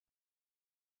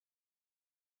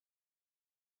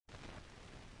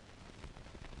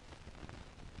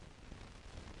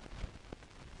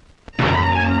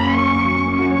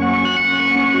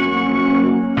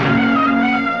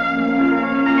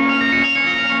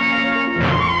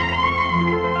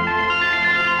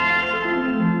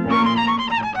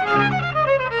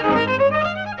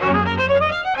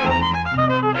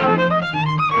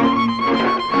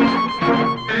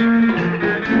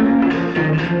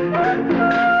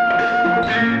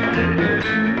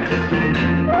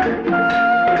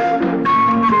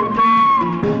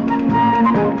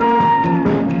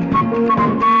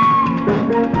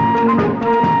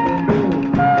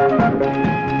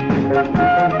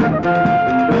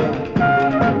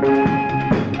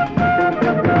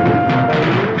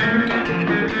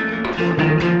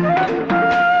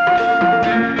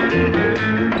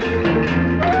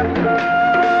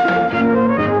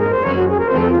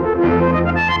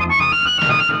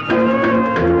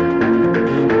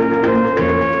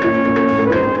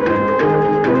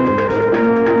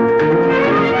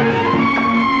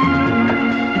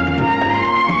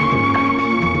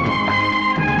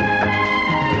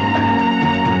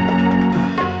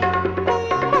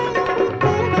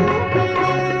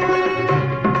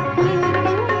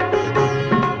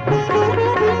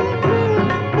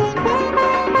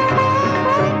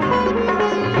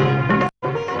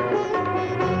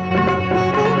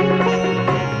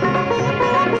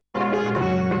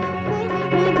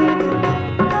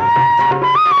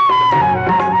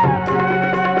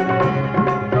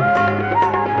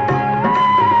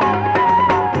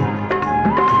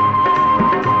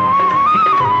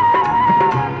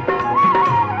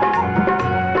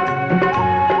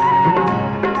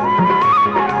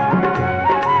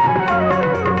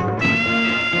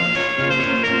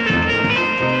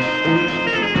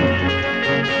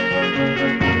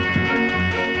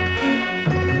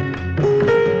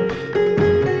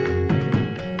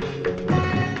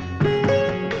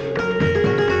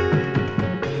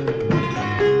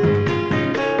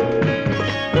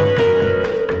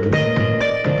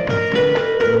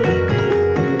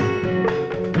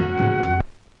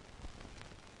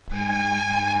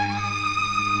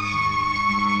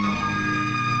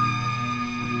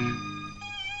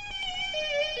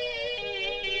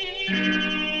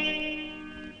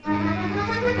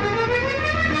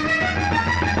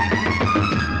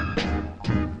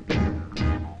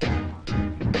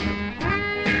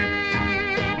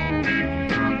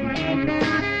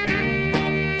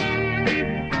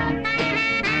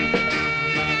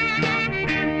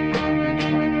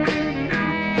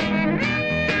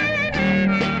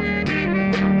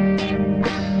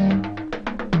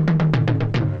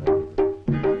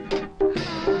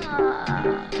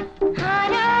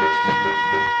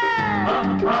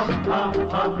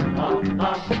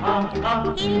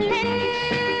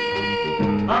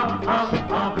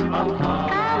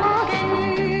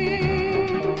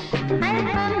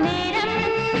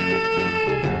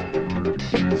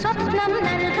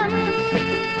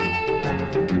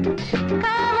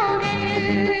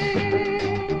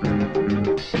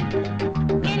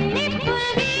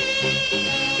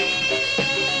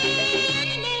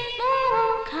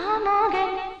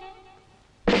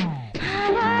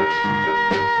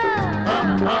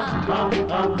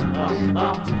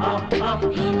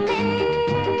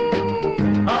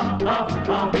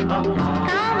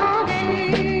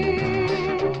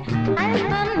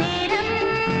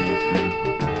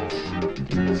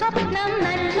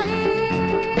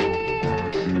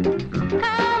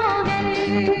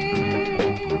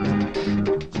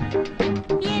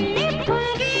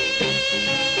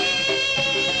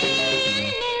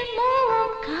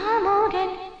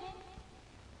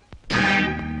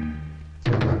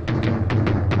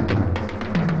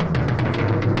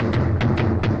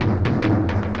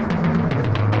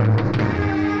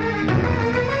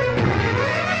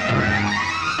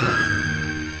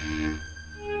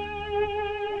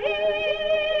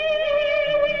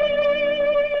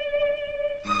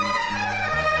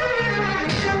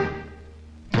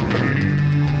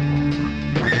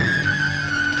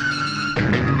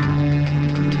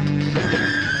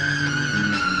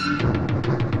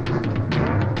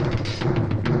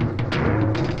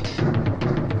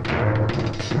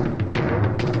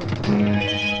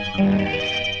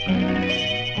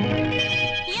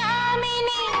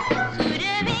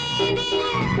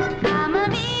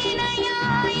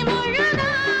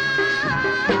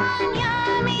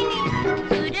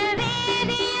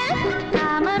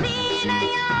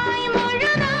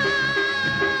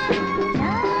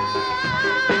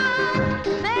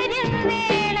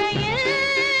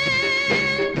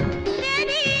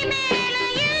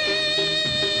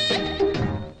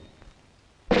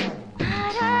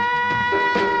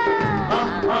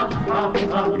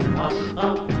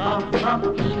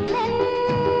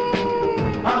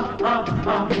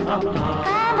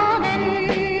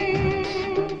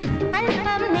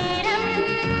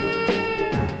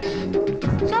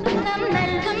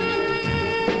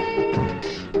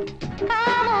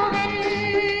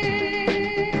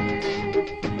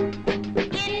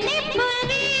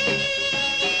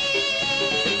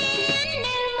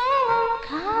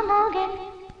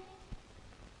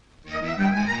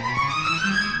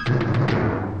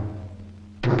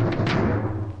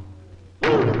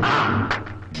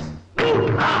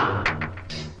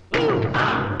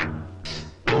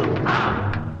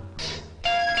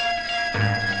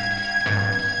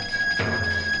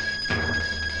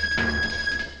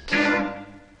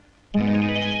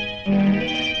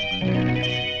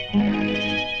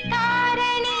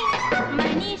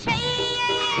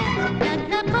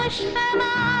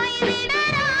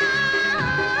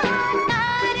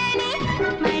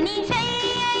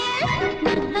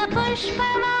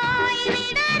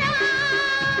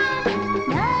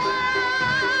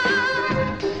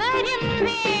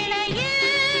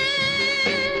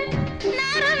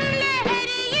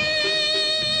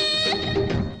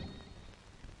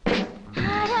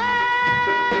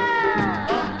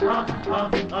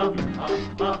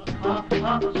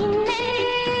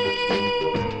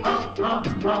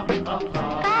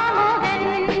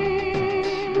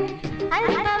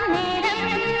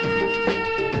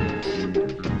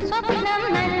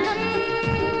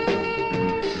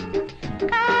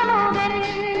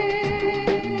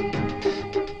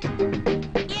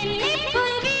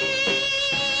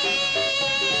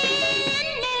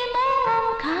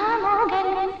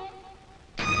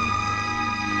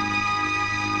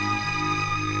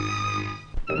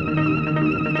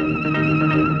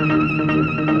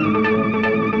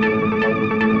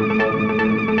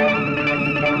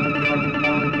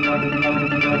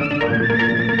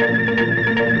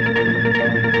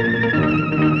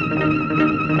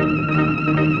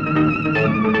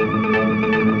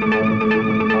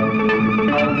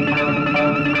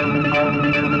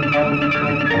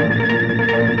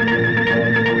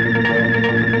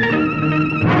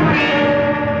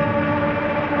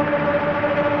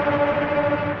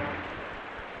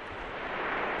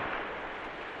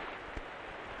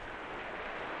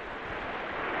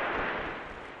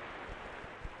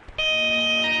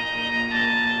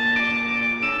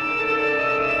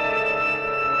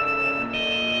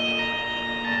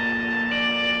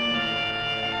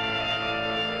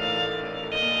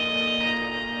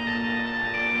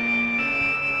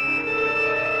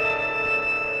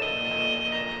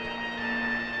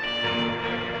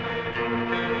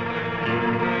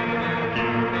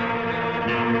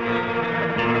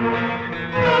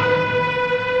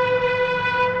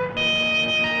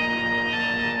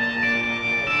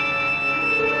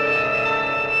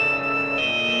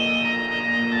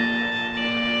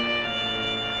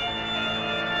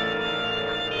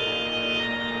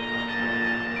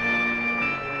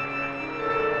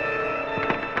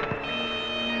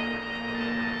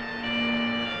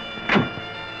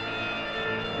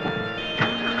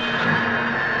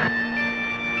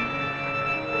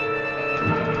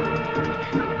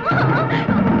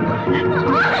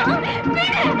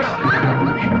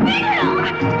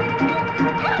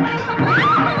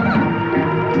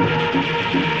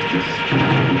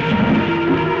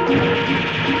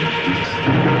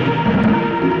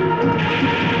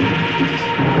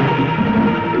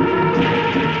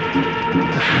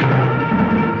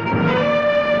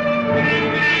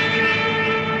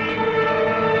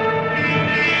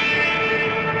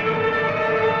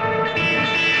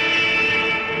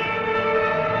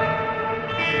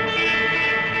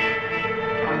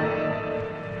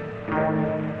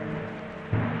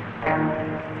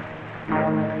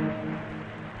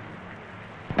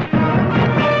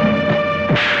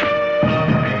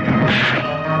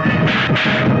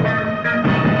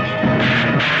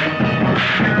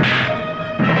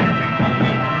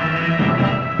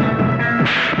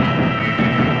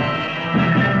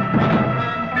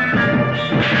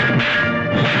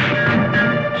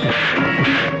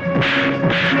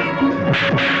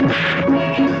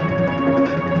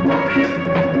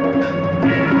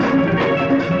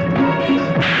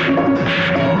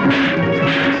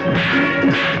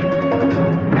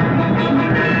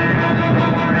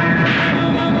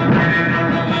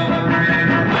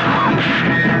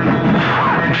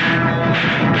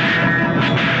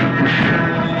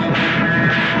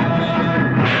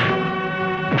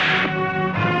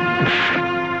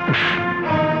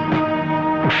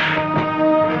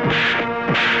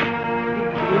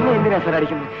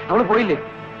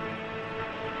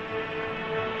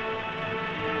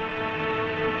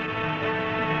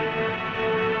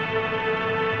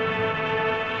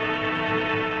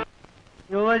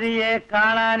യുവതിയെ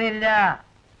കാണാനില്ല.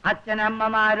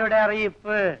 അച്ഛനമ്മമാരുടെ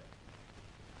അറിയിപ്പ്.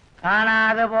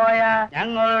 കാണാതെ പോയ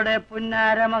ഞങ്ങളുടെ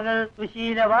പുന്നാരമകൾ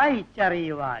സുശീല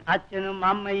വായിച്ചറിയുവാൻ അച്ഛനും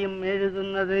അമ്മയും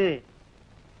എഴുതുന്നത്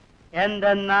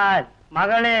എന്തെന്നാൽ,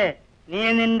 മകളെ, നീ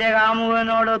നിന്റെ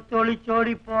കാമുകനോടൊത്ത്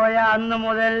ഒളിച്ചോടിപ്പോയ അന്ന്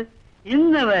മുതൽ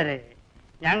ഇന്ന് വരെ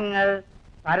ഞങ്ങൾ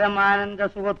പരമാനന്ദ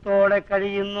സുഖത്തോടെ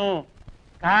കഴിയുന്നു.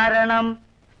 കാരണം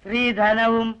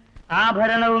സ്ത്രീധനവും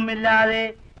ആഭരണവുമില്ലാതെ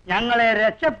ഞങ്ങളെ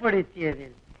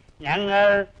രക്ഷപ്പെടുത്തിയതിൽ ഞങ്ങൾ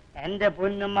എന്റെ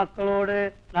പൊന്നുമക്കളോട്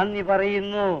നന്ദി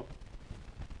പറയുന്നു.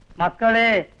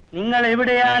 മക്കളെ, നിങ്ങൾ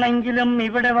എവിടെയാണെങ്കിലും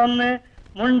ഇവിടെ വന്ന്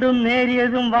മുണ്ടും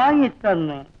നേരിയതും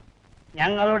വാങ്ങിത്തന്ന്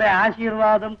ഞങ്ങളുടെ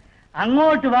ആശീർവാദം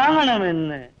അങ്ങോട്ട്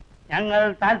വാങ്ങണമെന്ന് ഞങ്ങൾ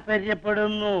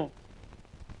താല്പര്യപ്പെടുന്നു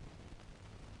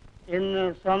എന്ന്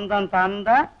സ്വന്തം തന്ത,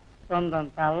 സ്വന്തം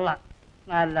തള്ള.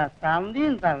 നല്ല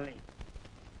തന്തിയും തള്ളി.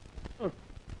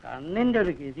 കണ്ണിന്റെ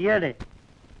ഒരു ഗതിയുടെ.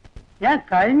 ഞാൻ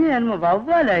കഴിഞ്ഞ ജന്മ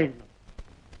വവ്വാലായിരുന്നു.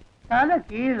 തല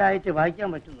കീഴിലായിട്ട് വായിക്കാൻ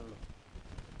പറ്റുന്നുള്ളൂ.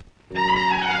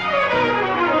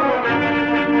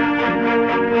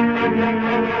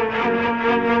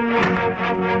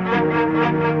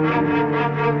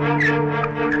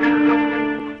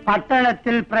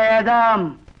 പട്ടണത്തിൽ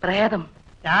പ്രേതം.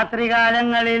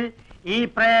 രാത്രികാലങ്ങളിൽ ഈ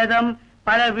പ്രേതം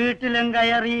പല വീട്ടിലും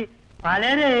കയറി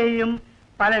പലരെയും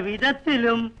പല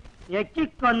വിധത്തിലും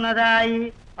ഞെക്കിക്കൊന്നതായി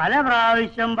പല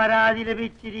പ്രാവശ്യം പരാതി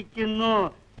ലഭിച്ചിരിക്കുന്നു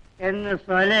എന്ന്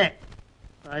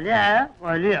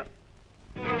വലിയ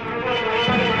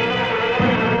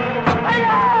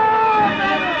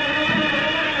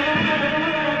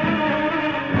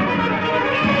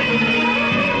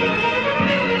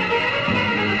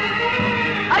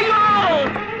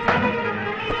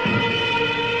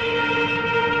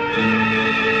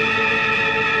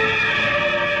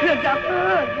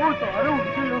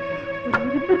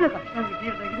കഷ്ണം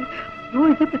കിട്ടിയിട്ടുണ്ടെങ്കിൽ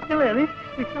പിച്ചളയാണ്.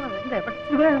 പിച്ചള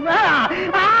വേണ്ട.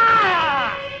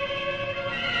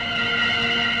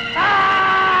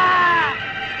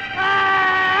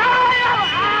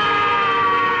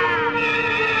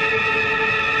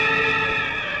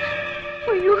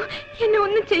 അയ്യോ, എന്നെ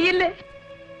ഒന്നും ചെയ്യല്ലേ.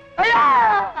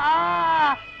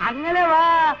 അങ്ങനെ വാ.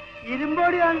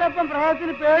 ഇരുമ്പോടി കണ്ടപ്പം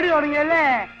പ്രേതത്തിന് പേടി തുടങ്ങിയല്ലേ?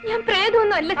 ഞാൻ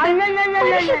പ്രേതമൊന്നും അല്ല,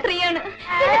 സ്ത്രീയാണ്.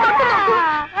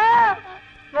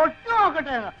 തൊട്ടു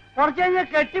നോക്കട്ടെ. കുറച്ച് കഴിഞ്ഞാൽ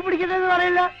കെട്ടിപ്പിടിക്കട്ടെന്ന്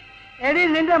പറയില്ല. എടി,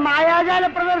 നിന്റെ മായാജാല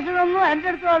പ്രദർശനമൊന്നും എന്റെ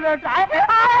അടുത്ത് വന്നിട്ട്.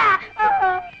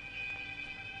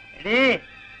 എടി,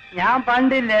 ഞാൻ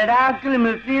പണ്ട് ലഡാക്കിൽ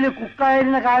മിലിറ്ററിയിൽ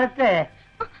കുക്കായിരുന്ന കാലത്തെ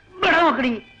ഇവിടെ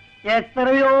നോക്കടി,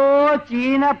 എത്രയോ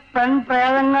ചീന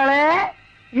പെൺപ്രേതങ്ങളെ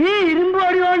ഈ ഇരുമ്പ്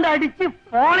വടി കൊണ്ട് അടിച്ച്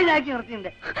ഫോണിലാക്കി നിർത്തിയിട്ടുണ്ട്.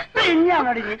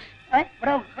 പിന്നെയാണോടി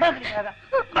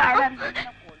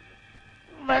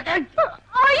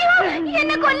നീ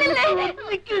എന്നെ കൊല്ലല്ലേ.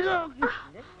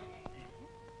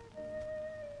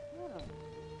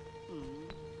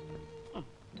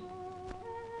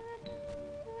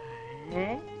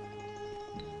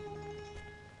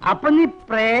 അപ്പൊ നീ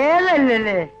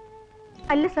പ്രേതല്ലേ?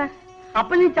 അല്ല സാർ.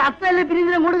 അപ്പൊ നീ ചത്തല്ലേ?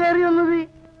 പിന്നെ അങ്ങോട്ട് കയറി വന്നത്?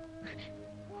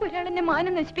 ഒരാളെന്നെ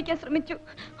മാനം നശിപ്പിക്കാൻ ശ്രമിച്ചു.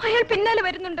 അയാൾ പിന്നാലെ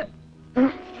വരുന്നുണ്ട്.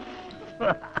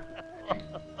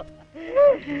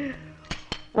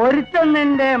 ഒരുത്തൻ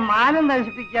നിന്റെ മാനം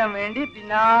നശിപ്പിക്കാൻ വേണ്ടി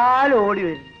പിന്നാലെ ഓടി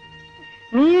വരുന്നു.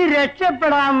 നീ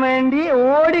രക്ഷപ്പെടാൻ വേണ്ടി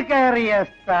ഓടിക്കയറിയ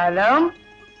സ്ഥലം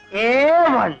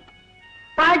A1,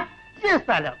 പച്ച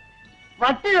സ്ഥലം.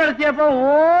 വട്ടി കിടത്തിയപ്പോ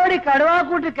ഓടി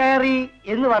കടുവാക്കൂട്ടി കയറി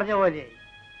എന്ന് പറഞ്ഞ പോലെയായി.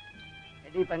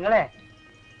 എടീ പെങ്ങളെ,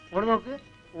 ഓടി നോക്ക്.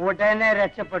 ഉടനെ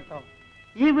രക്ഷപ്പെട്ടോ.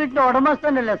 ഈ വീട്ടിന്റെ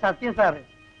ഉടമസ്ഥനല്ലേ സത്യം സാറ്?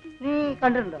 നീ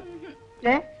കണ്ടിട്ടുണ്ടോ?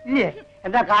 ഇല്ലേ?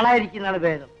 എന്താ കാണാതിരിക്കുന്നതാണ്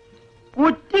ഭേദം.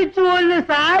 കുറ്റിച്ചൂലിന്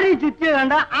സാരി ചുറ്റിയ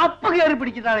കണ്ട അപ്പ കയറി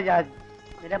പിടിക്കുന്നതാണ് ജാതി.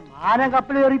 നിന്റെ മാനം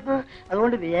കപ്പൽ കയറിപ്പോ.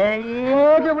 അതുകൊണ്ട്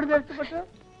വേഗം ഇവിടുന്ന് രക്ഷപ്പെട്ടു.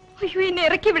 അയ്യോ, എന്നെ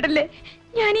ഇറക്കി വിടല്ലേ.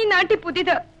 ഞാൻ ഈ നാട്ടിൽ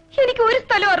പുതിയതാ. എനിക്ക് ഒരു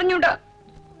സ്ഥലം അറിഞ്ഞൂടാ.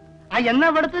 എന്നാ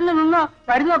ഇവിടെ തന്നെ നിന്നോ.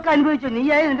 മരുന്നൊക്കെ അനുഭവിച്ചോ.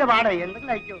 നീയായി നിന്റെ പാടേ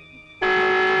എന്തെങ്കിലും അയക്കോ.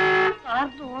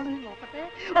 നോക്കട്ടെ.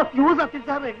 സത്യം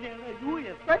സാർ എന്നെയാണ്.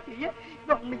 എന്താ ചെയ്യ?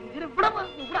 ഇവിടെ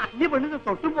അന്യ പെണ്ണിന്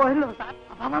തൊട്ടു പോയല്ലോ സാർ.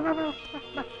 അവിടെ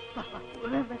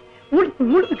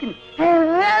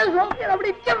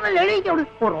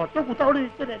ഒറ്റ കുത്തവിടെ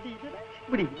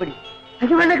ഇവിടെ ഇവിടെ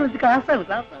അത് വേണ്ട. ക്ലാസ്സാണ്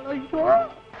ക്ലാസ്സാണ്. അയ്യോ,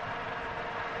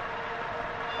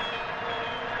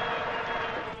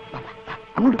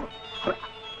 അങ്ങോട്ട് പോ.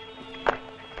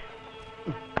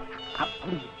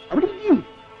 അവിടെ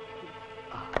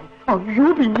അയ്യോ,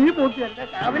 പിന്നെ പോക്കി എന്റെ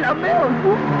കാവിലമ്മേ.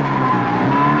 അയ്യോ,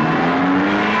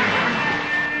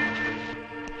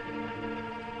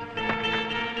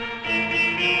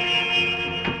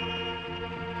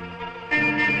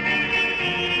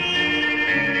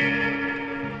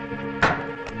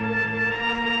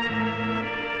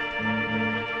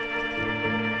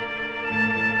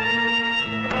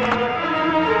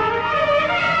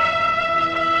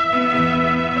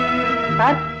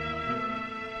 സാർ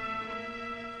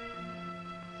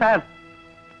സാർ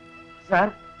സാർ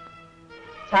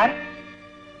സാർ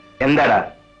എന്താടാ?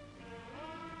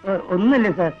 ഒന്നുമില്ല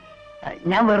സാർ,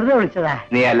 ഞാൻ വെറുതെ വിളിച്ചതാ.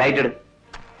 നീ ആ ലൈറ്റ് എടു.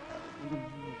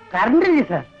 കറണ്ട് ഇല്ല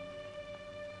സാർ.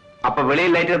 അപ്പൊ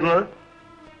വെളിയിൽ ലൈറ്റ് എത്തുന്നത്?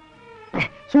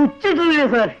 സ്വിച്ച് ഇട്ടില്ല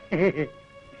സാർ.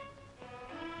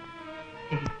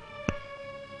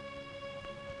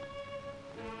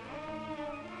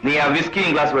 നീ ആ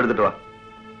വിസ്കിയും ഗ്ലാസ് എടുത്തിട്ട് വാ.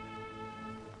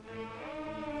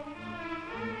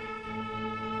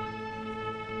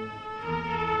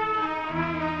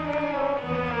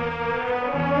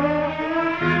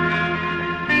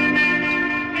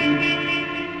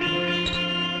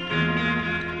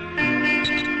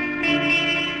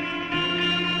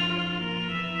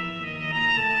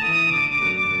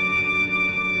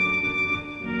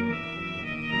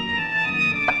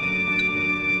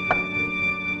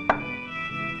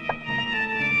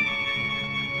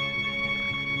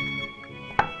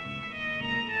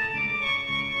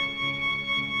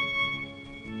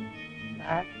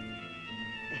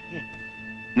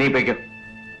 നീ പൊയ്ക്കോ.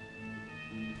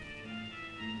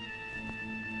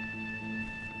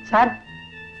 സാർ,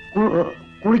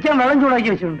 കുളിക്കാൻ വെള്ളം ചൂടാക്കി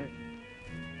വെച്ചിട്ടുണ്ട്.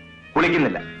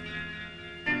 കുളിക്കുന്നില്ല.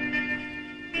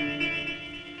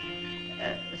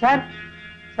 സാർ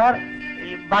സാർ,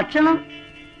 ഭക്ഷണം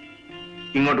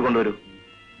ഇങ്ങോട്ട് കൊണ്ടുവരൂ.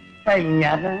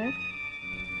 ഞാൻ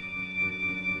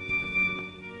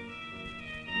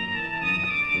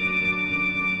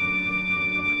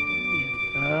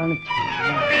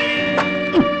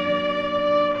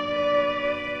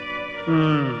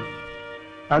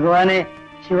ഭഗവാനെ,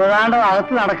 ശിവതാണ്ഡവം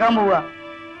അകത്ത് നടക്കാൻ പോവുക.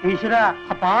 ഈശ്വര,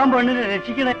 ആ പാവം പെണ്ണിനെ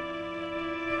രക്ഷിക്കണേ.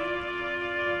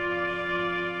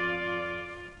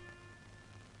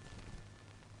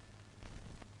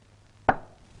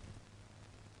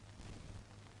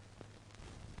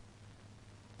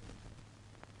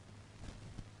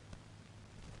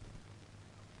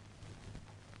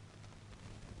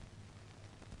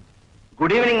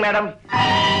 Good evening madam.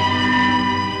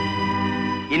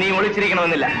 ഇനിയും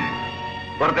ഒളിച്ചിരിക്കണമെന്നില്ല,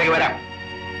 പുറത്തേക്ക് വരാം.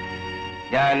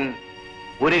 ഞാൻ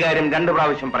ഒരു കാര്യം 2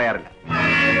 പ്രാവശ്യം പറയാറില്ല.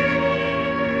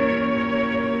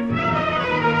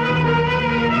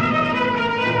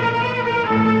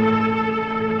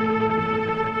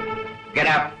 Get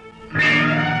up.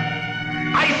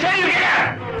 I say you get up.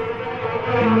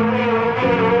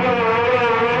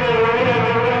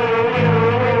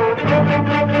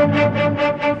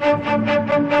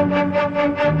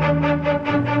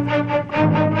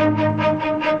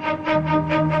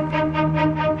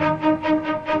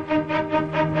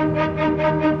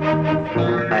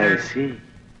 I see.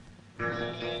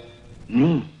 നീ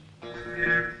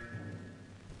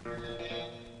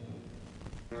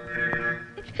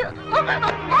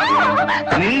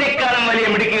നിന്നെക്കാളും വലിയ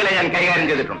മിടുക്കുകളെ ഞാൻ കൈകാര്യം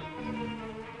ചെയ്തിട്ടുണ്ട്.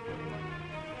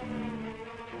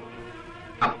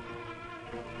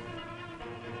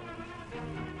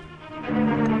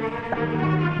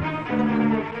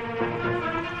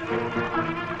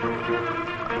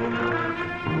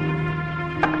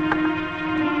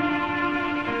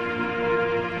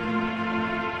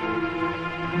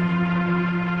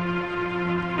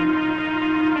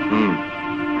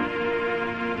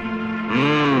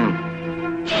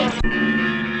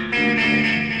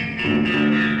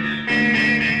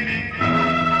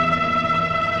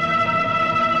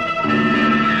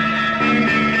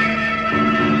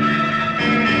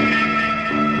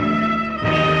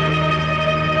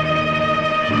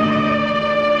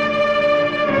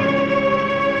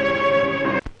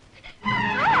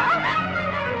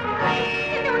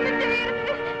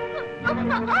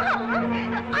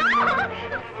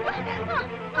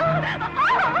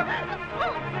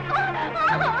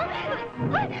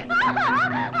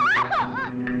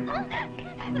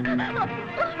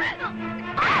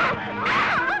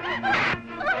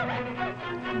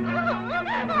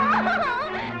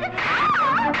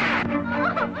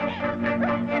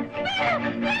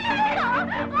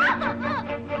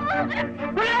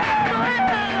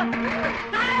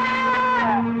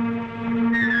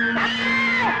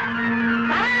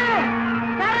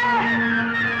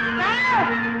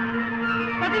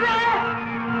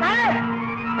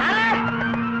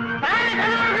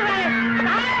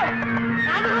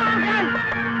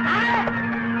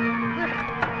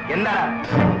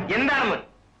 എന്താണെന്ന്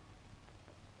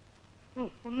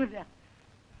ഒന്നുമില്ല.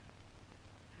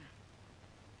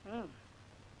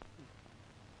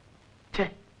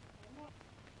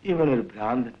 ഇവനൊരു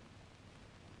ഭ്രാന്തൻ.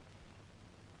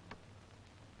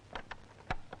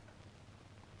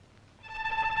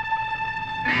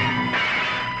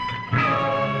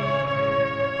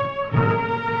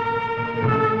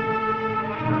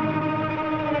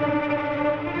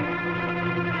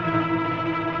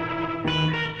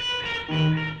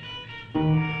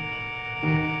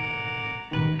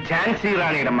 ഝാൻസി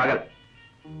റാണിയുടെ മകൾ.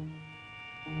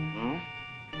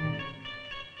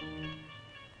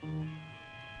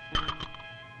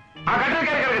 ആ കടൽ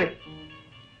കയറി.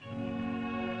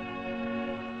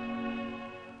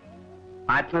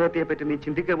 ആത്മഹത്യയെ പറ്റി നീ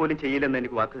ചിന്തിക്കുക പോലും ചെയ്യില്ലെന്ന്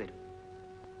എനിക്ക് വാക്ക് തരും.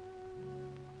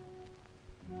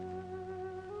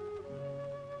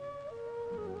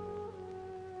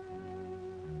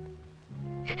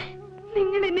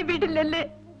 നിങ്ങൾ എന്നെ വിടില്ലല്ലേ?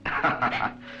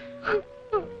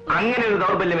 അങ്ങനെ ഒരു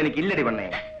ദൗർബല്യം എനിക്ക് ഇല്ലടി പെണ്ണേ.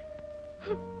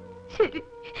 ശരി,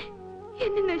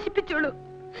 എന്നെ നശിപ്പിച്ചോളൂ,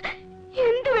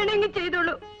 എന്ത് വേണമെങ്കിൽ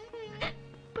ചെയ്തോളൂ.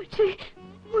 പക്ഷേ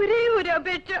ഒരേ ഒരു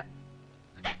അപേക്ഷ.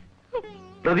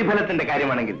 പ്രതിഫലത്തിന്റെ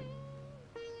കാര്യമാണെങ്കിൽ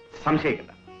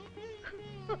സംശയിക്കണ്ട.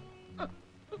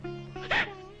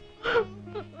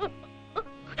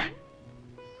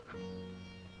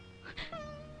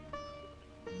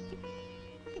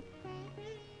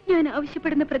 ഞാൻ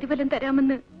ആവശ്യപ്പെടുന്ന പ്രതിഫലം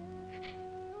തരാമെന്ന്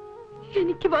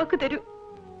എനിക്ക് വാക്ക് തരൂ.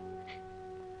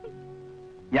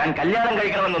 ഞാൻ കല്യാണം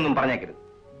കഴിക്കണമെന്നൊന്നും പറഞ്ഞേക്കരുത്.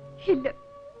 ഇല്ല.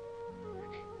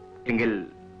 എങ്കിൽ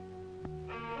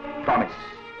പ്രോമിസ്,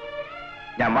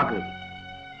 ഞാൻ വാക്ക് തരും.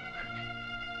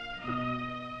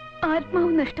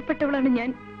 ആത്മാവ് നഷ്ടപ്പെട്ടവളാണ്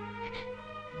ഞാൻ.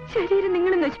 ശരീരം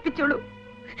നിങ്ങൾ നശിപ്പിച്ചോളൂ.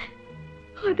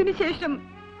 അതിനുശേഷം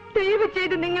ദയവ്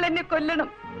ചെയ്ത് നിങ്ങൾ എന്നെ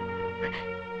കൊല്ലണം.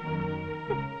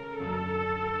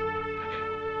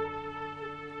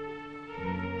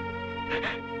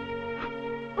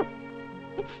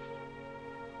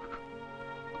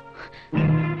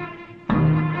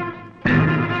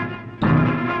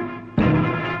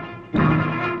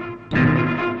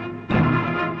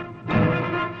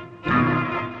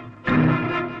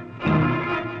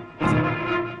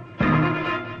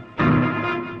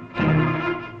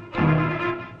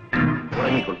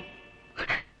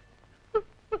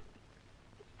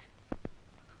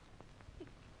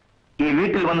 ഈ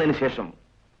വീട്ടിൽ വന്നതിന് ശേഷം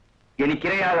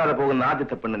എനിക്കിരയാകാതെ പോകുന്ന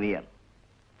ആദ്യത്തെ പെണ്ണ് നീയാണ്.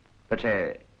 പക്ഷേ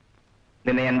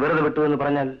നിന്നെ ഞാൻ വെറുതെ വിട്ടു എന്ന്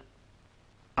പറഞ്ഞാൽ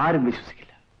ആരും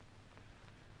വിശ്വസിക്കില്ല.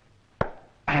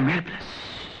 I am helpless.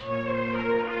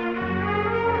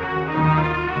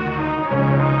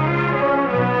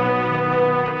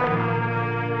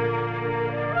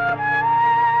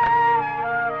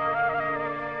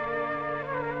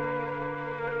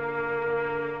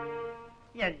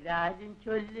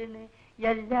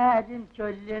 എല്ലാരും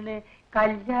ചൊല്ലണ്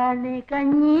കല്യാണി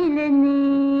കഞ്ഞിയിലെ നീ.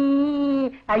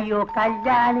 അയ്യോ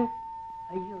കല്യാണി,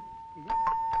 അയ്യോ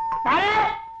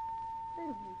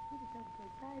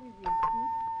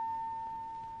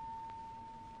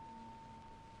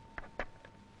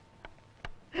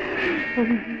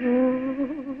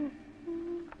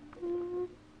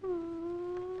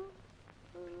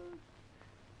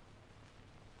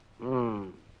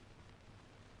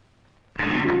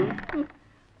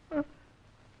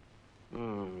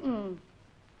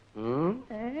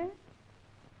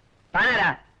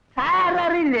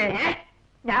സാററിയില്ലേ?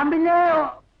 ഞാൻ പിന്നെ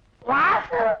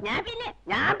വാസു.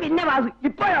 ഞാൻ പിന്നെ വാസു.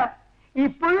 ഇപ്പോഴോ?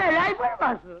 ഇപ്പോഴും എല്ലായ്പ്പോഴും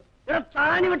വാസു.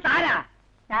 താനിവിടെ ആരാ?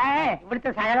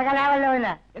 ഇവിടുത്തെ സകല കലാവല്ലവല്ല.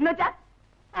 എന്നുവെച്ചാ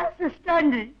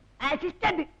അസിസ്റ്റന്റ്.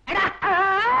 അസിസ്റ്റന്റ്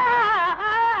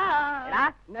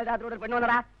ഇന്നലെ രാത്രി ഇവിടെ പെണ്ണു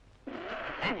വന്നടാ.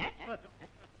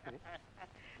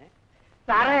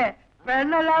 സാറേ,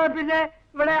 പെണ്ണല്ലാതെ പിന്നെ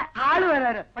ഇവിടെ ആള്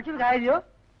വരാറ്. പക്ഷെ കാര്യോ,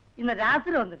 ഇന്ന്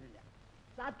രാത്രി വന്നിട്ടില്ല.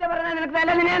 സത്യം പറഞ്ഞാൽ നിനക്ക് വില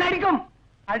ഞാൻ അടിക്കും.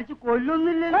 അടിച്ചു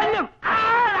കൊല്ലുന്നില്ല.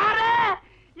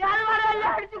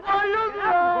 അടിച്ചു കൊല്ലുന്നില്ല.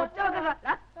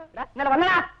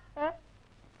 വന്നടാ.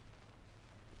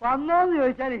 വന്നോന്ന്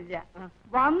ചോദിച്ചാലില്ല,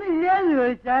 വന്നില്ലെന്ന്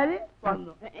ചോദിച്ചാല്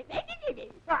വന്നു.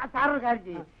 സാറൊരു കാര്യം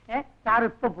ചെയ്യും. സാർ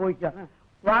ഇപ്പൊ പോയിക്കോ.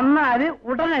 വന്നാല്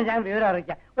ഉടനെ ഞാൻ വിവരം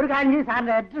അറിയിക്കാം. ഒരു കാര്യം ചെയ്യും,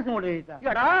 സാറിന്റെ അഡ്രസ്സും കൂടെ എഴുതാം.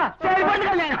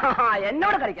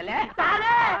 എന്നോട് കളിക്കല്ലേ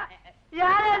സാറേ?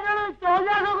 ഞാൻ എന്നോട്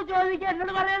ചോദ്യമൊക്കെ ചോദിക്കാം.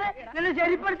 എന്നോട് പറയണേ, എന്നെ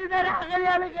ശരിപ്പെടുത്തി തരാം.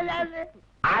 കല്യാണം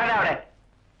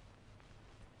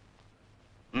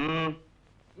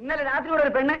ഇന്നലെ രാത്രി ഇവിടെ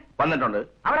ഒരു പെണ്ണ് വന്നിട്ടുണ്ട്.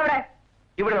 അവിടെ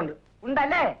ഇവിടെ ഉണ്ട്.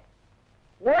 ഉണ്ടല്ലേ?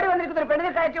 ഓടി വന്നിരിക്കുന്ന ഒരു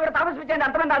പെണ്ണിനെ കഴിച്ച് ഇവിടെ താമസിപ്പിച്ചതിന്റെ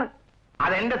അർത്ഥം എന്താണ്?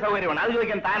 അതെന്റെ സൗകര്യമാണ്. അത്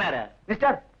ചോദിക്കാൻ താനാരാ?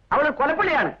 മിസ്റ്റർ, അവൾ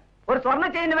കൊലപ്പുള്ളിയാണ്. ഒരു സ്വർണ്ണ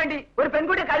ചെയിന് വേണ്ടി ഒരു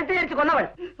പെൺകുട്ടിയെ കഴുത്തി ധരിച്ച് കൊന്നവൾ.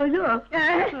 അയ്യോ,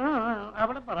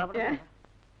 അവിടെ പറ.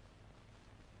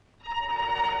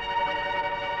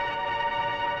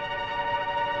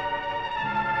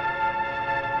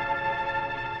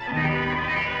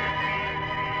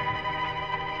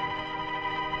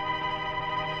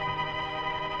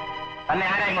 തന്നെ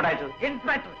ആരാ ഇങ്ങോട്ട് അയച്ചത്?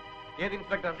 ഇൻസ്പെക്ടർ. ഏത്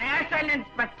ഇൻസ്പെക്ടർ? National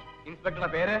inspector. ഇൻസ്പെക്ടറുടെ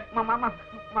പേര്?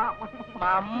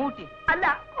 മമ്മൂട്ടി. അല്ല,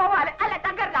 അല്ല,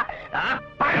 ചങ്കരന.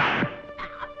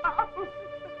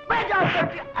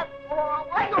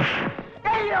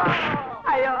 അയ്യോ,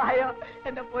 അയ്യോ അയ്യോ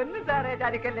എന്റെ പൊന്നു സാറേ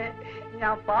ചതിക്കല്ലേ.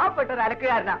 ഞാൻ പാവപ്പെട്ട ഒരു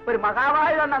അലക്കുകാരനാ. ഒരു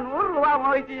മഹാവാഴി തന്ന 100 രൂപ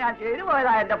മോഹിച്ച് ഞാൻ ചെയ്തു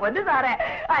പോയതാ എന്റെ പൊന്നു സാറേ.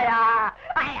 അയ്യാ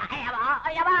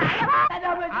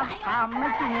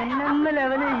അമ്മക്ക് എന്നൊന്ന്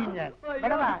ലെവല് കഴിഞ്ഞാൽ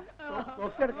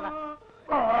തൊപ്പിയെടുക്കണം.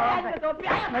 എന്റെ തൊപ്പി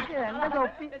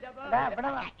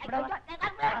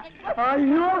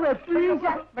അയ്യോ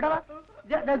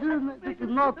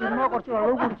തിന്നോ കുറച്ച്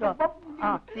വെള്ളം കുടിച്ചോ. ആ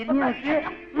തിരിഞ്ഞു നിൽക്ക്.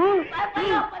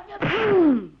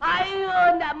 അയ്യോ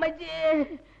എന്റെ അമ്മച്ചി,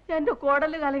 എന്റെ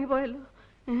കോടല് കലങ്ങി പോയല്ലോ.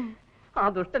 ആ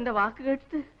ദുഷ്ടന്റെ വാക്ക്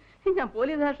കേട്ടിട്ട് ഞാൻ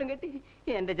പോലീസ് വേഷം കെട്ടി.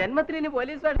 എന്റെ ജന്മത്തിന്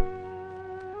പോലീസ് വേഷം.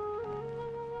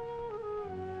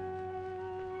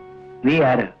 നീ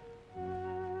ആര്?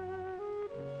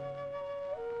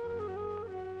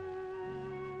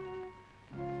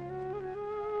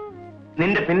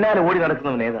 നിന്റെ പിന്നാലെ ഓടി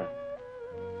നടക്കുന്നവൻ ഏതാ?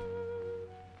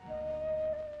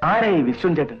 ആരാ ഈ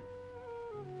വിശ്വൻ ചേട്ടൻ?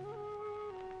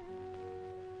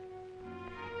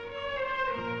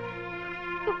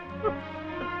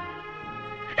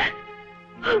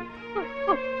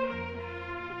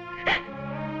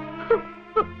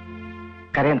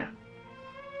 കരയണ്ട.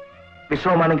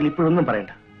 വിശ്വമാണെങ്കിൽ ഇപ്പോഴൊന്നും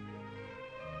പറയണ്ട.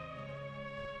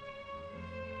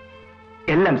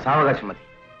 എല്ലാം സാവകാശം മതി.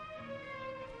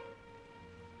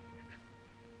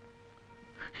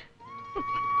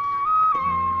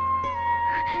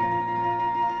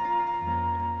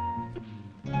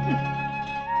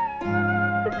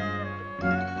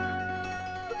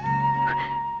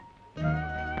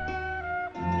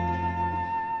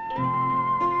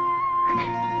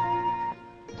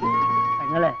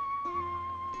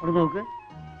 നോക്ക്,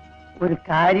 ഒരു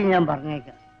കാര്യം ഞാൻ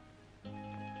പറഞ്ഞേക്കാം.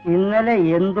 ഇന്നലെ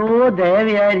എന്തോ ദയ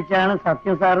വിചാരിച്ചാണ്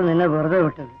സത്യം സാറ് നിന്നെ വെറുതെ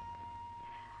വിട്ടത്.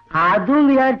 അതും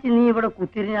വിചാരിച്ച് നീ ഇവിടെ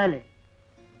കുത്തിരിഞ്ഞാല്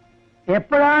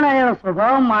എപ്പോഴാണ് അയാളുടെ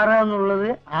സ്വഭാവം മാറുക എന്നുള്ളത്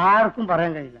ആർക്കും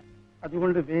പറയാൻ കഴിയില്ല.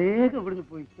 അതുകൊണ്ട് വേഗം ഇവിടുന്ന്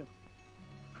പോയിക്കോ.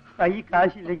 കൈ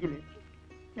കാശില്ലെങ്കിൽ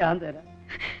ഞാൻ തരാം.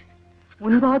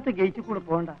 മുൻഭാഗത്ത് ഗേറ്റിൽ കൂടെ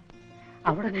പോകണ്ട.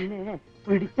 അവിടെ നിന്നെ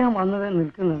പിടിക്കാൻ വന്നത്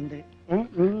നിൽക്കുന്നുണ്ട്.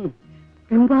 നീ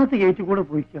പിൻഭാഗത്ത് ഗേറ്റിൽ കൂടെ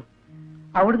പോയിക്കോ.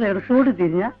 അവിടുന്ന് ഇടത്തോട്ട്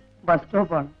തിരിഞ്ഞ ബസ്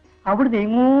സ്റ്റോപ്പാണ്. അവിടുന്ന്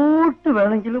എങ്ങോട്ട്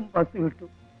വേണമെങ്കിലും ബസ്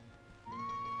കിട്ടും.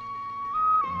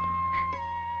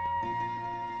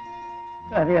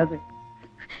 അറിയാതെ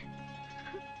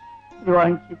ഇത്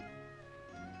വാങ്ങിക്കും.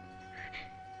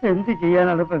 എന്ത്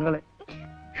ചെയ്യാനാണ് പെങ്ങളെ?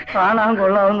 കാണാൻ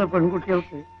കൊള്ളാവുന്ന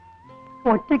പെൺകുട്ടികൾക്ക്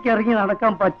ഒറ്റയ്ക്കിറങ്ങി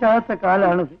നടക്കാൻ പറ്റാത്ത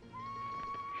കാലാണിത്.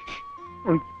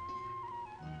 പോയിക്കും,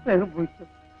 വേഗം പോയിക്കും.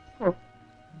 ഓ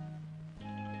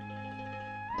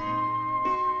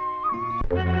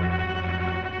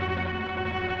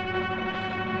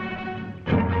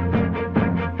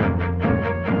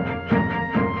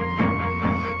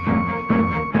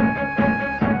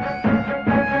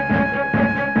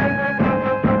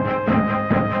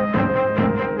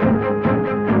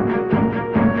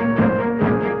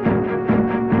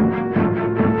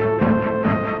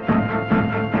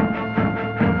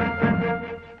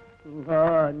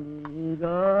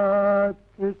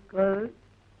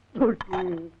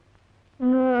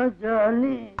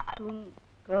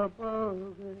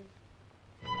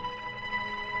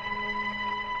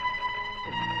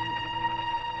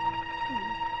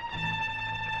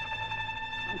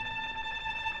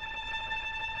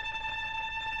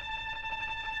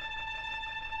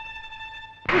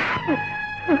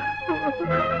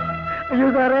അയ്യോ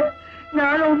സാറേ,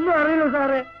 ഞാനൊന്നും അറിയില്ല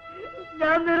സാറേ.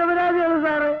 ഞാൻ നിരപരാധിയാണ്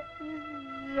സാറേ.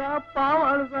 ഞാൻ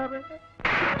പാവാണ് സാറേ.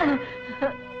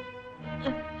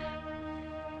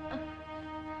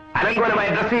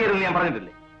 അലങ്കോലമായി ഡ്രസ് ചെയ്തെന്ന് ഞാൻ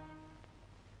പറഞ്ഞിട്ടില്ലേ?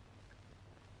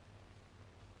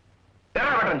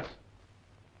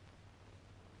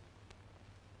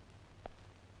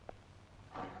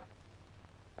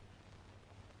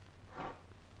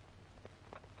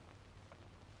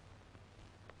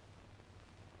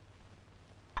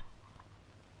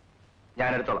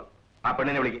 ഞാൻ എടുത്തോളാം. ആ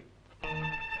പെണ്ണിനെ വിളിക്കും.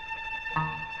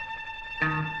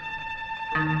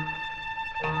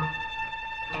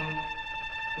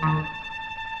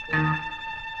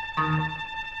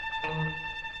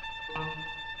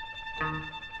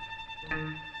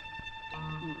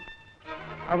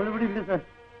 അവളിവിടെ ഇല്ല സാർ.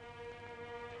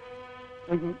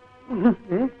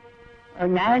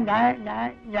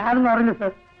 ഞാനൊന്നും അറിയില്ല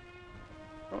സാർ.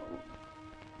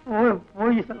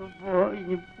 പോയി സാർ,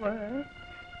 പോയി.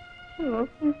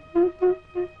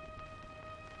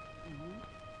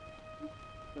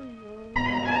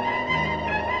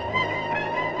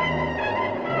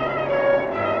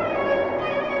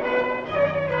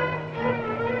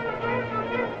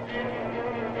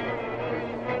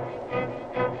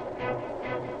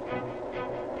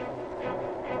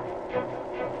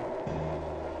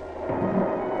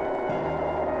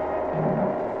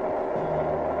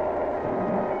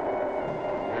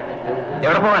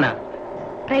 എവിടെ പോവാനാ?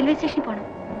 റെയിൽവേ സ്റ്റേഷനിൽ പോണം.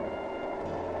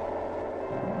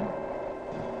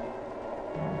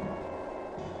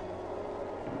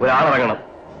 ഒരാളിറങ്ങണം.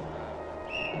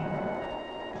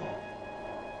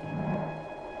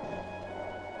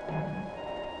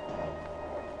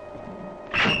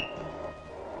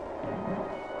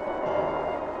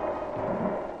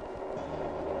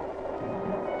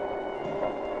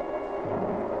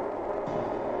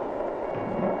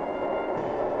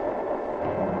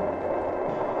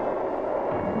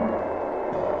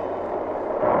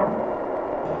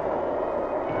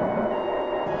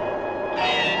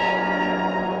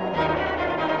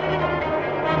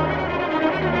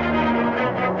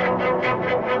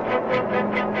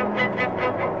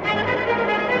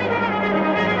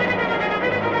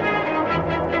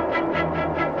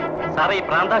 സാറേ, ഈ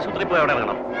പ്രാന്താശുപത്രി പോയി എവിടെ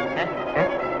ഇറങ്ങണം?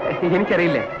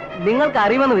 എനിക്കറിയില്ല. നിങ്ങൾക്ക്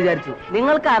അറിയുമെന്ന് വിചാരിച്ചു.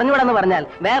 നിങ്ങൾക്ക് അറിഞ്ഞൂടെന്ന് പറഞ്ഞാൽ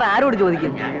വേറെ ആരോട്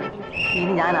ചോദിക്കും?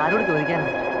 ഇനി ഞാൻ ആരോട്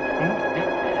ചോദിക്കാനാണ്?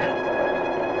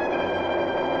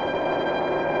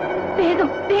 വേഗം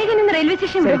വേഗം നിന്ന് റെയിൽവേ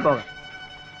സ്റ്റേഷൻ പോകാം.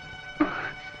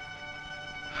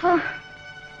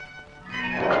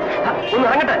 ഒന്ന്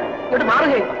ഇറങ്ങട്ടെ. ഇങ്ങോട്ട്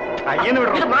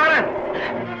മാറുകയും മാറാൻ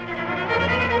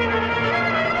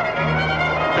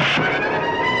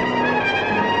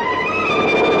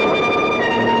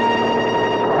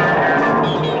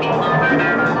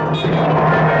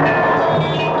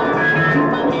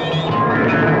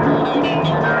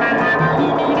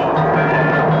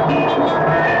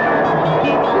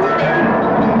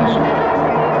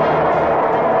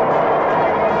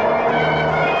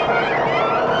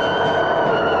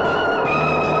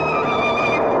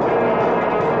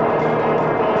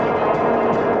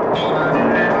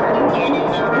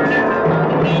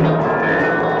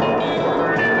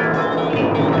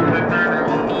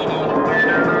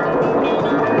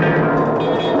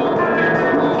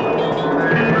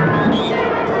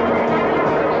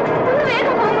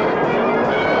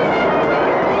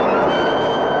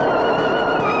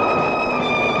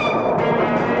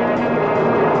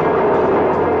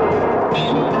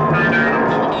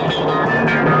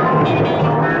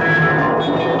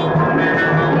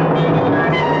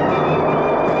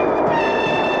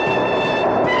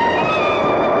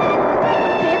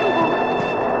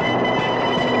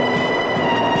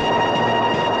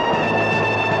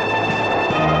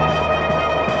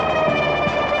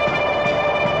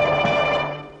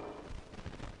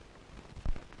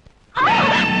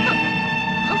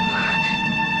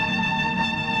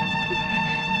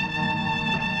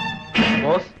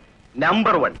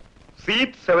നമ്പർ 1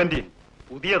 സീറ്റ് 17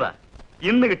 പുതിയതാ,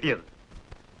 ഇന്ന് കിട്ടിയത്.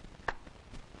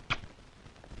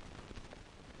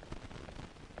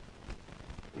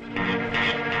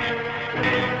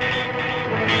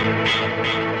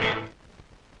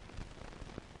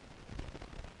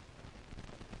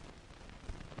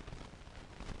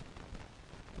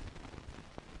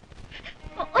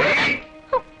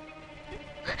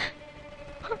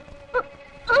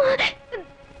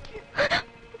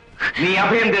 നീ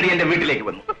അഭയം തേടി എന്റെ വീട്ടിലേക്ക്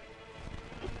വന്നു.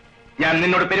 ഞാൻ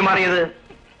നിന്നോട് പെരുമാറിയത്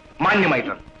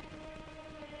മാന്യമായിട്ടാണ്.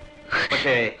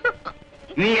 പക്ഷേ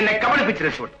നീ എന്നെ കബളിപ്പിച്ച്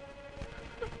രക്ഷപ്പെട്ടു.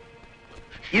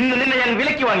 ഇന്ന് നിന്നെ ഞാൻ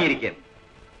വിലയ്ക്ക് വാങ്ങിയിരിക്കുകയാണ്.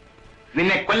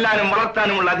 നിന്നെ കൊല്ലാനും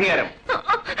വളർത്താനുമുള്ള അധികാരം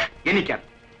എനിക്കാണ്.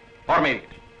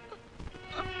 ഓർമ്മയിരിക്കട്ടെ.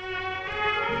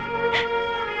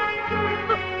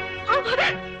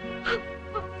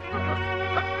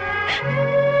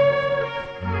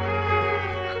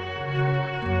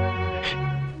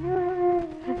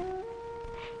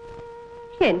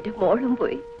 എന്റെ മോളും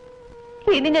പോയി.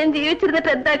 ഇനി ഞാൻ ജീവിച്ചിരുന്നിട്ട്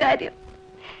എന്താ കാര്യം?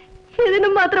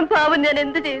 ഇതിനും മാത്രം പാവം ഞാൻ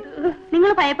എന്ത് ചെയ്തു?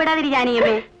 നിങ്ങൾ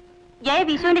ഭയപ്പെടാതിരിക്കാനിയമ്മേ. ജയ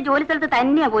വിശുവിന്റെ ജോലി സ്ഥലത്ത്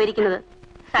തന്നെയാ പോയിരിക്കുന്നത്.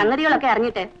 സംഗതികളൊക്കെ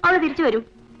അറിഞ്ഞിട്ട് അവള് തിരിച്ചു വരും.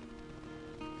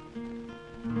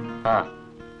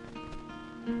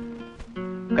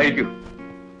 കഴിക്കൂ.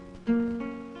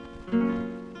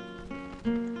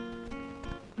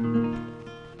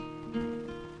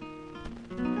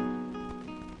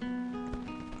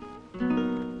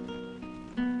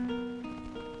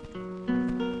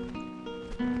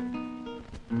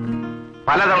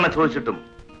 പലതവണ ചോദിച്ചിട്ടും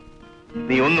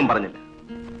നീ ഒന്നും പറഞ്ഞില്ല.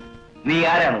 നീ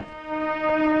ആരാണ്?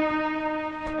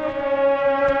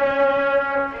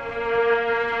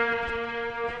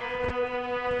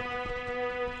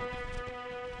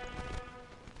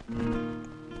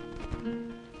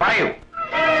 പറയൂ,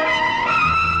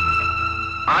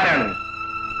 ആരാണ്?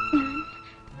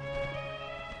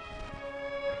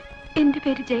 എന്റെ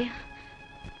പേര് ജയ.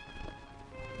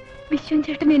 വിശ്വൻ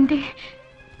ചേട്ടൻ എന്റെ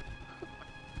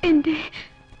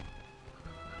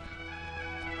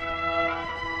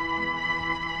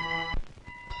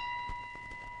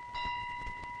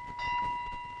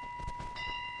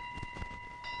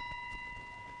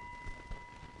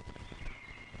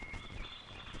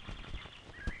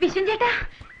വിശ്വൻ ചേട്ടാ.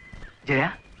 ജയ,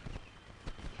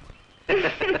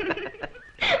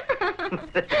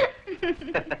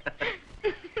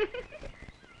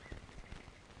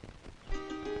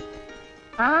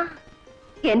 ആ,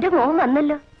 എന്റെ മോൻ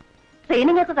വന്നല്ലോ.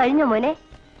 ട്രെയിനിങ് ഒക്കെ കഴിഞ്ഞോ മോനെ?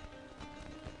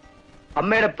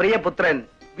 അമ്മയുടെ പ്രിയപുത്രൻ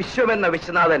വിശ്വമെന്ന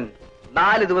വിശ്വനാഥൻ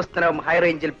 4 ദിവസത്തിനകം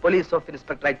ഹൈറേഞ്ചിൽ പോലീസ് ഓഫ്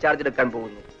ഇൻസ്പെക്ടറായി ചാർജ് എടുക്കാൻ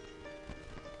പോകുന്നു.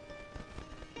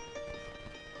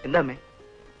 എന്താ അമ്മേ,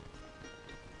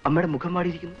 അമ്മയുടെ മുഖം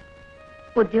മാടിയിരിക്കുന്നു?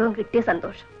 ഉദ്യോഗം കിട്ടിയ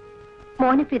സന്തോഷം,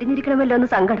 മോനെ പിരിഞ്ഞിരിക്കണമല്ലോ എന്ന്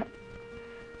സങ്കടം.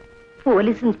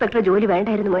 പോലീസ് ഇൻസ്പെക്ടർ ജോലി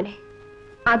വേണ്ടായിരുന്നു മോനെ.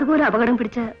 അതുപോലെ അപകടം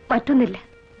പിടിച്ച മറ്റൊന്നില്ല.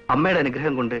 അമ്മയുടെ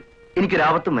അനുഗ്രഹം കൊണ്ട്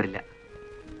എനിക്കൊരാപത്തും വരില്ല.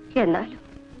 എന്നാലും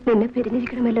നിന്നെ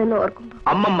പിരിഞ്ഞിരിക്കണമല്ലോ എന്ന് ഓർക്കുമ്പോ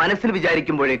അമ്മ മനസ്സിൽ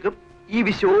വിചാരിക്കുമ്പോഴേക്കും ഈ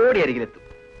വിശ്വോടെ അരികിലെത്തും.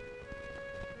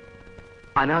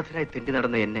 അനാഥനായി തെണ്ടി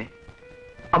നടന്ന എന്നെ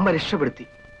അമ്മ രക്ഷപ്പെടുത്തി,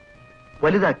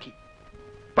 വലുതാക്കി,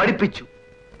 പഠിപ്പിച്ചു,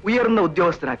 ഉയർന്ന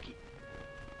ഉദ്യോഗസ്ഥനാക്കി.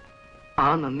 ആ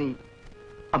നന്ദി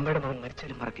അമ്മയുടെ മകൻ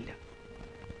മരിച്ചാലും മറക്കില്ല.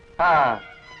 ആ,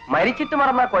 മരിച്ചിട്ട്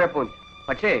മറന്നാ കുഴപ്പമില്ല,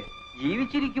 പക്ഷേ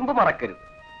ജീവിച്ചിരിക്കുമ്പോ മറക്കരുത്.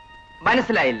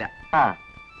 മനസ്സിലായില്ല. ആ,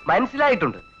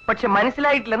 മനസ്സിലായിട്ടുണ്ട്, പക്ഷെ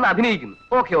മനസ്സിലായിട്ടില്ലെന്ന് അഭിനയിക്കുന്നു.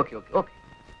 Okay okay okay okay.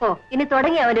 ഓ, ഇനി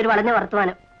തുടങ്ങി അവന്റെ ഒരു വളഞ്ഞ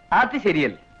വർത്തമാനം. അത്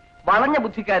ശരിയല്ലേ? വളഞ്ഞ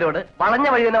ബുദ്ധിക്കാരോട് വളഞ്ഞ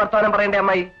വഴി തന്നെ വർത്തമാനം പറയണ്ടേ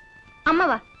അമ്മായി? അമ്മ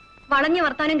വാ, വളഞ്ഞ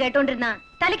വർത്തമാനം കേട്ടോണ്ടിരുന്ന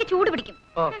തലയ്ക്ക് ചൂട് പിടിക്കും.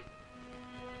 ഓ,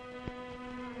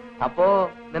 അപ്പോ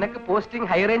നിനക്ക് പോസ്റ്റിംഗ്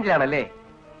ഹൈ റേഞ്ചിലാണല്ലേ?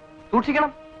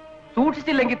 സൂക്ഷിക്കണം,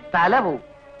 സൂക്ഷിച്ചില്ലെങ്കിൽ തല പോവും.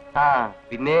 ആ,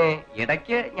 പിന്നെ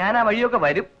ഇടയ്ക്ക് ഞാൻ ആ വഴിയൊക്കെ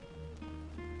വരും.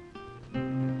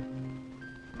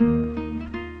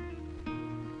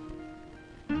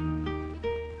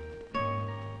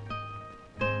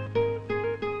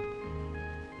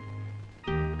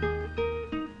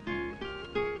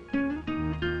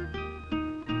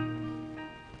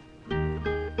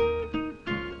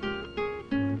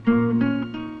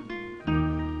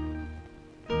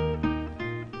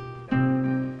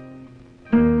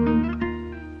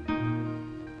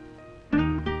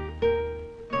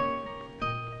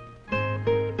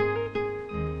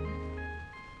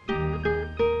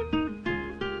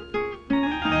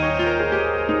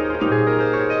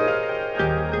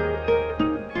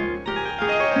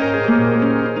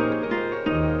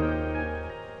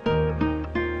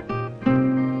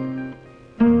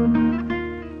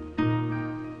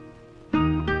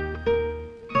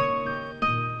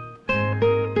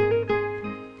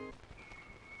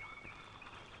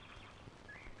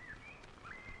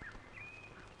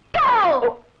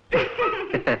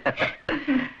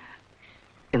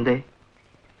 എന്തേ,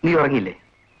 നീ ഉറങ്ങിയില്ലേ?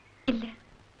 ഇല്ല,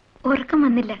 ഉറക്കം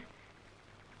വന്നില്ല.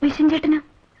 വിശ്വൻ ചേട്ടനോ?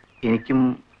 എനിക്കും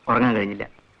ഉറങ്ങാൻ കഴിഞ്ഞില്ല.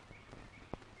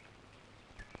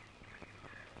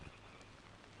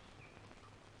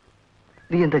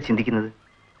 നീ എന്താ ചിന്തിക്കുന്നത്?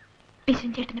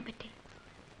 വിശ്വൻ ചേട്ടനെ പറ്റി.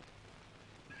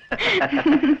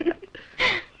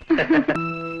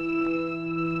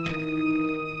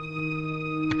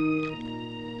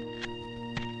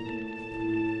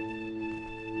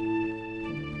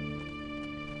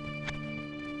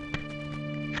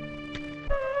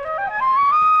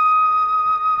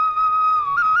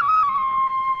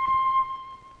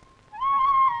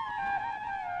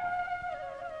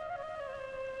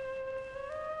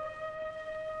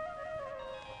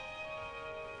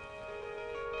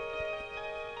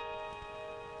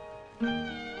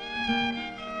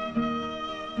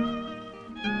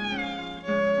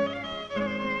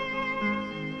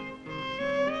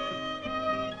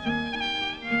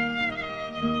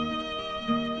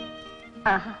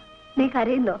 ആഹാ, നീ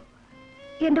കരയുന്നോ?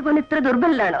 എന്റെ മോൻ ഇത്ര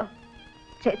ദുർബലനാണോ?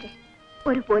 ചേച്ചേ,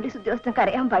 ഒരു പോലീസ് ഉദ്യോഗസ്ഥൻ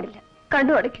കരയാൻ പാടില്ല.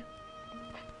 കണ്ണു അടയ്ക്കൂ.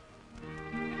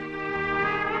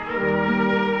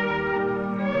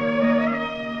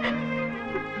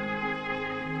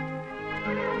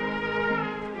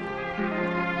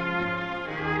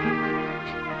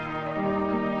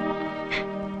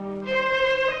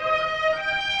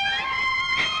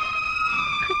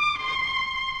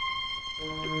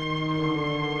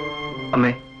 അമ്മേ,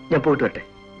 ഞാൻ പോയിട്ട് വരട്ടെ.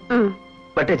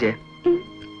 വട്ടെ ചേ.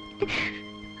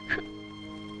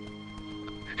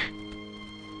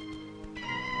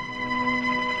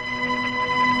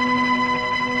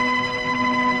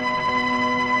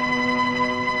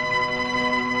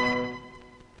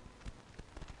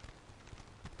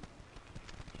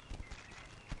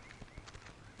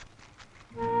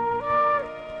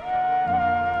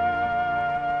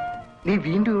 നീ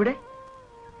വീണ്ടും ഇവിടെ?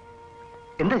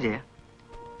 എന്താ ചെയ്യാ?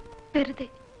 വെറുതെ.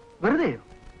 വെറുതെയോ?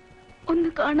 ഒന്ന്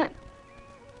കാണാൻ.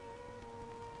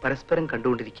 പരസ്പരം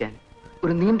കണ്ടുകൊണ്ടിരിക്കാൻ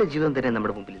ഒരു നീണ്ട ജീവിതം തന്നെ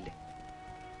നമ്മുടെ മുമ്പിലില്ലേ?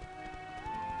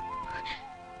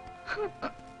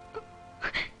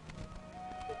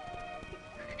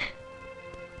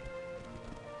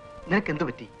 നിനക്ക് എന്തു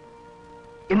പറ്റി?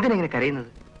 എന്തിനെങ്ങനെ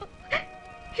കരയുന്നത്?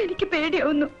 എനിക്ക്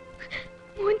പേടിയാവുന്നു.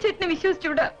 മോൻ ചേട്ടനെ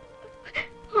വിശ്വസിച്ചൂടാ.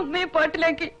 അമ്മയെ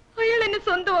പാട്ടിലാക്കി അയാൾ എന്നെ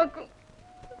സ്വന്തമാക്കും.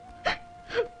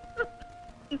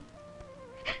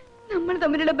 നമ്മൾ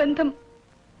തമ്മിലുള്ള ബന്ധം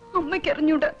അമ്മയ്ക്ക്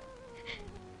അറിഞ്ഞൂടാ.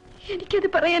 എനിക്കത്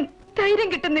പറയാൻ ധൈര്യം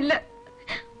കിട്ടുന്നില്ല.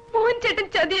 മോൻ ചേട്ടൻ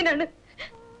ചതിയനാണ്.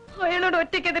 അയാളോട്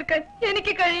ഒറ്റയ്ക്ക് എതിർക്കാൻ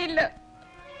എനിക്ക് കഴിയില്ല.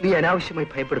 നീ അനാവശ്യമായി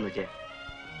ഭയപ്പെടുന്നു ജയ.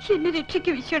 എന്നെ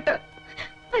രക്ഷിക്ക് വിശ്വട്ട,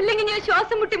 അല്ലെങ്കിൽ ഞാൻ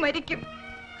ശ്വാസം മുട്ടി മരിക്കും.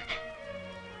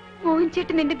 മോഹൻ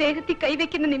ചേട്ടൻ എന്റെ ദേഹത്തിൽ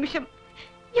കൈവയ്ക്കുന്ന നിമിഷം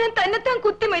ഞാൻ തന്നെത്താൻ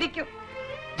കുത്തി മരിക്കും.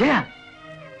 ജയ,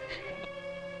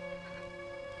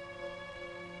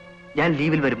 ഞാൻ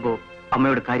ലീവിൽ വരുമ്പോ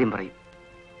അമ്മയോട് കാര്യം പറയും.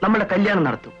 നമ്മുടെ കല്യാണം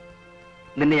നടത്തും.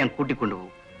 നിന്നെ ഞാൻ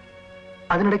കൂട്ടിക്കൊണ്ടുപോകും.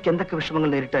 അതിനിടയ്ക്ക് എന്തൊക്കെ വിഷമങ്ങൾ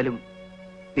നേരിട്ടാലും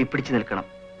നീ പിടിച്ചു നിൽക്കണം.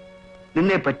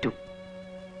 നിന്നെ പറ്റൂ.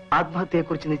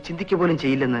 ആത്മഹത്യയെക്കുറിച്ച് നീ ചിന്തിക്കുക പോലും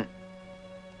ചെയ്യില്ലെന്ന്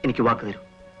എനിക്ക് വാക്ക് തരൂ.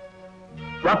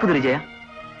 വാക്ക് തരൂ ജയ.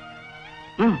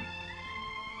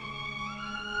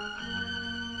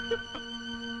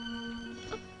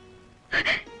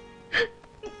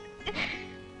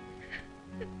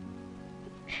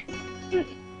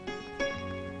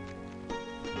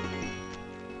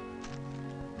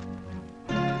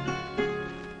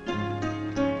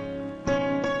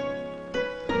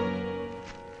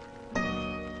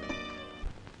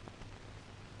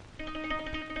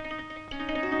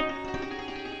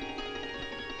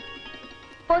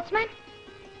 പോസ്റ്റ്മാൻ,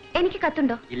 എനിക്ക്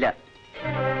കത്തുണ്ടോ? ഇല്ല.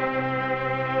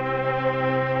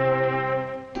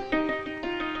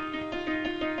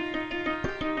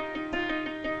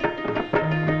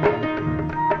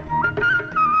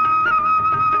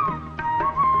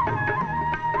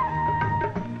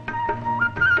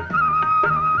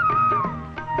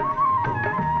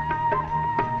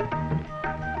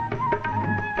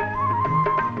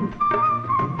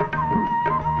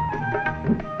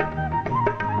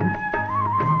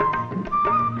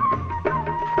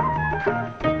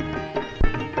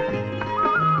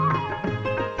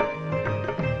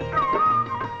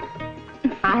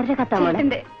 ആരുടെ കത്താമോളെ?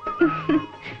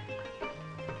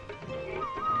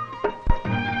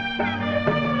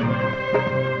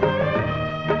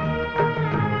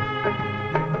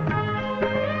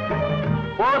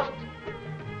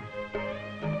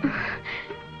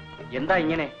 എന്താ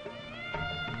ഇങ്ങനെ?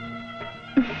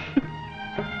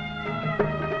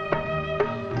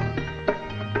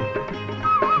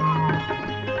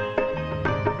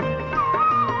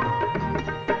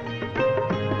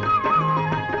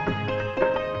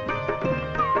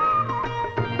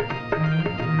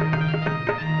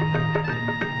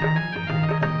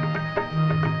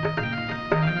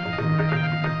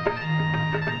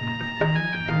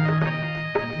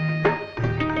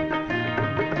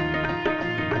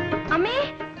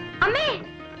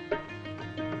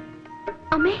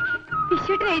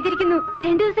 എഴുതിയിരിക്കുന്നു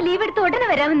 2 ദിവസം ലീവ് എടുത്ത് ഉടനെ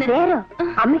വരാമെന്ന്. നേരോ?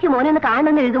 അമ്മയ്ക്ക് മോനെ ഒന്ന്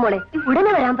കാണണമെന്ന് എഴുതുമോളെ.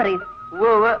 ഉടനെ വരാൻ പറയും.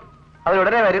 അവർ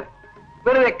ഉടനെ വരും.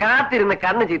 വെറുതെ കാത്തിരുന്ന്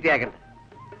കണ്ണ് ചീത്തയാക്കണ്ട.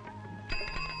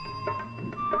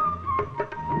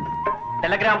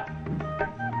 ടെലഗ്രാം.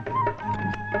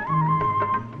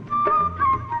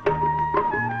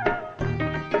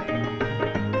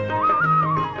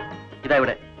 ഇതാ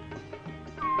ഇവിടെ.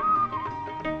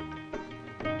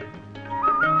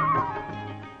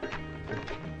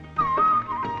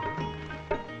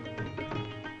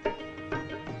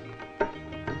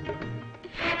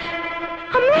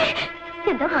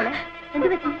 എന്താ മോളെ? എന്ത്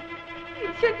പറ്റി?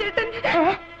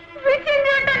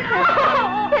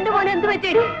 എന്റെ മോനെ എന്ത്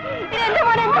പറ്റി? എന്റെ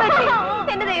മോനെ എന്ത് പറ്റി?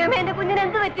 എന്റെ ദൈവമേ, എന്റെ കുഞ്ഞിന്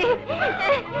എന്ത് പറ്റി?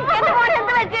 എന്റെ മോനെ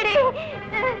എന്ത് പറ്റിയടി?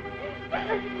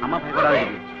 അമ്മ ഭയപ്പെടാതെ.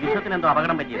 വിശ്വത്തിന് എന്തോ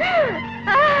അപകടം പറ്റിയത്.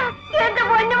 എന്റെ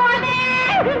പൊന്നു മോനെ.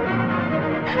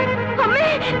 അമ്മേ,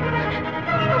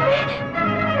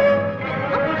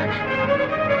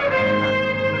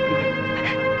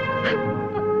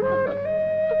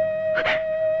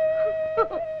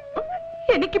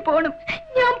 എനിക്ക് പോണം.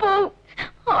 ഞാൻ പോവും.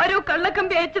 ആരോ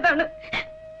കള്ളക്കമ്പി അയച്ചതാണ്.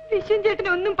 വിശ്വൻ ചേട്ടനെ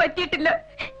ഒന്നും പറ്റിയിട്ടില്ല.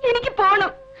 എനിക്ക്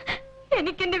പോണം.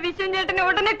 എനിക്കെന്റെ വിശ്വൻ ചേട്ടനെ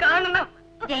ഉടനെ കാണണം.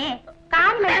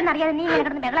 കാണില്ലെന്നറിയാതെ നീ ഇങ്ങനെ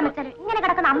കിടന്ന് വെള്ളം വെച്ചാലും ഇങ്ങനെ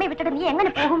കിടക്കുന്ന അമ്മയെ വിട്ടിട്ട് നീ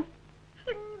എങ്ങനെ പോകും?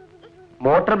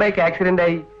 മോട്ടോർ ബൈക്ക് ആക്സിഡന്റ്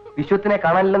ആയി വിശ്വത്തിനെ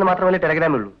കാണാനില്ലെന്ന് മാത്രമല്ലേ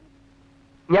ടെലഗ്രാമുള്ളൂ.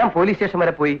 ഞാൻ പോലീസ് സ്റ്റേഷൻ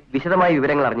വരെ പോയി വിശദമായ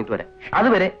വിവരങ്ങൾ അറിഞ്ഞിട്ട് വരാം.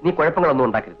 അതുവരെ നീ കുഴപ്പങ്ങളൊന്നും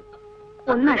ഉണ്ടാക്കരുത്.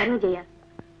 ഒന്നടങ്ങ് ചെയ്യാം.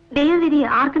 ദൈവവിധി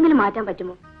ആർക്കെങ്കിലും മാറ്റാൻ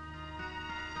പറ്റുമോ?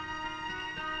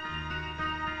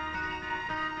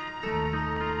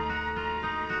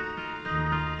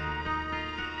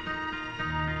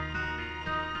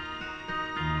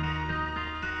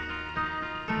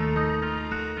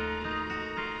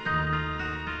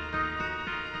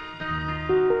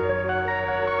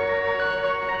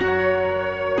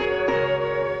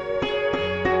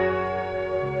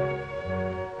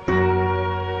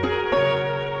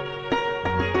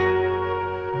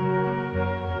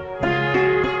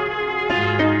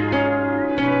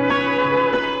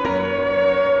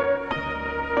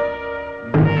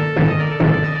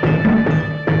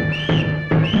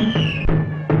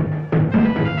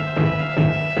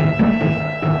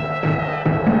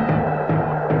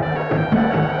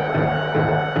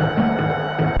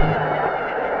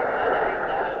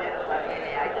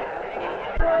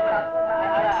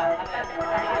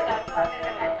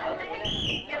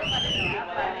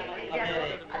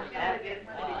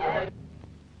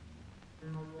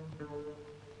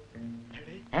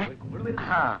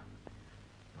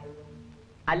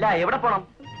 അല്ല, എവിടെ പോണം?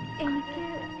 എനിക്ക്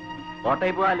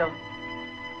ഓട്ടോയിൽ പോവാലോ.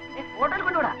 ഹോട്ടൽ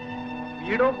കൊണ്ടുവിടാ.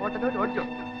 വീടോ ഹോട്ടലോ ചോദിച്ചോ?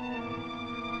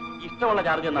 ഇഷ്ടമുള്ള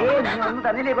ചാർജ് ഒന്നും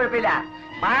തന്നില്ലേ കുഴപ്പമില്ല.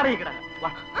 മാറിയിക്കട.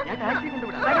 ഞാൻ ടാക്സി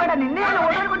കൊണ്ടുവിടാം. നിന്നെ ഞാൻ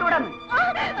ഹോട്ടൽ കൊണ്ടുവിടാന്ന്.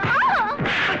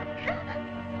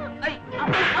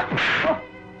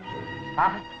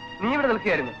 നീ ഇവിടെ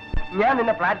നിൽക്കുകയായിരുന്നു. ഞാൻ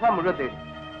നിന്നെ പ്ലാറ്റ്ഫോം മുഴുവൻ തേടി.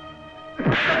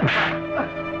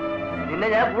 നിന്നെ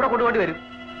ഞാൻ കൂടെ കൊണ്ടുപോണ്ടി വരും.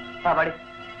 ആ പാടി.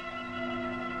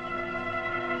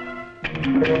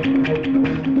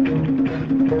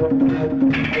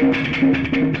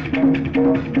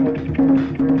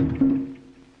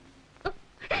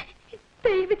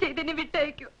 ദയവ് ചെയ്തെന്നെ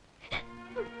വിട്ടയക്കൂ.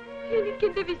 എനിക്ക്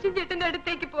എന്റെ വിശ്വം ചേട്ടന്റെ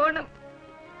അടുത്തേക്ക് പോകണം.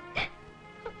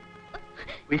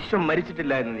 വിശ്വം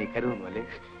മരിച്ചിട്ടില്ല എന്ന് നീ കരുതുന്നു അല്ലേ?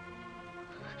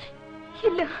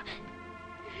 ഇല്ല,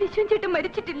 വിശ്വം ചേട്ടൻ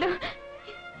മരിച്ചിട്ടില്ല.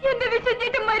 എന്റെ വിശ്വം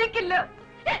ചേട്ടൻ മരിക്കില്ല.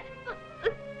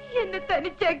 എന്നെ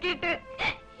തനിച്ചാക്കിയിട്ട്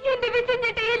എന്റെ വിശ്വം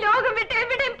ചേട്ടൻ ഈ ലോകം വിട്ട്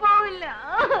എവിടെയും പോവില്ല.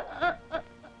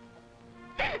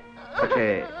 പക്ഷേ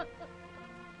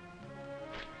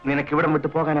നിനക്ക് ഇവിടം വിട്ടു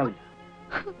പോകാനാവില്ല.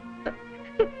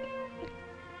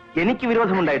 എനിക്ക്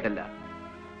വിരോധമുണ്ടായിട്ടല്ല.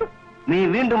 നീ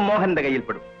വീണ്ടും മോഹന്റെ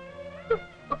കയ്യിൽപ്പെടും,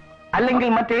 അല്ലെങ്കിൽ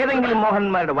മറ്റേതെങ്കിലും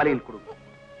മോഹന്മാരുടെ വലയിൽ കൊടുക്കും.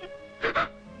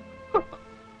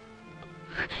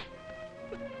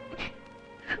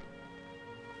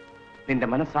 നിന്റെ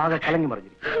മനസ്സാകെ കലങ്ങി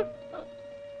മറിഞ്ഞിരിക്കും.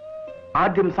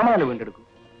 ആദ്യം സമാധാനം വീണ്ടെടുക്കൂ,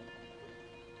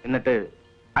 എന്നിട്ട്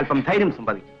അല്പം ധൈര്യം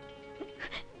സമ്പാദിക്കും.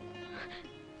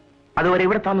 അതുവരെ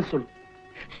ഇവിടെ താമസിച്ചുള്ളൂ.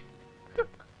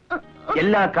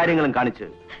 എല്ലാ കാര്യങ്ങളും കാണിച്ച്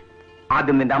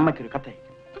ആദ്യം നിന്റെ അമ്മയ്ക്കൊരു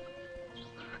കത്തയക്കും.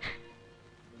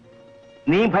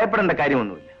 നീ ഭയപ്പെടേണ്ട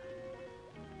കാര്യമൊന്നുമില്ല.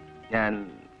 ഞാൻ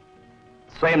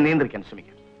സ്വയം നിയന്ത്രിക്കാൻ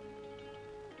ശ്രമിക്കാം.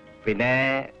 പിന്നെ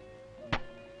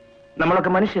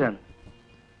നമ്മളൊക്കെ മനുഷ്യരാണ്.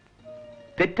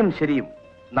 തെറ്റും ശരിയും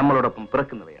നമ്മളോടൊപ്പം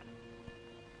പിറക്കുന്നവയാണ്,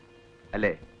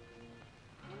 അല്ലേ?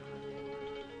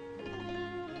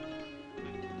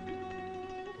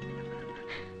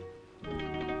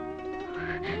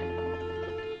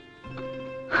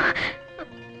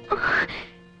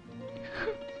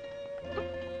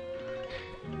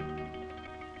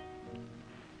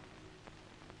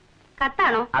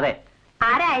 കത്താണോ? അതെ.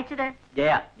 ആരാ അയച്ചത്?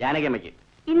 ജയ, ജാനകിയമ്മയ്ക്ക്.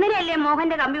 ഇന്നലെയല്ലേ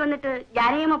മോഹന്റെ കമ്പി വന്നിട്ട്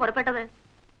ജാനകിയമ്മ പുറപ്പെട്ടത്?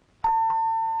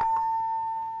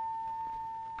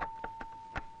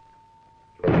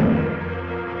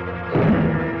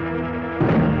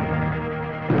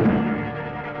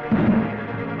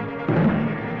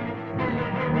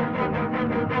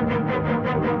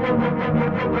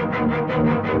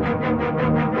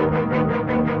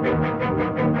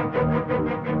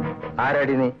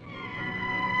 ആരാടി നീ?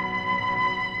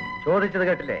 ചോദിച്ചത്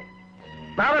കേട്ടില്ലേ?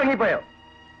 നാം ഇറങ്ങിപ്പോയോ?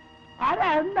 ആരാ?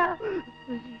 എന്താ?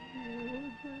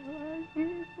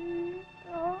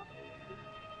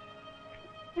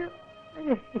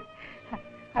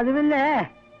 അത് പിന്നെ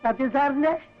സത്യൻ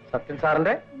സാറിന്റെ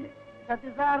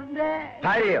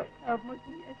ഭാര്യയോ?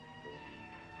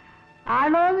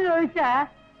 ആണോന്ന് ചോദിച്ചാ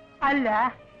അല്ല,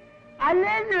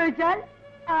 അല്ലേന്ന് ചോദിച്ചാൽ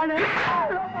ആണ്.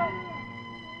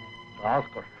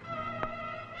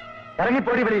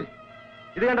 ഇറങ്ങിപ്പോടി വെളിയിൽ.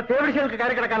 ഇത് കണ്ട തേവിടിശകൾക്ക്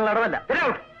കയറി കിടക്കാനുള്ള ഇടവല്ല.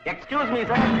 Excuse me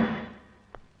sir.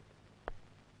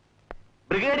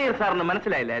 ബ്രിഗേഡിയർ സാറിന്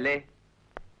മനസ്സിലായില്ല അല്ലേ?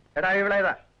 എടാ,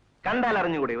 ഇവളേതാ? കണ്ടാൽ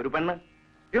അറിഞ്ഞുകൂടെ ഒരു പെണ്ണ്?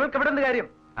 ഇവൾക്ക് ഇവിടെ എന്ത് കാര്യം?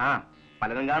 ആ,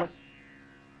 പലതും കാണും.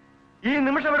 ഈ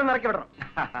നിമിഷം ഇവിടെ ഇറക്കി വിടണം.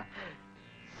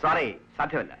 സോറി,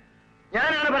 സാധ്യമല്ല.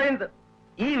 ഞാനാണ് പറയുന്നത്.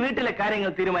 ഈ വീട്ടിലെ കാര്യങ്ങൾ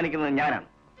തീരുമാനിക്കുന്നത് ഞാനാണ്.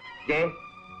 ജയ്,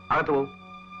 അകത്ത് പോവും.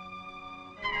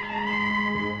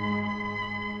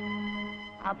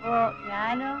 അപ്പോ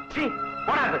ഞാനോ?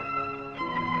 പോടാ.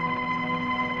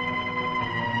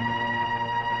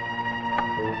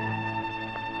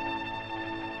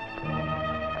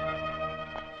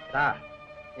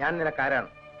 ഞാൻ നിനക്കാരാണ്?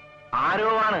 ആരോ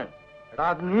ആണ്. എടാ,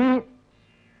 നീ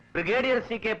brigadier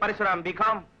CK Parasuram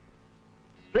BCom.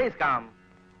 Please come,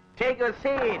 take your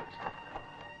seat.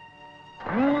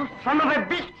 U son of A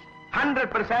bitch.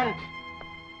 100%.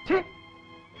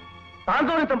 താൻ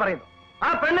തോന്നിത്തം പറയുന്നു. ആ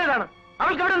പെണ്ണേതാണ്?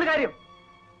 അവൾക്ക് എവിടെ എന്ത് കാര്യം?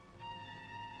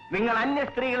 നിങ്ങൾ അന്യ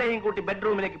സ്ത്രീകളെയും കൂട്ടി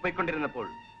ബെഡ്റൂമിലേക്ക് പോയിക്കൊണ്ടിരുന്നപ്പോൾ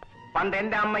പണ്ട്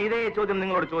എന്റെ അമ്മ ഇതേ ചോദ്യം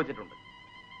നിങ്ങളോട് ചോദിച്ചിട്ടുണ്ട്.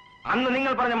 അന്ന്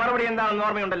നിങ്ങൾ പറഞ്ഞ മറുപടി എന്താണെന്ന്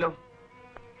ഓർമ്മയുണ്ടല്ലോ?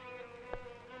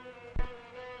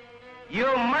 You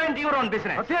mind your own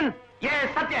business. Sathyan?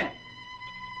 Yes, Sathyan.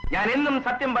 ഞാൻ എന്നും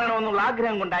സത്യം പറയണമെന്നുള്ള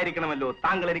ആഗ്രഹം കൊണ്ടായിരിക്കണമല്ലോ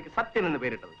താങ്കൾ എനിക്ക് സത്യൻ എന്ന്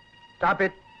പേരിട്ടത്. Stop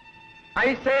it.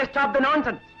 I say stop the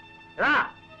nonsense. എടാ,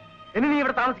 ഇനി നീ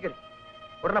ഇവിടെ താമസിക്കരുത്.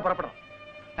 ഉടനെ പുറപ്പെടണം.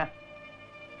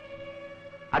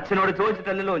 അച്ഛനോട്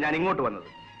ചോദിച്ചിട്ടല്ലോ ഞാൻ ഇങ്ങോട്ട് വന്നത്.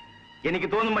 എനിക്ക്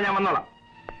തോന്നുമ്പോ ഞാൻ വന്നോളാം.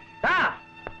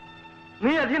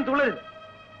 നീ അധികം തുള്ളരുത്.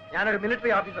 ഞാനൊരു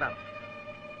മിലിറ്ററി ഓഫീസറാണ്.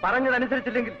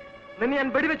 പറഞ്ഞതനുസരിച്ചില്ലെങ്കിൽ നിന്നെ ഞാൻ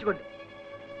വെടിവെച്ചുകൊണ്ട്.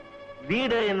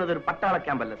 വീട് എന്നതൊരു പട്ടാള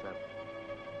ക്യാമ്പല്ല സാർ.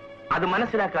 അത്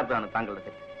മനസ്സിലാക്കാത്തതാണ് താങ്കളുടെ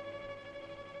തെറ്റ്.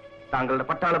 താങ്കളുടെ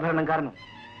പട്ടാള ഭരണം കാരണം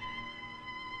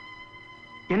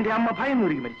എന്റെ അമ്മ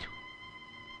ഭയന്നുരുകി മരിച്ചു.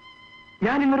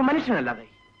 ഞാൻ ഇന്നൊരു മനുഷ്യനല്ലാതെ.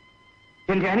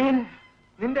 എന്റെ അനിയൻ,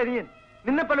 നിന്റെ അനിയൻ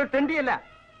നിന്നെപ്പോലെ ഒരു തെണ്ടിയല്ല.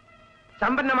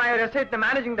 സമ്പന്നമായ ഒരു എസ്റ്റേറ്റിന്റെ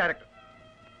മാനേജിംഗ് ഡയറക്ടർ,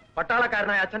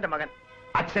 പട്ടാളക്കാരനായ അച്ഛന്റെ മകൻ.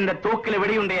 അച്ഛന്റെ തോക്കിലെ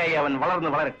വെടിയുണ്ടയായി അവൻ വളർന്നു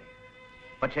വളരട്ടെ.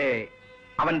 പക്ഷേ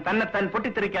അവൻ തന്നെത്താൻ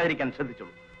പൊട്ടിത്തെറിക്കാതിരിക്കാൻ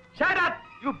ശ്രദ്ധിച്ചോളൂ. Shut up,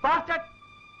 you bastard!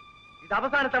 ഇത്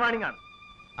അവസാനത്തെ വാണിംഗ് ആണ്.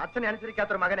 അച്ഛനെ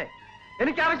അനുസരിക്കാത്തൊരു മകനെ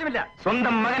എനിക്ക് ആവശ്യമില്ല.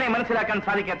 സ്വന്തം മകനെ മനസ്സിലാക്കാൻ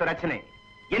സാധിക്കാത്ത ഒരു അച്ഛനെ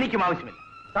എനിക്കും ആവശ്യമില്ല.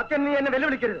 സത്യം, നീ എന്നെ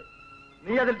വെല്ലുവിളിക്കരുത്.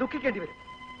 നീ അതിൽ ദുഃഖിക്കേണ്ടി വരും.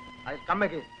 അതിൽ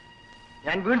കമ്മയ്ക്ക്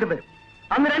ഞാൻ വീണ്ടും വരും.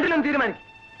 അന്ന് രണ്ടിലും തീരുമാനിക്കും.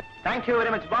 Thank you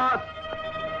very much boss.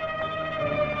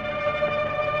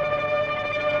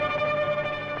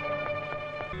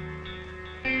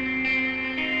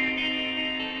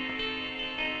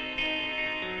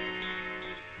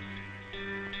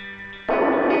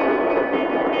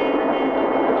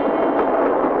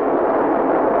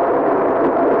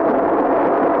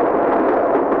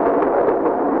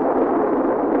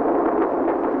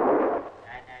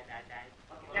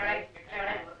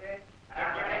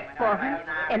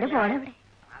 എന്റെ മോളെവിടെ?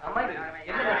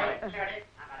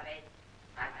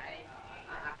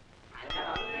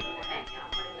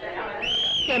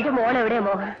 എന്റെ മോളെവിടെയാ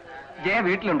മോഹൻ? ജയ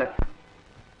വീട്ടിലുണ്ട്.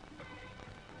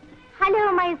 Hello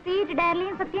my sweet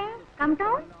darling Sathyan, come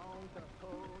down.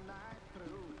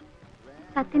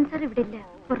 Sathyan sir ഇവിടെ ഇല്ല,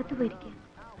 പുറത്തു പോയിരിക്കുക.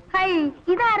 ഹൈ,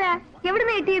 ഇതാരാ?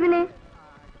 എവിടുന്ന് കിട്ടിയതിന്?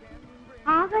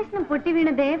 ആകാശം പൊട്ടി വീണ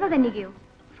ദേവകന്യകയോ?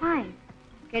 ഫൈൻ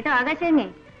കേട്ടോ ആകാശങ്ങേ,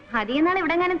 അധികം നാൾ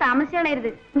ഇവിടെ എങ്ങാനും താമസിച്ചാളരുത്.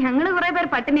 ഞങ്ങള് കുറെ പേർ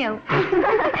പട്ടിണിയാവും.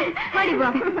 മടിപ്പോ.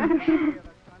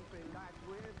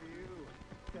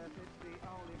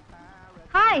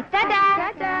 ഹായ്, ടാറ്റാ.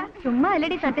 ചുമ്മാ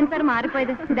അല്ലടി സത്യൻ സാർ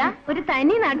മാറിപ്പോയത്. ഇതാ ഒരു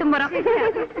തനി നാട്ടുംപുറം.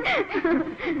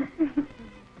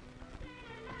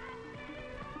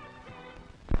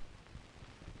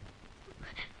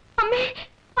 അമ്മേ,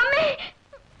 അമ്മേ.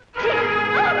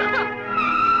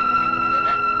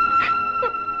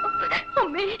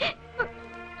 അമ്മേ,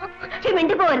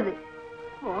 മിണ്ടി പോകരുത്.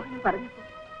 മോഹൻ പറഞ്ഞപ്പോ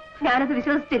ഞാനത്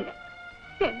വിശ്വസിച്ചില്ല.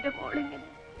 എന്റെ മോളിങ്ങനെ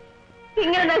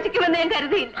ഇങ്ങനെ നശിക്കുമെന്ന് ഞാൻ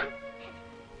കരുതിയില്ല.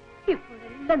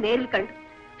 ഇപ്പോഴെല്ലാം നേരിൽ കണ്ടു,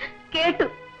 കേട്ടു.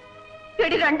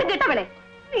 ചെടി രണ്ടും കേട്ടവളെ,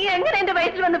 നീ എങ്ങനെ എന്റെ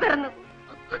വയറ്റിൽ വന്ന് പിറന്നു?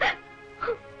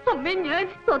 അമ്മേ, ഞാൻ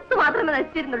സ്വത്ത് മാത്രമേ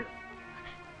നശിച്ചിരുന്നുള്ളൂ.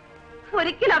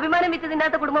 ഒരിക്കലും അഭിമാനം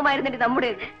വിറ്റതില്ലാത്ത കുടുംബമായിരുന്നില്ല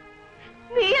നമ്മുടേത്.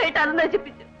 നീയായിട്ട് അത്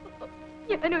നശിപ്പിച്ചു.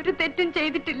 ഞാനൊരു തെറ്റും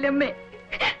ചെയ്തിട്ടില്ലമ്മേ.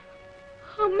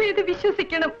 അമ്മ ഇത്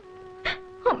വിശ്വസിക്കണം.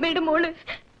 അമ്മയുടെ മോള്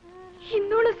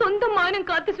ഇന്നോള് സ്വന്തം മാനം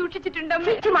കാത്തു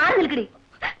സൂക്ഷിച്ചിട്ടുണ്ടമ്മേ. മാറി നിൽക്കടി.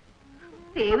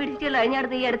 തേവിടിച്ചുകൾ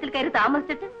അഴിഞ്ഞാടുന്ന ഈ ഇടത്തിൽ കയറി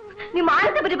താമസിച്ചിട്ട് നീ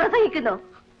മാനത്തെ പറ്റി പ്രസംഗിക്കുന്നോ?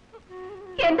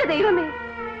 എന്റെ ദൈവമേ,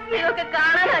 ഇതൊക്കെ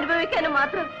കാണാനും അനുഭവിക്കാനും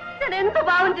മാത്രം ഞാൻ എന്ത്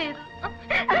പാവം ചെയ്തു?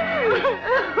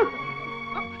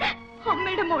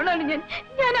 അമ്മയുടെ മോളാണ് ഞാൻ.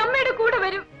 ഞാൻ അമ്മയുടെ കൂടെ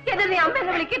വരും. എന്നെ നീ അമ്മ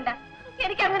എന്ന് വിളിക്കണ്ട.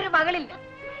 എനിക്ക് അങ്ങനെ ഒരു മകളില്ല.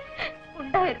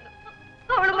 ഉണ്ടായിരുന്നു,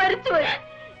 അവള് മരിച്ചുപോയി.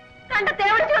 കണ്ട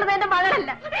തേവിടിച്ചുള്ളത് എന്റെ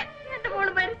മകളല്ല. എന്റെ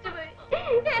മോള് മരിച്ചുപോയി.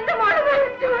 എന്റെ മോള്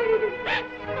മരിച്ചുപോയി.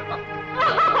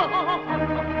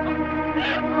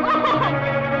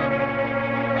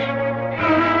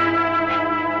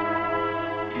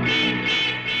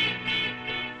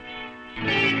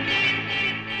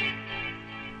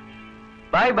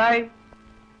 Bye bye.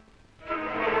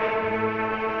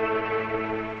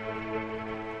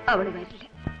 അവള് വരില്ല.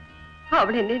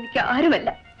 അവളെന്നെ എനിക്ക് ആരുമല്ല.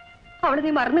 അവളെ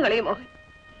നീ മറന്നു കളയും മോഹൻ.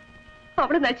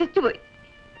 അവള് നശിച്ചുപോയി.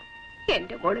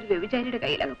 എന്റെ മോളൊരു വ്യഭിചാരിയുടെ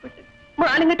കയ്യിലകപ്പെട്ട്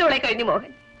മാനങ്ങിട്ടവളെ കഴിഞ്ഞു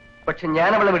മോഹൻ. പക്ഷെ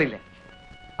ഞാൻ അവളെ വിടില്ല.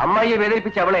 അമ്മായിയെ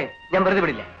വേദനിപ്പിച്ച അവളെ ഞാൻ വെറുതെ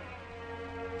വിടില്ല.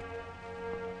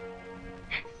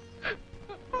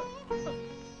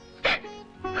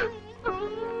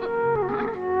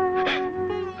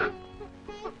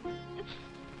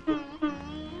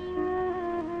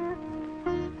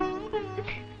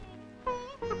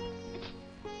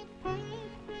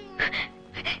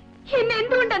 എന്നെ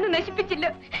എന്തുകൊണ്ടന്ന് നശിപ്പിച്ചില്ല?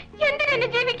 എന്തിനെന്നെ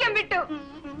ജീവിക്കാൻ വിട്ടു?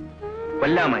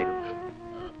 കൊല്ലാമായിരുന്നു.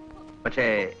 പക്ഷേ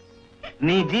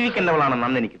നീ ജീവിക്കേണ്ടവളാണെന്ന്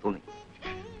അന്ന് എനിക്ക് തോന്നി.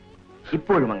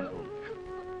 ഇപ്പോഴും അങ്ങനെ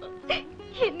തോന്നുന്നു.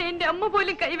 എന്നെ എന്റെ അമ്മ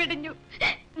പോലും കൈവിടിഞ്ഞു.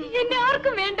 എന്നെ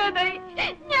ആർക്കും വേണ്ടാതായി.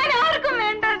 ഞാൻ ആർക്കും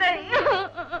വേണ്ടാതായി.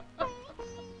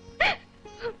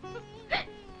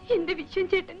 എന്റെ വിശ്വൻ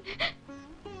ചേട്ടൻ,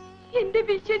 എന്റെ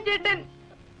വിശ്വൻ ചേട്ടൻ.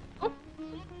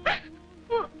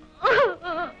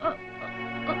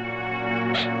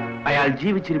 അയാൾ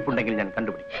ജീവിച്ചിരിപ്പുണ്ടെങ്കിൽ ഞാൻ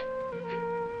കണ്ടുപിടിക്കും.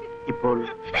 ഇപ്പോൾ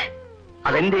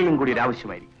അതെന്റെയും കൂടി ഒരു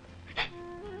ആവശ്യമായിരിക്കും.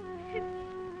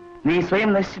 നീ സ്വയം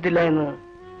നശിച്ചിട്ടില്ല എന്ന്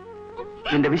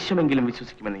നിന്റെ വിശ്വമെങ്കിലും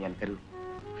വിശ്വസിക്കുമെന്ന് ഞാൻ കരുതുന്നു.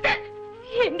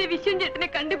 എന്റെ വിശ്വൻ ചേട്ടനെ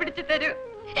കണ്ടുപിടിച്ചു തരൂ.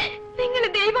 നിങ്ങളെ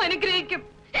ദൈവം അനുഗ്രഹിക്കും.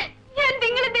 ഞാൻ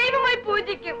നിങ്ങളെ ദൈവമായി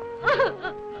പൂജിക്കും.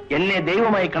 എന്നെ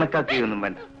ദൈവമായി കണക്കാക്കുകയൊന്നും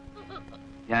വേണ്ട.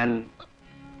 ഞാൻ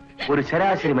ഒരു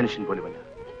ശരാശരി മനുഷ്യൻ പോലുമല്ല.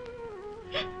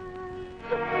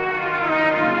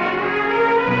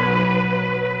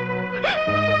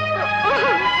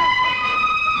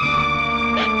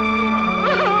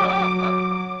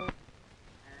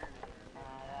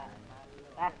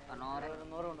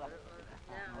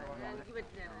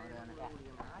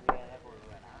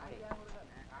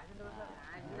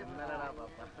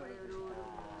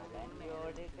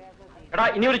 എടാ,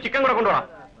 ഇനി ഒരു ചിക്കൻ കൂടെ കൊണ്ടുപോടാ.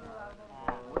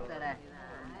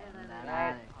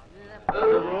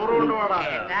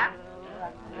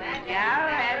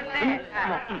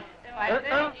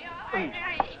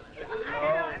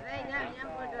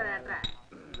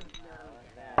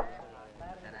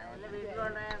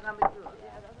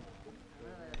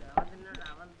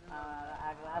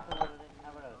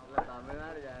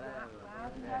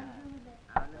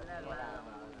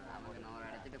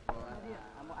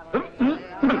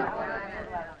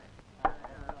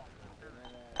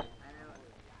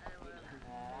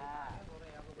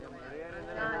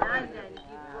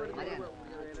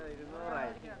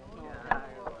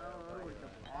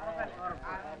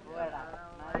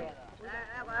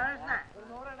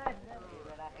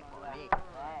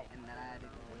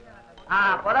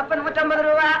 പുതപ്പ് 150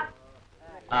 രൂപ.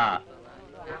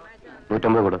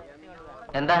 150 കൊടു.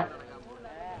 എന്താ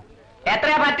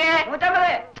എത്രയാ പറ്റേ?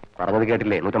 150. പറഞ്ഞത്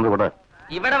കേട്ടില്ലേ? 150 കൊടു.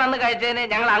 ഇവിടെ വന്ന് കഴിച്ചതിന്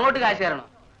ഞങ്ങൾ അങ്ങോട്ട് കാശ് തരണോ?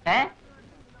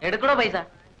 എടുക്കണോ പൈസ?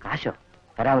 കാശോ?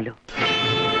 തരാമല്ലോ.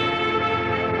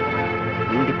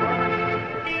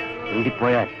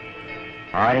 ഇന്ത്യപ്പോയാൽ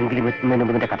ആരെങ്കിലും എത്തുന്നതിന്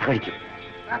മുമ്പ് നിന്റെ കഥ കഴിക്കും.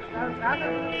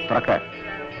 തുറക്ക്,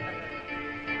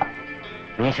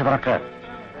 മേശ തുറക്ക്.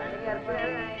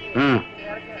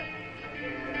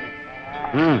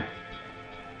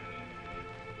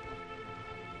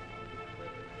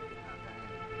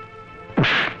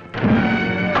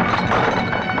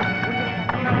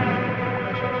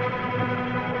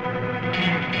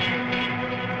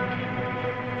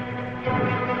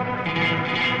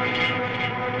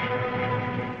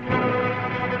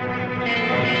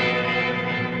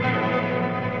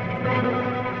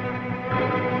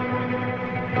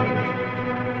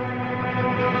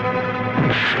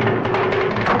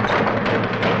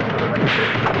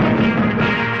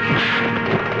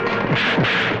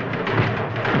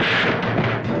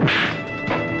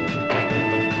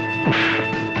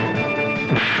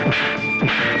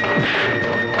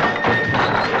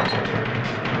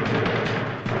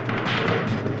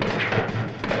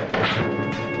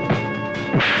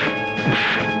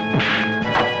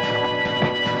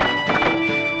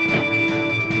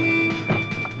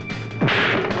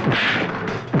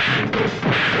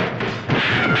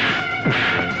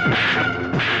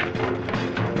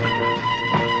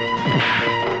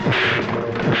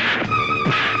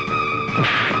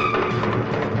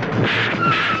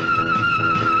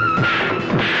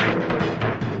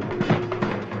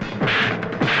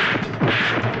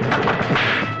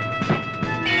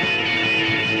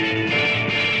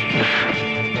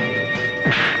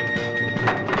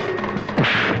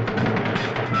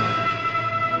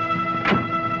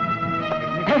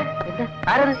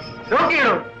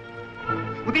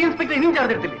 പുതിയ ഇൻസ്പെക്ടർ ഇനിയും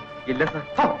ചേർത്തിട്ടില്ലേ? ഇല്ല സാർ.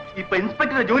 ഇപ്പൊ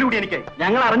ഇൻസ്പെക്ടറുടെ ജോലി കൂടി എനിക്കായി.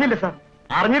 ഞങ്ങൾ അറിഞ്ഞില്ല സാർ.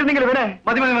 അറിഞ്ഞിരുന്നെങ്കിൽ ഇവനെ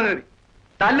മതി മതി മതി മതി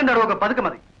തല്ലും തടവൊക്കെ പതുക്കെ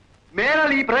മതി. മേലാൾ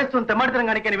ഈ പ്രദേശത്തും തെമ്മാടിത്തരം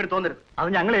കാണിക്കാൻ ഇവന് തോന്നരുത്. അത്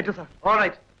ഞങ്ങൾ ഏറ്റു സാർ. ഓൾ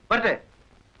റൈറ്റ്, വരട്ടെ.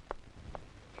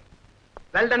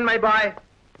 Well done my boy.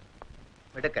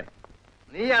 മിടുക്കൻ,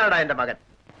 നീയാണടാ എന്റെ മകൻ.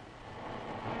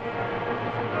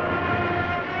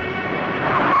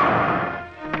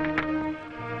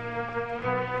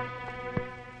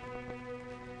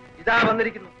 ഇതാ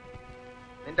വന്നിരിക്കുന്നു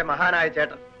നിന്റെ മഹാനായ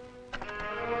ചേട്ടൻ.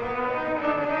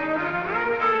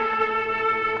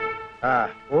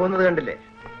 പോകുന്നത് കണ്ടില്ലേ?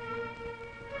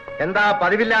 എന്താ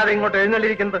പതിവില്ലാതെ ഇങ്ങോട്ട്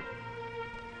എഴുന്നള്ളിരിക്കുന്നത്?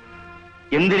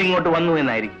 എന്തിനിങ്ങോട്ട് വന്നു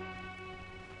എന്നായിരിക്കും.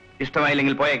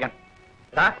 ഇഷ്ടമായില്ലെങ്കിൽ പോയേക്കാൻ.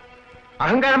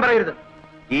 അഹങ്കാരം പറയരുത്.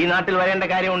 ഈ നാട്ടിൽ വരേണ്ട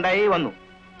കാര്യം ഉണ്ടായി വന്നു.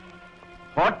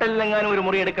 ഹോട്ടലിലെങ്ങാനും ഒരു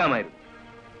മുറി എടുക്കാമായിരുന്നു.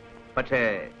 പക്ഷേ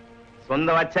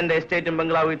സ്വന്തം അച്ഛന്റെ എസ്റ്റേറ്റും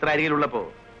ബംഗ്ലാവും ഇത്ര അരികിലുള്ളപ്പോ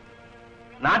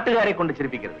നാട്ടുകാരെ കൊണ്ട്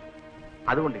ചിരിപ്പിക്കരുത്.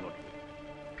 അതുകൊണ്ട് ഇങ്ങോട്ട്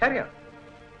കാര്യം.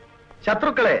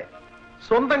 ശത്രുക്കളെ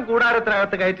സ്വന്തം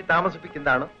കൂടാരത്തിനകത്ത് കയറ്റി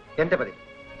താമസിപ്പിക്കുന്നതാണ് എന്റെ പതിവ്.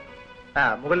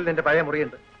 മുകളിൽ നിന്റെ പഴയ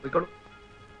മുറിയുണ്ട്, പോയിക്കോളൂ.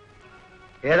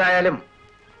 ഏതായാലും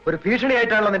ഒരു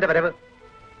ഭീഷണിയായിട്ടാണല്ലോ നിന്റെ വരവ്.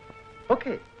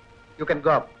 Okay, you can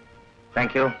go up.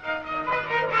 Thank you.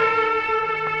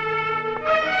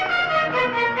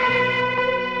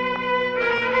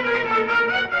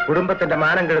 കുടുംബത്തിന്റെ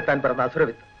മാനം കെടുത്താൻ പിറന്ന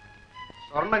അസുരവിത്ത്.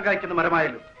 സ്വർണം കായ്ക്കുന്ന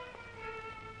മരമായല്ലോ.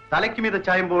 തലയ്ക്ക് മീതെ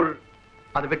ചായുമ്പോൾ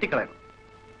അത് വെട്ടിക്കളയണം.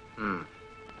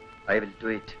 I will do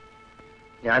it.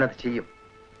 ഞാനത് ചെയ്യും.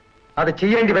 അത്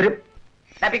ചെയ്യേണ്ടി വരും.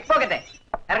 പിക് പോക്കറ്റെ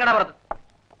ഇറങ്ങടാ പുറത്ത്.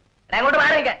 അങ്ങോട്ട്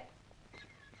മാറിയിരിക്കാൻ.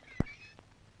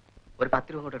 ഒരു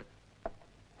 10 രൂപ അങ്ങോട്ട് എടുക്കും.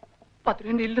 10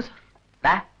 രൂപ ഇല്ല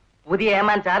സാർ. പുതിയ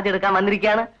ഏമാൻ ചാർജ് എടുക്കാൻ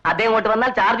വന്നിരിക്കുകയാണ്. അദ്ദേഹം ഇങ്ങോട്ട്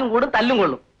വന്നാൽ ചാർജും കൂടും, തല്ലും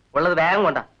കൊള്ളും. ഉള്ളത് വേഗം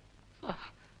കൊണ്ടാ.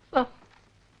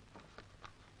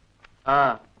 ആ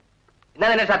എന്നാ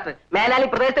തന്നെ ഷർട്ട് മേലാലി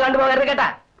പ്രദേശത്ത് കണ്ടുപോകരുത് കേട്ടാ.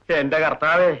 എന്റെ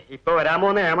കർത്താവേ, ഇപ്പൊ വരാൻ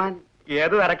പോകുന്ന ഏമാൻ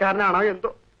ഏത് തരക്കാരനാണോ എന്തോ.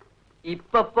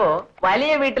 ഇപ്പൊ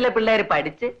വലിയ വീട്ടിലെ പിള്ളേര്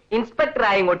പഠിച്ച്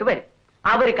ഇൻസ്പെക്ടറായി ഇങ്ങോട്ട് വരും.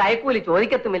 അവര് കൈക്കൂലി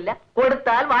ചോദിക്കത്തുമില്ല,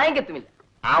 കൊടുത്താൽ വാങ്ങിക്കത്തുമില്ല.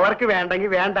 അവർക്ക്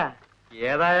വേണ്ടെങ്കിൽ വേണ്ട.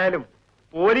 ഏതായാലും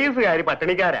പോലീസുകാര്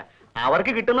പട്ടിണിക്കാരാ.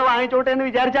 അവർക്ക് കിട്ടുന്ന വാങ്ങിച്ചോട്ടെ എന്ന്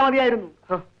വിചാരിച്ചാൽ മതിയായിരുന്നു.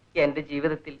 എന്റെ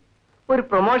ജീവിതത്തിൽ ഒരു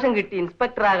പ്രൊമോഷൻ കിട്ടി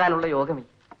ഇൻസ്പെക്ടർ ആകാനുള്ള യോഗമില്ല.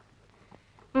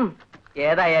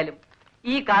 ഏതായാലും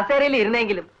ഈ കസേരയിൽ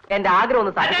ഇരുന്നെങ്കിലും എന്റെ ആഗ്രഹം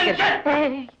ഒന്ന് സാധിക്കട്ടെ.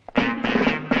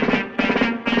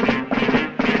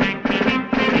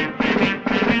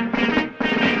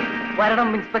 വരണം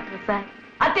inspector sir.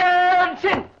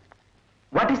 Attention.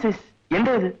 What is this?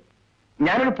 എന്താ ഇത്?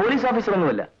 ഞാനൊരു പോലീസ് ഓഫീസർ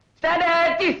ഒന്നുമല്ല.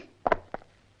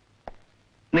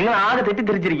 നിങ്ങൾ ആകെ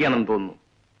തെറ്റിദ്ധരിച്ചിരിക്കുകയാണെന്ന് തോന്നുന്നു.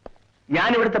 ഞാൻ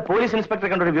ഇവിടുത്തെ പോലീസ് ഇൻസ്പെക്ടറെ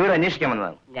കണ്ടൊരു വിവരം അന്വേഷിക്കാൻ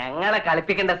വന്നതാണ്. ഞങ്ങളെ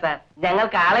കളിപ്പിക്കണ്ട സാർ,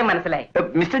 ഞങ്ങൾക്ക് ആളെ മനസ്സിലായി.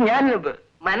 മിസ്റ്റർ, ഞാൻ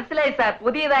മനസ്സിലായി സാർ,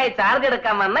 പുതിയതായി ചാർജ്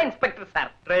എടുക്കാൻ വന്ന ഇൻസ്പെക്ടർ സാർ.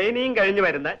 ട്രെയിനിങ് കഴിഞ്ഞു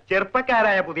വരുന്ന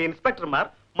ചെറുപ്പക്കാരായ പുതിയ ഇൻസ്പെക്ടർമാർ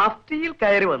മഫ്റ്റിയിൽ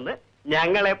കയറി വന്ന്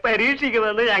ഞങ്ങളെ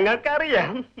പരീക്ഷിക്കുമെന്ന്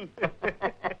ഞങ്ങൾക്കറിയാം.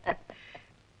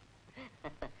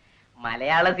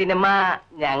 മലയാള സിനിമ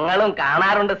ഞങ്ങളും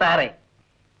കാണാറുണ്ട് സാറേ.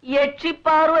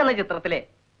 യക്ഷിപ്പാറു എന്ന ചിത്രത്തിലെ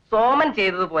സോമൻ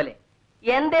ചെയ്തതുപോലെ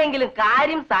എന്തെങ്കിലും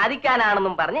കാര്യം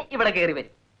സാധിക്കാനാണെന്നും പറഞ്ഞ് ഇവിടെ കയറി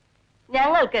വരും.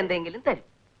 ഞങ്ങൾക്ക് എന്തെങ്കിലും തരും.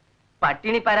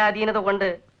 പട്ടിണി പരാധീനത കൊണ്ട്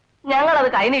ഞങ്ങൾ അത്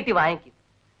കൈനീട്ടി വാങ്ങിക്കും.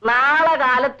 നാളെ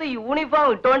കാലത്ത് യൂണിഫോം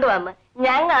ഇട്ടുകൊണ്ട് വന്ന്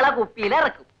ഞങ്ങളെ കുപ്പിയിൽ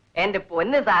ഇറക്കും. എന്റെ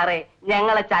പൊന്ന് സാറേ,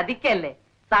 ഞങ്ങളെ ചതിക്കല്ലേ.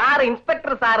 സാർ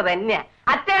ഇൻസ്പെക്ടർ സാർ തന്നെയാ.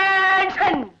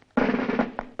 Attention,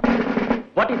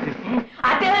 what is this?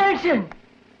 Attention.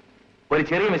 ഒരു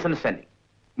ചെറിയ മിസ്അണ്ടർസ്റ്റാൻഡിംഗ്.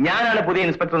 ഞാനാണ് പുതിയ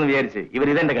ഇൻസ്പെക്ടർ എന്ന് വിചാരിച്ച് ഇവർ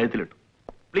ഇതെന്റെ കഴുത്തിലിട്ടു.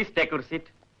 Please take your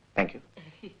seat. Thank you.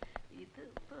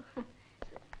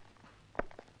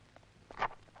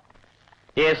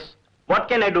 Yes, what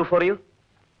can I do for you?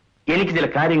 എനിക്ക് ചില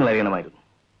കാര്യങ്ങൾ അറിയണമായിരുന്നു.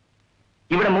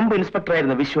 ഇവിടെ മുമ്പ്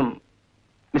ഇൻസ്പെക്ടറായിരുന്ന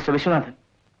മിസ്റ്റർ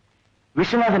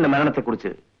വിശ്വനാഥന്റെ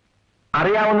മരണത്തെക്കുറിച്ച്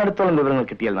അറിയാവുന്നിടത്തോളം വിവരങ്ങൾ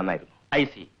കിട്ടിയാൽ നന്നായിരുന്നു. I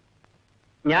C.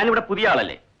 ഞാനിവിടെ പുതിയ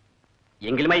ആളല്ലേ,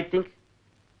 എങ്കിലും I think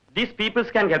these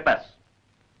people's can help us.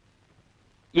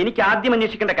 എനിക്ക് ആദ്യം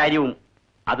അന്വേഷിക്കേണ്ട കാര്യവും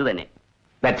അത് തന്നെ.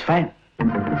 That's fine.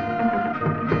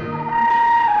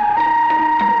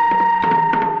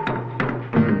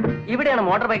 ഇവിടെയാണ്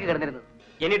motor bike കിടന്നിരുന്നത്.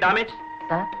 Any damage?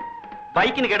 Sir,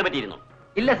 ബൈക്കിന് കേടുപറ്റിയിരുന്നു?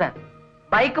 ഇല്ല സാർ.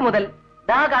 ബൈക്ക് മുതൽ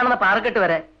ദാ കാണുന്ന പാറക്കെട്ട്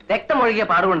വരെ രക്തമൊഴുകിയ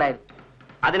പാടുകൊണ്ടായിരുന്നു.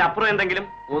 അതിനപ്പുറം എന്തെങ്കിലും?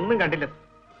 ഒന്നും കണ്ടില്ല.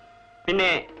 പിന്നെ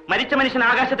മരിച്ച മനുഷ്യൻ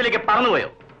ആകാശത്തിലേക്ക് പറന്നുപോയോ?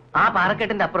 ആ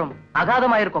പാറക്കെട്ടിന്റെ അപ്പുറം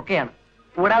അഗാധമായൊരു കൊക്കയാണ്.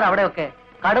 കൂടാതെ അവിടെയൊക്കെ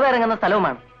കടുവ ഇറങ്ങുന്ന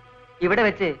സ്ഥലവുമാണ്. ഇവിടെ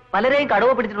വെച്ച് പലരെയും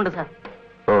കടുവ പിടിച്ചിട്ടുണ്ട് സാർ.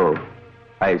 Oh,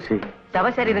 I see.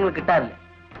 ശവശരീരങ്ങൾ കിട്ടാറില്ല.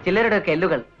 ചിലരുടെയൊക്കെ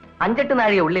എല്ലുകൾ 5-8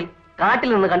 നാഴിക ഉള്ളിൽ കാട്ടിൽ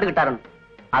നിന്ന് കണ്ടു കിട്ടാറുണ്ട്.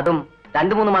 അതും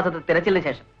 2-3 മാസത്തെ തിരച്ചിലിന്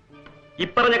ശേഷം.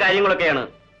 ഇപ്പറഞ്ഞ കാര്യങ്ങളൊക്കെയാണ്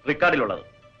റെക്കോർഡിലുള്ളത്.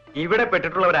 ഇവിടെ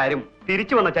പെട്ടിട്ടുള്ളവരാരും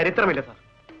തിരിച്ചു വന്ന ചരിത്രമില്ല സാർ.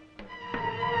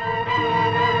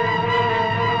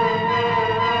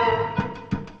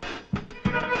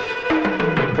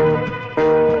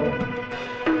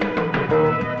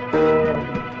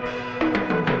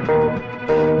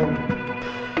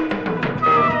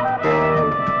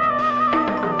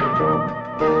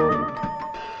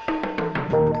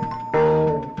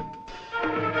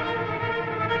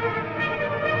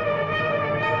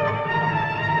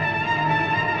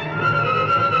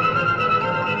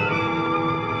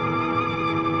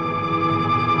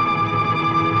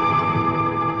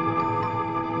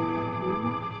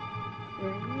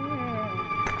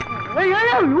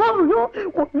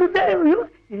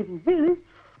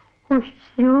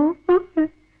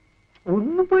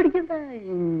 ഒന്നും പേടിക്കണ്ട,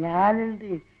 ഞാനുണ്ട്.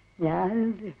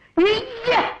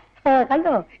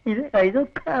 കണ്ടോ,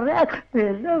 ഇതൊക്കെ അറിയാം.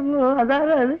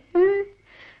 അതാണ്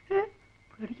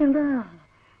പേടിക്കണ്ട.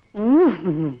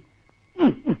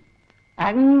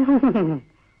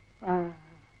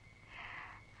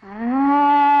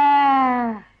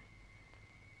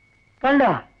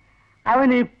 കണ്ടോ, അവൻ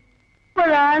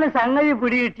ഇപ്പോഴാണ് സംഗതി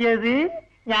പിടികിട്ടിയത്.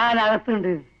 ഞാൻ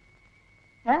അകത്തുണ്ട്.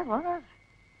 ഞാനേ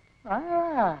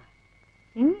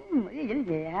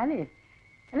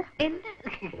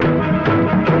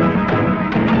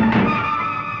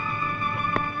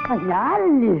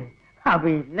ഞാനല്ലേ.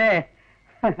 പിന്നെ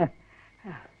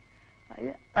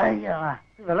അയ്യോ,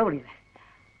 വെള്ളം കുടിക്കണേ.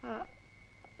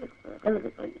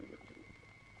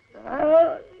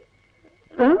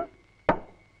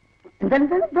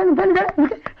 എന്താ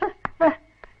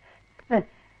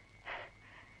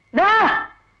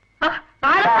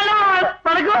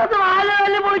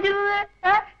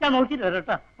ഞാൻ നോക്കിയിട്ട് വരാം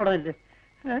കേട്ടോ. അവിടെ ഇല്ലേ?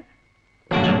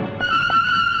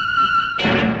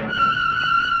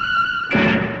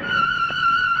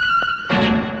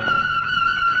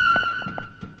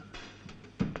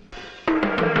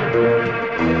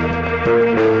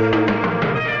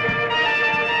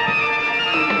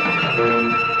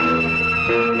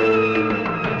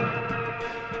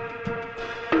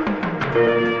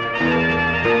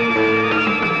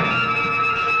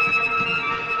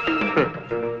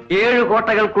 ഏഴു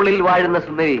കോട്ടകൾക്കുള്ളിൽ വാഴുന്ന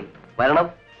സുന്ദരി വരണം.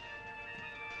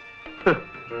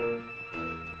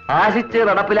 ആശിച്ച്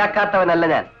നടപ്പിലാക്കാത്തവനല്ല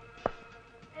ഞാൻ.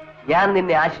 ഞാൻ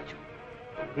നിന്നെ ആശിച്ചു.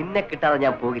 നിന്നെ കിട്ടാതെ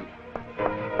ഞാൻ പോകില്ല.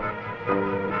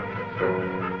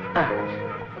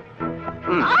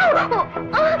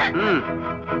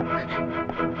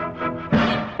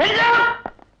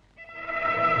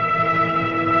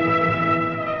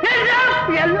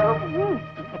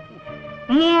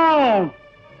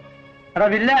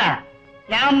 വില്ല,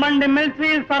 ഞാൻ പണ്ട്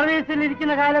മിലിറ്ററിയിൽ സർവീസിൽ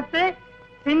ഇരിക്കുന്ന കാലത്ത്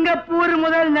സിംഗപ്പൂർ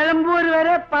മുതൽ നിലമ്പൂർ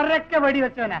വരെ പരക്കെ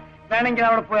വെടിവെച്ചവനാ. വേണമെങ്കിൽ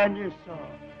അവിടെ പോയി അന്വേഷിച്ചോ.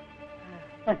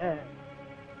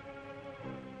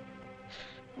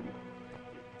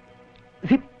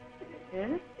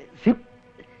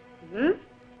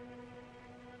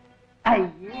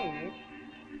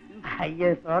 അയ്യേ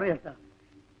സോറി കേട്ടോ.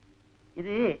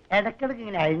 ഇത് ഇടക്കിടക്ക്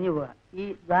ഇങ്ങനെ അഴിഞ്ഞു പോവാ. ഈ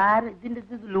ഇതിന്റെ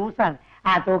ഇത് ലൂസാണ്.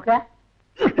 ആ തോക്ക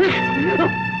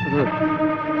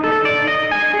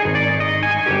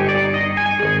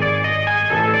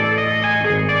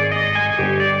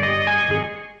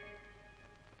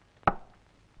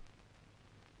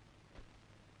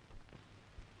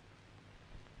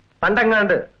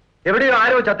പണ്ടങ്ങാണ്ട് എവിടെയോ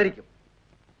ആരോ ചത്തിരിക്കും.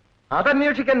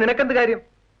 അതന്വേഷിക്കാൻ നിനക്കെന്ത് കാര്യം?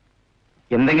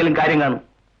 എന്തെങ്കിലും കാര്യം കാണും.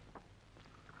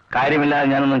 കാര്യമില്ലാതെ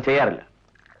ഞാനൊന്നും ചെയ്യാറില്ല.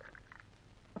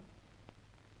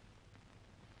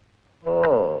 ഓ,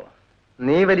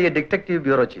 നീ വലിയ ഡിറ്റക്റ്റീവ്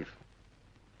ബ്യൂറോ ചീഫ്.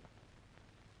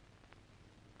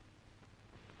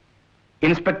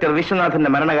 ഇൻസ്പെക്ടർ വിശ്വനാഥന്റെ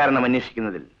മരണകാരണം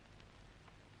അന്വേഷിക്കുന്നതിൽ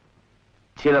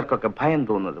ചിലർക്കൊക്കെ ഭയം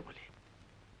തോന്നുന്നത് പോലെ.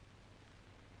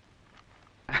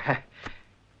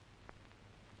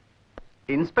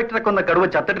 ഇൻസ്പെക്ടറെ കൊന്ന കടുവ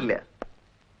ചത്തിട്ടില്ല.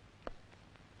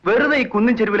 വെറുതെ ഈ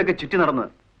കുന്നിൻ ചെരുവിലൊക്കെ ചുറ്റി നടന്ന്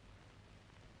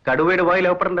കടുവയുടെ വായിൽ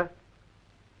അകപ്പെടണ്ട.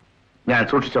 ഞാൻ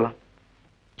സൂക്ഷിച്ചോളാം.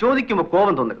 ചോദിക്കുമ്പോ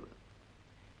കോപം തോന്നരുത്.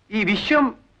 ഈ വിശ്വം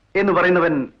എന്ന്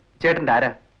പറയുന്നവൻ ചേട്ടന്റെ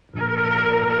ആരാ?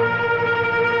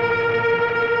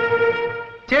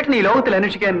 ചേട്ടൻ ഈ ലോകത്തിൽ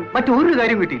അന്വേഷിക്കാൻ മറ്റൊരു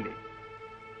കാര്യം കിട്ടിയില്ലേ?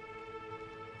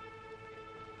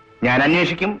 ഞാൻ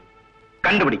അന്വേഷിക്കും,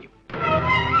 കണ്ടുപിടിക്കും.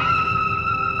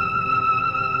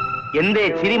 എന്തേ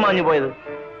ചിരി മാഞ്ഞു പോയത്?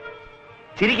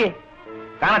 ചിരിക്കേ,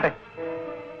 കാണട്ടെ.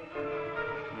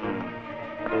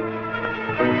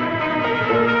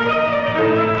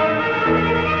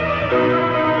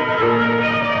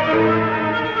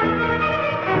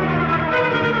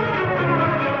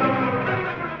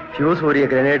 ഫ്യൂസ് ഊരിയ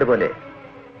ഗ്രനേഡ് പോലെ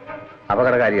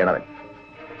അപകടകാരിയാണ് അവൻ.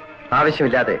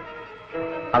 ആവശ്യമില്ലാതെ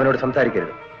അവനോട്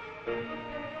സംസാരിക്കരുത്.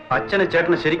 അച്ഛന്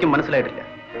ചേട്ടന് ശരിക്കും മനസ്സിലായിട്ടില്ല.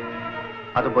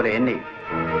 അതുപോലെ എന്നെയും.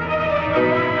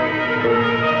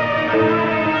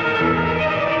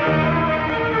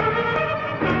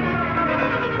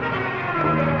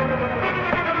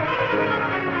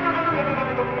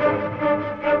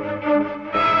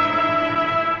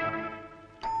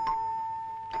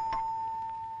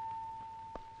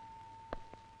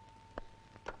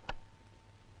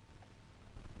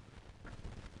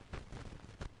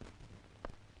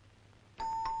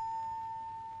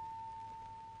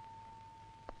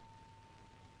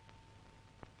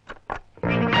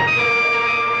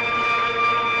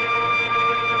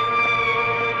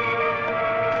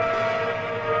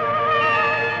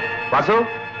 വാസു,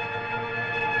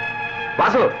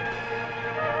 വാസു,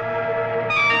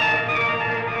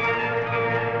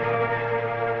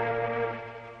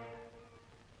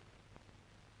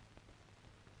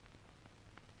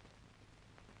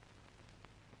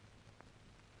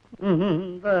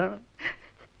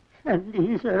 എന്റെ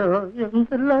ഈശ്വരോ,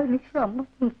 എന്തെല്ലാം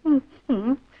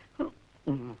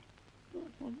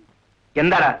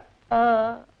എന്താടാ?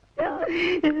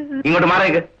 ഇങ്ങോട്ട്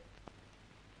മാറേക്ക്.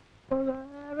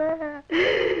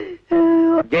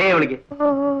 ജയ വിളിക്ക്.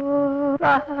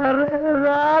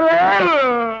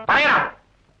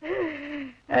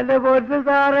 എന്റെ പൊന്നു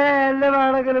സാറേ, എന്റെ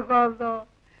വേണമെങ്കിൽ കൊന്നോ.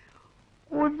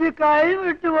 കുഞ്ഞ് കൈ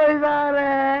വിട്ടുപോയി സാറേ.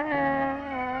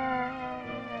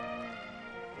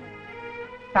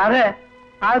 സാറേ,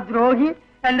 ആ ദ്രോഹി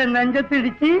എന്റെ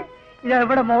നെഞ്ചത്തിടിച്ച്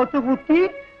ഇവിടെ മുഖത്ത് കുത്തി,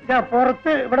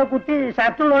 പുറത്ത് ഇവിടെ കുത്തി,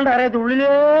 ഷർട്ടുള്ളതുകൊണ്ട് അറിയാത്ത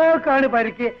ഉള്ളിലേക്കാണ്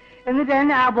പരിക്ക്. എന്നിട്ട്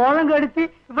എന്നെ ആ ബോധം കെടുത്തി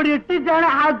ഇവിടെ ഇട്ടിട്ടാണ്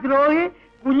ആ ദ്രോഹി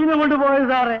കുഞ്ഞിനെ കൊണ്ടുപോയത്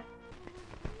സാറേ.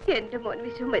 എന്റെ മോൻ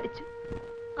വിശു മരിച്ചു.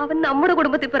 അവൻ നമ്മുടെ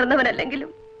കുടുംബത്തിൽ പിറന്നവനല്ലെങ്കിലും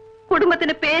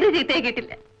കുടുംബത്തിന് പേര്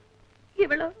ചീത്തയാക്കിയിട്ടില്ല.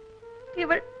 ഇവളോ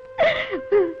ഇവൾ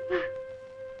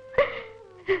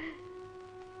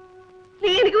നീ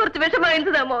എനിക്ക് കുറച്ച്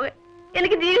വിഷമായിരുന്നതാ മോഹൻ.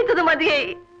 എനിക്ക് ജീവിച്ചത്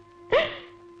മതിയായി.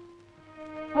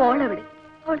 മോളെവിടെ?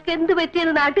 അവൾക്ക് എന്ത്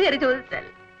പറ്റിയെന്ന് നാട്ടുകാരെ ചോദിച്ചാൽ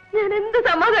ഞാൻ എന്ത്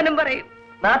സമാധാനം പറയും?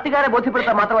 നാട്ടുകാരെ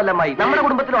ബോധ്യപ്പെടുത്താൻ മാത്രമല്ല അമ്മായി, നമ്മുടെ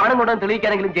കുടുംബത്തിലും ആണും കൊണ്ടും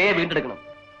തെളിയിക്കാനെങ്കിലും ജയ വീണ്ടെടുക്കണം.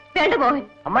 വേണ്ട മോഹൻ.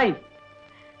 അമ്മായി,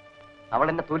 അവൾ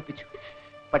എന്നെ തോൽപ്പിച്ചു.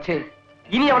 പക്ഷേ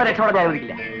ഇനി അവളെ രക്ഷപ്പെടാൻ ഞാൻ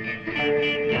അനുവദിക്കില്ല.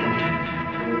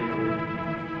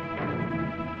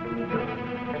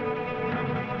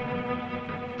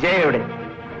 ജയ എവിടെ?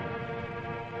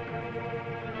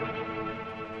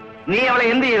 നീ അവളെ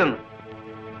എന്ത് ചെയ്തെന്ന്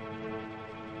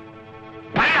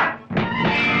പറയടാ.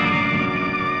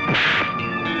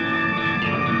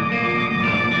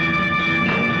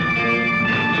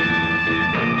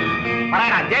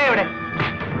 ജയ എവിടെ?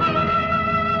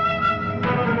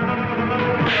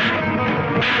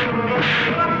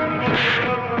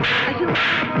 അയ്യോ,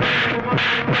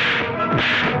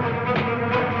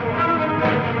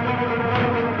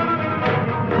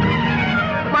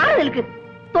 മാറി നിൽക്ക്.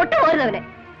 തൊട്ട് പോരുന്നവനെ.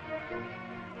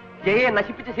 ജയയെ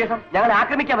നശിപ്പിച്ച ശേഷം ഞങ്ങളെ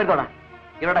ആക്രമിക്കാൻ വരുന്നോടാ.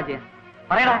 എവിടാ ജയ?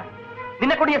 പറയടാ.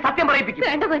 നിന്നെ കൊണ്ട് ഞാൻ സത്യം പറയിപ്പിക്കും.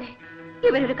 വേണ്ട മോനെ,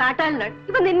 ഇവനൊരു കാട്ടാളനാണ്.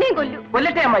 ഇവ നിന്നെയും കൊല്ലും.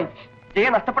 കൊല്ലട്ടെ അമ്മായി. ജയ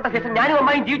നഷ്ടപ്പെട്ട ശേഷം ഞാനും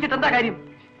അമ്മായും ജീവിച്ചിട്ട് എന്താ കാര്യം?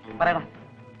 പറയടാ.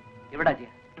 എവിടാ ജയ?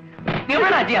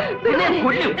 എവിടാ ജയ? നിന്നെ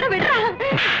കൊല്ലും.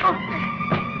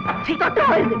 തൊട്ട്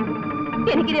പോരുത്.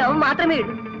 എനിക്കിനി അവൻ മാത്രമേ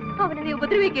ഉള്ളൂ. അവനെ നീ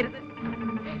ഉപദ്രവിക്കരുത്.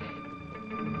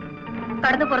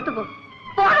 കടന്ന് പുറത്തു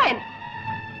പോകാൻ.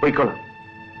 പോയിക്കോളാം.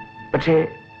 പക്ഷേ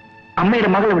അമ്മയുടെ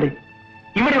മകൾ എവിടെ?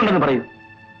 ഇവിടെ ഉണ്ടെന്ന് പറയൂ.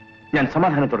 ഞാൻ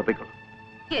സമാധാനത്തോടെ പോയിക്കോളാം.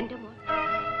 എന്റെ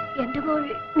മോൾ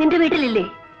നിന്റെ വീട്ടിലില്ലേ?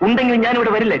 ഉണ്ടെങ്കിൽ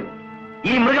ഞാനിവിടെ വരില്ലായിരുന്നു.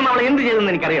 ഈ മൃഗം അവളെ എന്ത്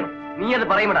ചെയ്തെന്ന് എനിക്കറിയണം. നീ അത്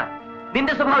പറയുമടാ.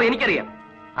 നിന്റെ സ്വഭാവം എനിക്കറിയാം.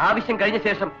 ആവശ്യം കഴിഞ്ഞ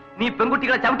ശേഷം നീ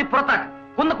പെൺകുട്ടികളെ ചവിട്ടി പുറത്താക്ക.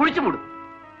 ഒന്ന് കുഴിച്ചു മൂടും.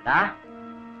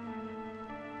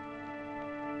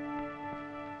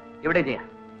 എവിടെ ചെയ്യാ?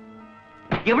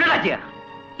 എവിടെടാ ചെയ്യാ?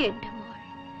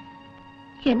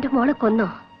 എന്റെ മോളെ കൊന്നോ?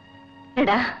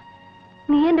 എടാ,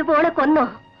 നീ എന്റെ മോളെ കൊന്നോ?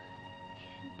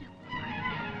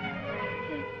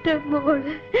 എന്റെ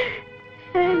മോള്,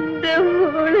 എന്റെ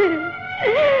മോള്.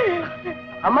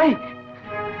 അമ്മായി,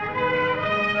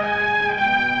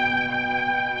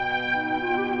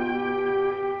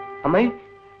 അമ്മായി,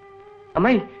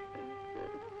 അമ്മായി.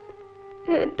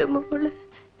 എന്റെ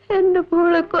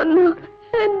മോളെ കൊന്നു.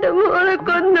 എന്റെ മോളെ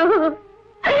കൊന്നു.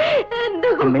 എന്റെ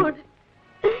മോളെ.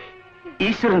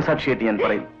 ഈശ്വരൻ സാക്ഷിയായിട്ട് ഞാൻ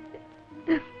പറയും,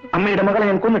 അമ്മയുടെ മകളെ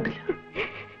ഞാൻ കൊന്നിട്ടില്ല.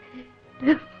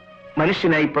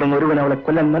 മനുഷ്യനായി പിറന്ന ഒരുവൻ അവളെ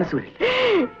കൊല്ലാൻ മനസ്സ് വരില്ല.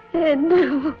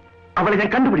 അവളെ ഞാൻ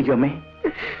കണ്ടുപിടിക്കും അമ്മേ.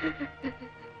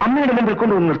 അമ്മയുടെ മുമ്പിൽ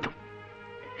കൊണ്ടുവന്ന് നിർത്തും.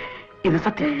 ഇത്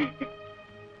സത്യം.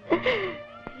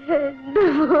 എന്റെ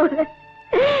മോളെ,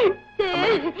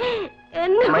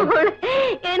 എന്റെ മോളെ,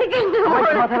 എനിക്ക് എന്റെ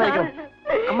മോളെ കാണണം.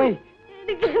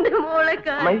 എനിക്ക് എന്റെ മോളെ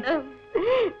കാണണം.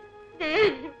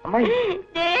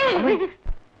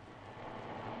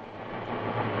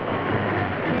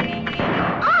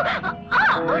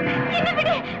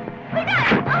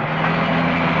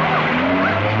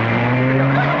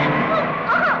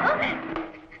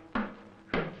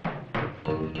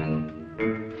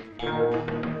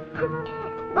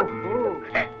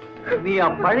 നീ ആ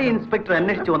പഴയ ഇൻസ്പെക്ടർ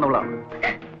അന്വേഷിച്ചു വന്നവളാണ്.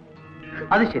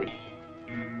 അത് ശരി.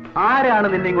 ആരാണ്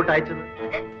നിന്നെ ഇങ്ങോട്ട് അയച്ചത്?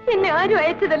 എന്നെ ആരും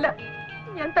അയച്ചതല്ല.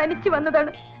 ഞാൻ തനിച്ചു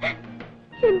വന്നതാണ്.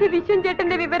 എന്റെ വിശ്വൻ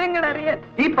ചേട്ടന്റെ വിവരങ്ങൾ അറിയാൻ.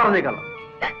 ഈ പറഞ്ഞ കള്ളം.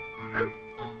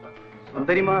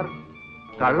 സുന്ദരിമാർ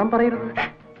കള്ളം പറയരുത്.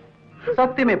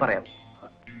 സത്യമേ പറയാം.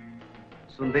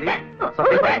 സുന്ദരി,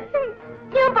 സത്യം പറയാം.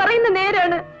 ഞാൻ പറയുന്ന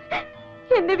നേരാണ്.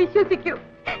 എന്നെ വിശ്വസിക്കൂ.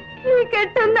 ഈ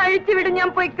കെട്ടൊന്ന് അഴിച്ചുവിടും. ഞാൻ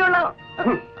പൊയ്ക്കോളാം.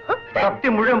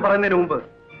 സത്യം മുഴുവൻ പറയുന്നതിന് മുമ്പ്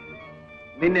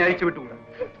നിന്നെ അഴിച്ചുവിട്ടുകൂടാ.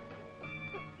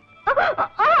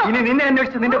 ഇനി നിന്നെ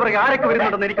അന്വേഷിച്ച് നിന്റെ പുറകെ ആരൊക്കെ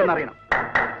വരുന്നുണ്ടെന്ന് എനിക്കൊന്ന് അറിയണം.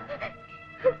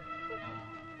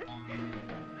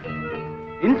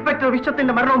 ഇൻസ്പെക്ടർ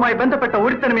വിശ്വത്തിന്റെ മരണവുമായി ബന്ധപ്പെട്ട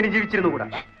ഒരുത്തനും ഇനി ജീവിച്ചിരുന്നുകൂടാ.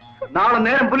 നാളെ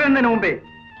നേരം പുലരുന്നതിന് മുമ്പേ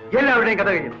എല്ലാവരുടെയും കഥ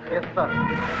കഴിയും. Yes sir.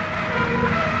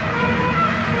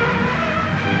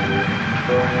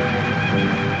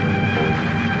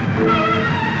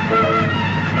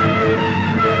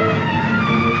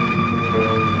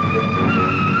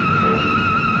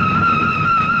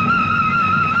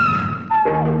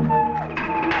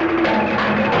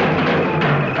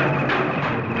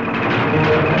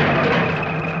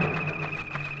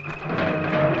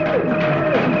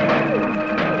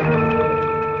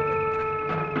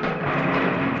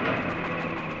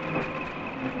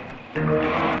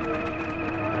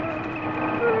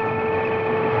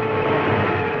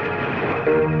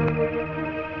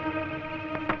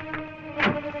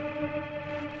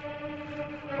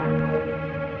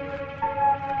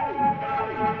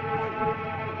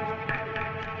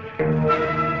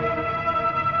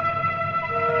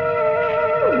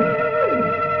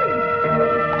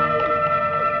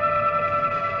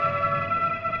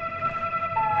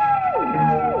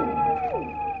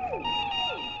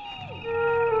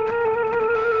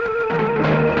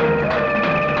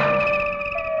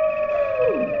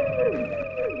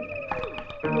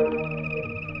 ഹലോ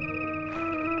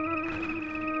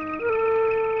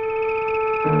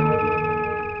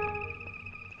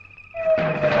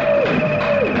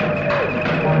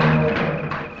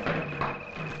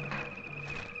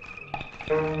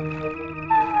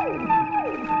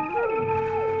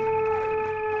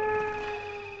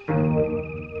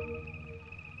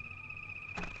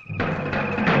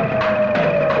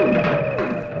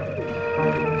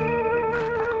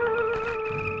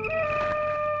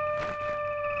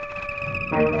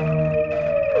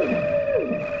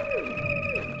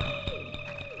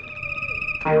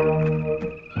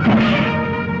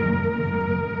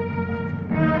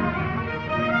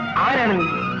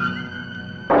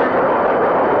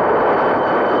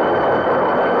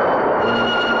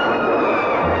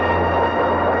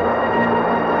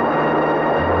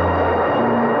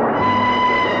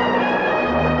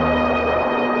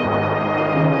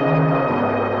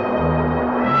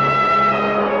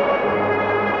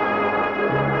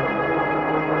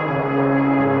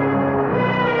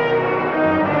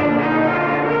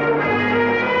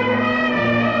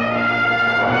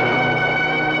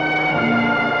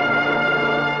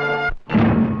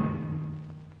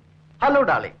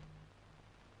ഡാർലിംഗ്,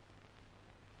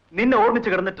 നിന്നെ ഓർമ്മിച്ച്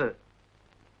കിടന്നിട്ട്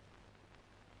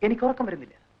എനിക്ക് ഉറക്കം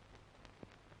വരുന്നില്ല.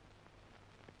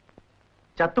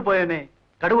 ചത്തുപോയവനെ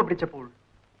കടുവ പിടിച്ചപ്പോൾ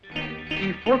ഈ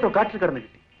ഫോട്ടോ കാട്ടിൽ കിടന്ന്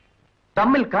കിട്ടി.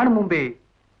 തമ്മിൽ കാണും മുമ്പേ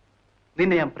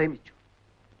നിന്നെ ഞാൻ പ്രേമിച്ചു.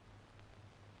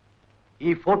 ഈ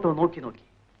ഫോട്ടോ നോക്കി നോക്കി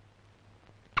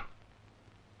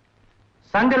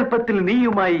സങ്കല്പത്തിൽ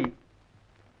നീയുമായി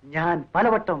ഞാൻ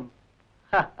പലവട്ടം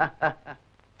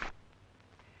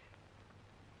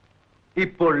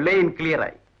ഇപ്പോൾ ലൈൻ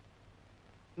ക്ലിയറായി.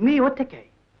 നീ ഒറ്റയ്ക്കായി.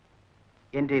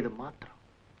 എന്റേത് മാത്രം.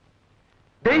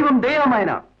 ദൈവം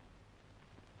ദൈവമായനാണ്.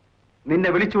 നിന്നെ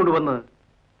വിളിച്ചുകൊണ്ട് വന്ന്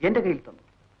എന്റെ കയ്യിൽ തന്നു.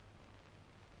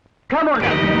 Come on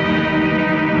now.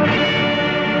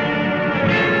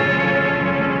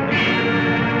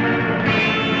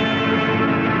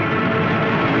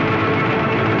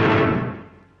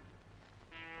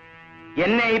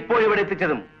 എന്നെ ഇപ്പോൾ ഇവിടെ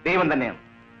എത്തിച്ചതും ദൈവം തന്നെയാണ്.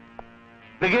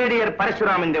 ബ്രിഗേഡിയർ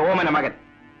പരശുരാമന്റെ ഓമന മകൻ.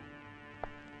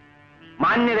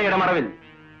 മാന്യതയുടെ മറവിൽ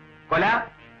കൊല,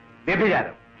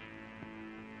 വ്യഭിചാരം.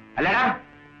 അല്ലടാ?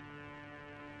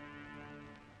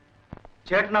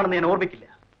 ചേട്ടനാണെന്ന് ഞാൻ ഓർമ്മിക്കില്ല.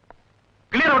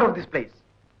 Clear out of this place.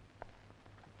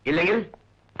 ഇല്ലെങ്കിൽ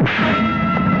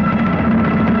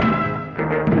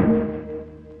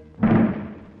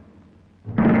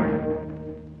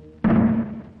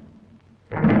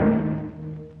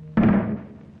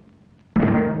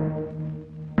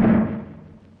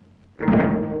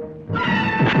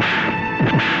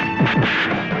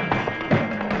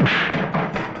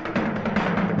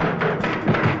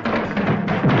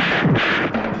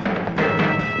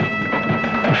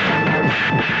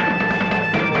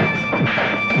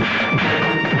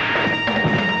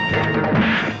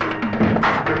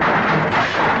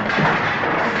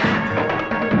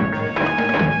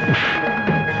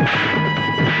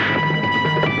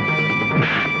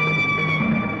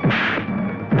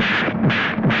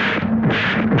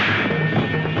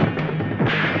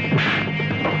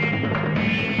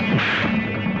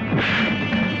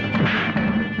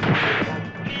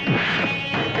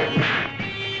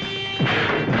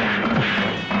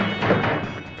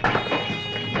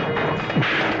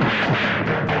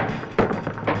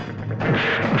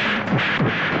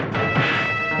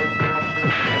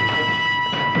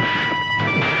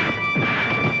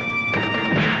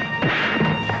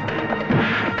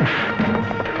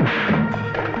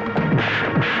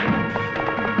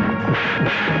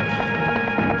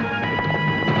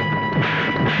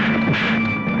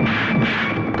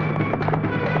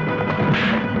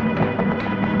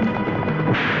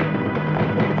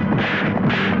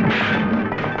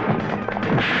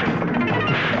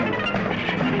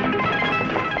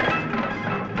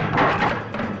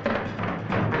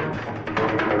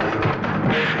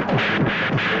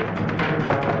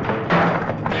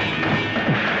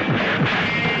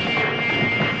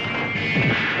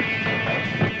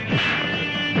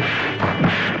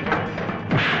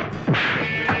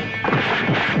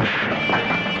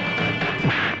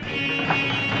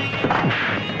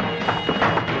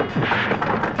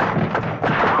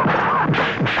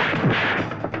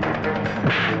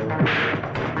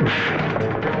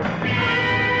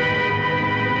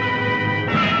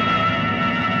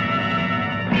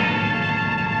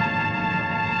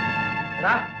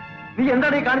നീ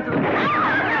എന്താണ് ഈ കാണിച്ചത്?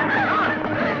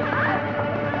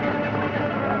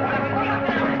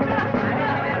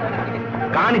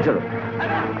 കാണിച്ചത്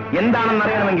എന്താണെന്ന്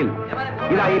അറിയണമെങ്കിൽ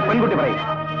ഇതാ ഈ പെൺകുട്ടി പറയും.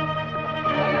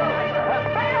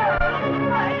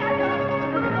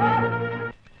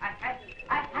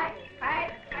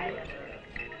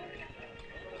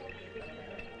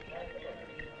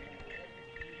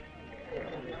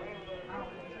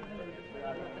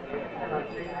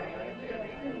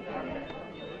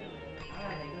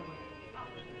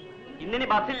 ഇന്നിനി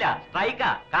ബസ്സില്ല,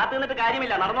 സ്ട്രൈക്കാ. കാത്തു നിന്നിട്ട്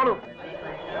കാര്യമില്ല, നടന്നോളൂ.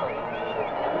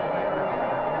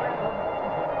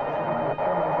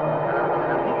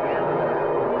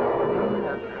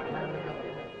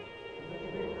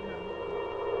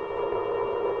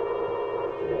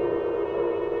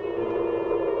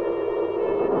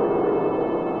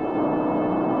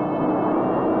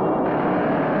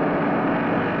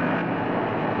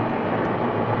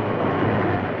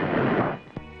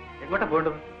 എങ്ങോട്ടാ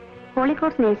പോകേണ്ടത്?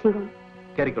 Kozhikode nursing home.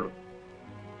 കയറിക്കോളൂ,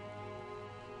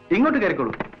 ഇങ്ങോട്ട്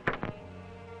കയറിക്കോളൂ.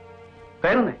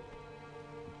 കയറുന്നേ.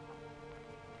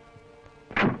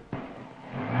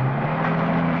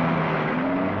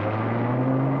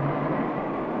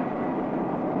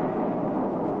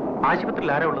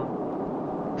 ആശുപത്രിയിൽ ആരാ ഉള്ളത്?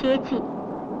 ചേച്ചി.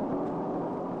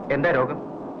 എന്താ രോഗം?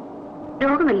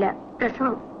 രോഗമല്ല,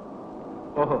 പ്രസവം.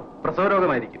 ഓഹോ, പ്രസവ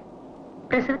രോഗമായിരിക്കും.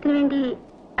 പ്രസവത്തിന് വേണ്ടി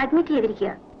അഡ്മിറ്റ്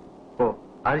ചെയ്തിരിക്കുക. ഓ,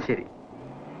 അത് ശരി.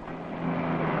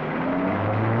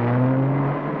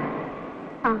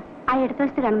 ആ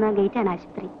ഇടതുവശത്ത് കാണുന്ന ഗേറ്റാണ്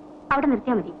ആശുപത്രി. അവിടെ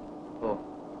നിർത്തിയാൽ മതി. ഓ,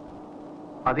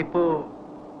 അതിപ്പോ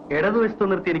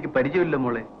ഇടതുവശത്ത് നിർത്തി എനിക്ക് പരിചയമില്ല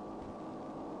മോളെ.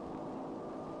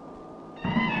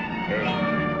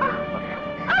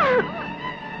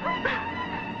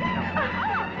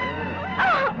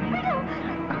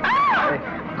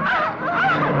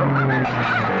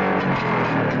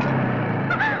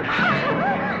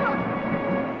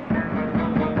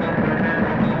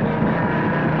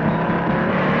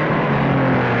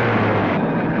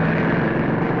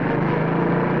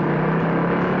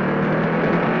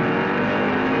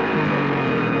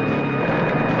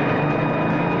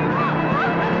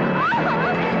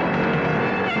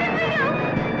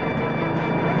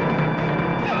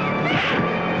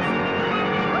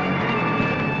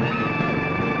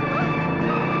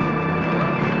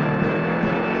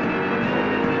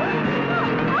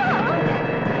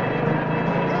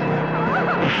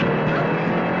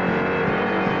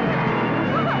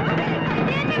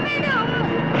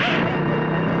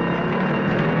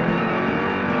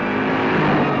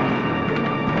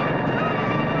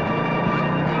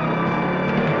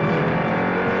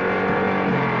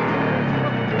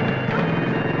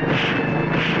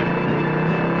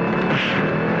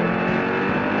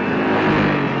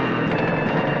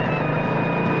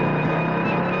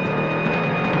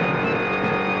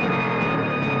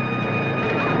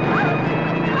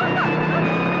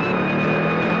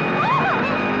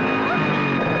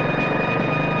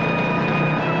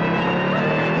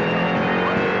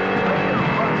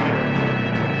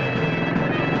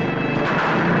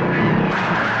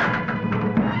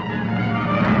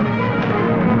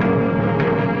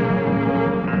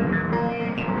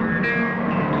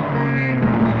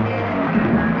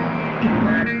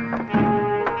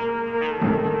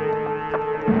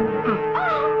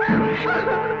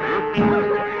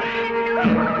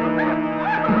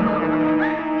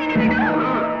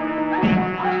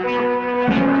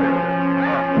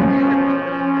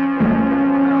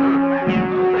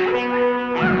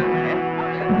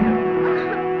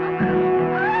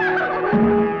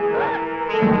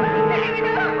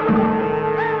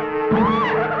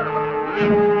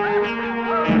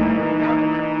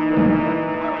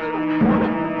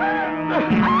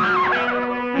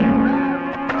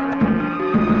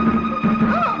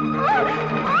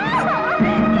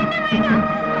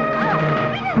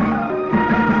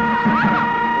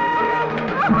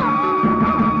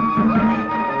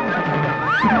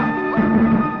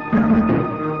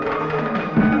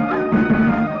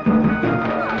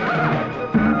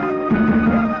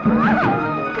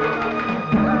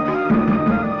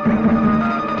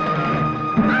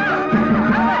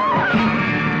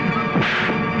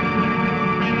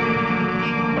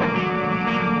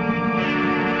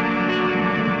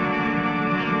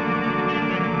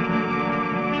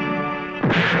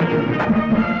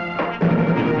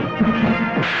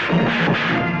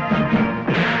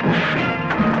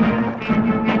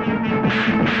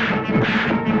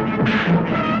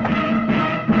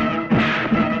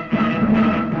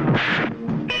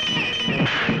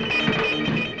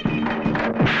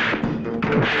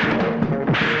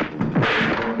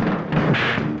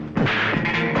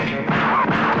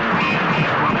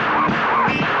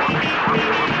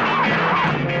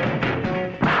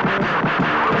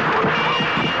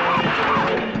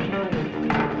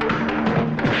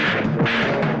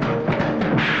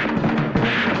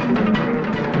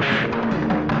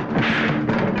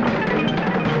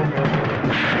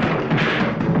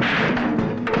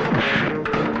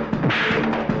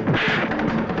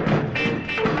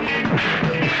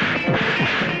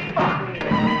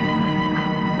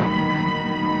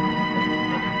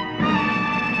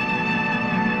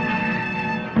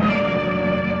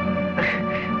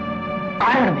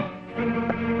 ആരാണ് നീ?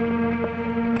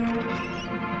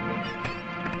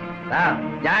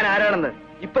 ഞാൻ ആരാണെന്ന്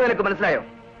ഇപ്പൊ നിനക്ക് മനസ്സിലായോ?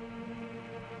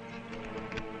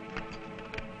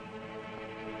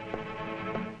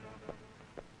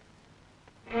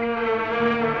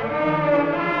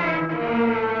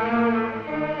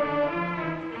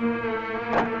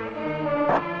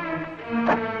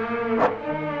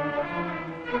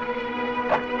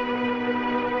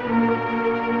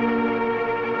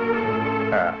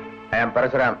 I am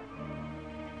Parasuram,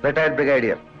 retired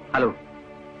brigadier. Hello.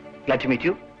 Glad to meet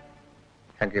you.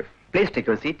 Thank you. Please take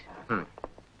your seat.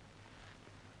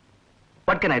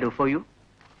 What can I do for you?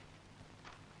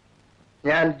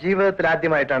 ഞാൻ ജീവിതത്തിൽ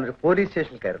ആദ്യമായിട്ടാണ് ഒരു പോലീസ്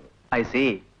സ്റ്റേഷനിൽ കയറുന്നത്. I see.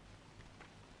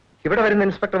 ഇവിടെ വരുന്ന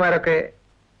ഇൻസ്പെക്ടർമാരൊക്കെ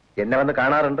എന്നെ വന്ന്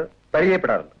കാണാറുണ്ട്,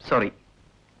 പരിചയപ്പെടാറുണ്ട്. സോറി,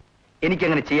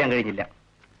 എനിക്കങ്ങനെ ചെയ്യാൻ കഴിഞ്ഞില്ല.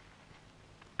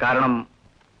 കാരണം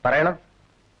പറയണം.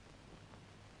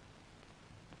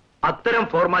 അത്തരം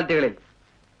ഫോർമാലിറ്റികളിൽ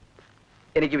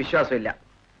എനിക്ക് വിശ്വാസമില്ല.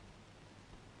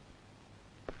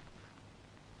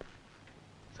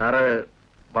 സാറ്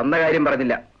വന്ന കാര്യം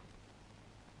പറഞ്ഞില്ല.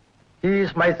 He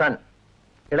is my son,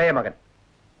 ഇളയ മകൻ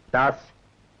ദാസ്,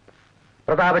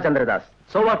 പ്രതാപചന്ദ്രദാസ്.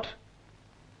 So what?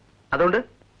 അതുകൊണ്ട്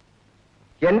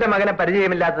എന്റെ മകനെ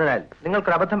പരിചയമില്ലാത്തതിനാൽ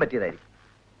നിങ്ങൾക്കൊരു അബദ്ധം പറ്റിയതായിരിക്കും.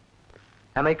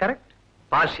 Am I correct?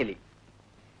 പാർഷ്യലി.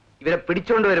 ഇവരെ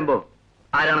പിടിച്ചോണ്ട് വരുമ്പോ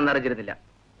ആരാണെന്ന് അറിഞ്ഞിരുന്നില്ല.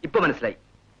 ഇപ്പൊ മനസ്സിലായി.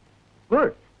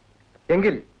 ഗുഡ്.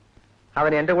 എങ്കിൽ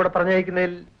അവൻ എന്റെ കൂടെ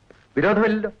പറഞ്ഞയക്കുന്നതിൽ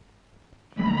വിരോധമില്ലല്ലോ.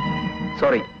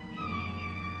 സോറി.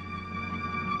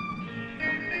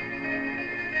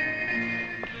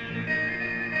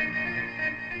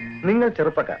 നിങ്ങൾ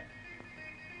ചെറുപ്പക്കാർ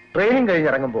ട്രെയിനിങ്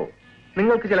കഴിഞ്ഞിറങ്ങുമ്പോൾ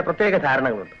നിങ്ങൾക്ക് ചില പ്രത്യേക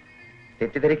ധാരണകളുണ്ട്.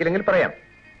 തെറ്റിദ്ധരിക്കില്ലെങ്കിൽ പറയാം.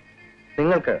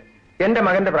 നിങ്ങൾക്ക് എന്റെ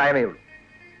മകന്റെ പ്രായമേ ഉള്ളൂ.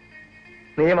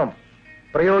 നിയമം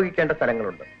പ്രയോഗിക്കേണ്ട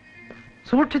സ്ഥലങ്ങളുണ്ട്,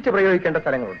 സൂക്ഷിച്ച് പ്രയോഗിക്കേണ്ട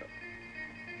സ്ഥലങ്ങളുണ്ട്,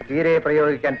 തീരെ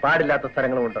പ്രയോഗിക്കാൻ പാടില്ലാത്ത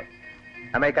സ്ഥലങ്ങളുമുണ്ട്.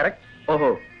 Am I correct? ഓഹോ,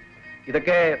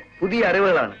 ഇതൊക്കെ പുതിയ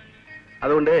അറിവുകളാണ്.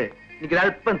 അതുകൊണ്ട്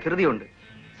എനിക്കൊരല്പം ധൃതിയുണ്ട്.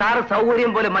 സാറ്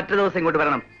സൗകര്യം പോലെ മറ്റു ദിവസം ഇങ്ങോട്ട്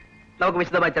വരണം. നമുക്ക്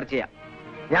വിശദമായി ചർച്ച ചെയ്യാം.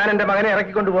 ഞാൻ എന്റെ മകനെ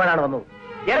ഇറക്കിക്കൊണ്ടുപോകാനാണ് വന്നത്.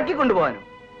 ഇറക്കിക്കൊണ്ടുപോകാനോ?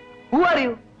 Who are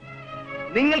you?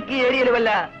 നിങ്ങൾക്ക് ഈ ഏരിയയിൽ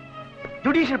വല്ല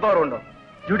ജുഡീഷ്യൽ പവർ ഉണ്ടോ?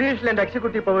 ജുഡീഷ്യൽ ആൻഡ്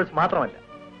എക്സിക്യൂട്ടീവ് പവേഴ്സ് മാത്രമല്ല,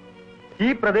 ഈ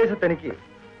പ്രദേശത്ത് എനിക്ക്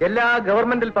എല്ലാ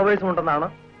ഗവൺമെന്റൽ പവേഴ്സും ഉണ്ടെന്നാണ്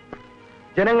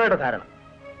ജനങ്ങളുടെ ധാരണ.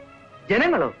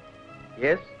 ജനങ്ങളോ?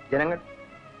 യെസ്, ജനങ്ങൾ.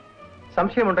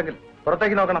 സംശയമുണ്ടെങ്കിൽ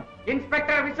പുറത്തേക്ക് നോക്കണം.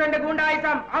 ഇൻസ്പെക്ടർ വിശ്വന്റെ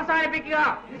ഗൂണ്ടായുസം അവസാനിപ്പിക്കുക.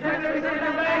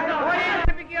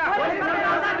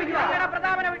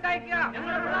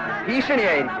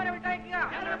 ഭീഷണിയായിരിക്കും.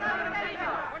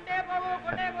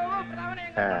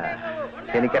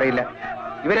 എനിക്കറിയില്ല.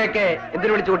 ഇവരെയൊക്കെ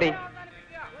എന്തിനു വിളിച്ചുകൂട്ടി?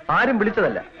 ആരും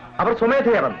വിളിച്ചതല്ല, അവർ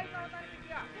സ്വമേധയാ വന്നു.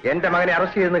 എന്റെ മകനെ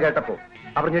അറസ്റ്റ് ചെയ്തെന്ന് കേട്ടപ്പോ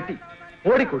അവർ ഞെട്ടി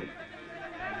ഓടിക്കൂടി.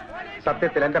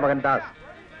 സത്യത്തിൽ എന്റെ മകൻ ദാസ്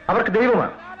അവർക്ക്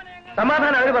ദൈവമാണ്.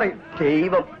 സമാധാനം അവർ പറയും.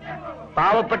 ദൈവം?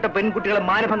 പാവപ്പെട്ട പെൺകുട്ടികളെ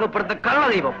മാനഭംഗപ്പെടുത്തുന്ന കള്ള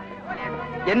ദൈവം.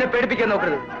 എന്നെ പേടിപ്പിക്കാൻ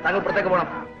നോക്കരുത്. താങ്കൾ പുറത്തേക്ക് പോകണം.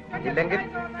 ഇല്ലെങ്കിൽ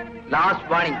last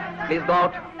warning, please go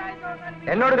out.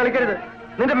 എന്നോട് കളിക്കരുത്.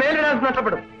 നിന്റെ മേൽവിലാസം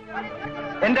നഷ്ടപ്പെടും.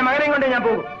 എന്റെ മകനെ കൊണ്ട് ഞാൻ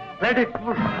പോകും.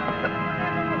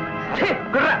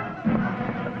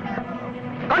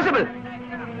 കോൺസ്റ്റബിൾ,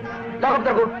 ലോക്കപ്പ്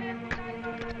തുറക്കൂ.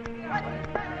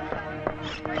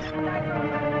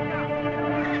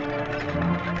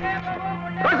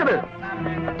 Constable,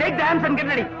 take the hands and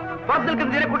get ready. പുറത്ത്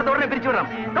നിൽക്കുന്ന ജനക്കൂട്ടത്തെ ഉടനെ പിരിച്ചുവിടണം.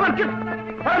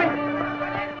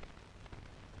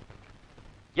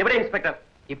 എവിടെ ഇൻസ്പെക്ടർ?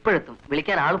 ഇപ്പോഴെത്തും.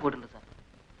 വിളിക്കാൻ ആള് പോയിട്ടുണ്ട് സാർ.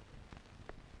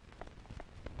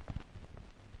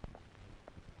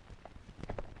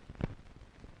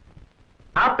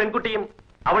 ആ പെൺകുട്ടിയും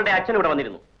അവളുടെ അച്ഛനും ഇവിടെ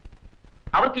വന്നിരുന്നു.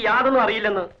 അവർക്ക് യാതൊന്നും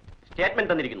അറിയില്ലെന്ന്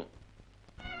സ്റ്റേറ്റ്മെന്റ് തന്നിരിക്കുന്നു.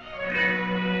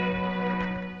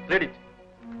 ക്രെഡിറ്റ്.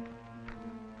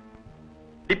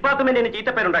 ഡിപ്പാർട്ട്മെന്റിന്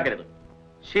ചീത്തപ്പേരുണ്ടാക്കരുത്.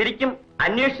 ശരിക്കും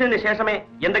അന്വേഷണത്തിന് ശേഷമേ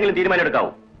എന്തെങ്കിലും തീരുമാനം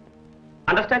എടുക്കാവൂ.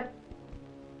 Understand?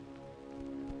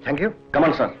 Thank you.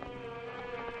 Come on sir.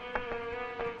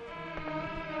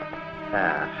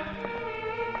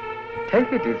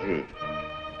 Take it easy.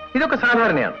 ഇതൊക്കെ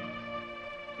സാധാരണയാണ്.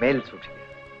 മേൽ സൂക്ഷിക്കുക.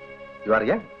 You are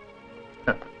young.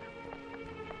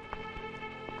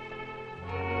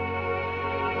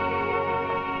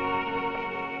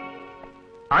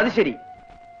 അത് ശരി.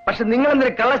 പക്ഷെ നിങ്ങൾ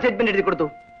എന്തൊരു കള്ള സ്റ്റേറ്റ്മെന്റ് എഴുതി കൊടുത്തു?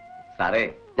 സാറേ,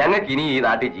 ഞങ്ങൾക്ക് ഇനി ഈ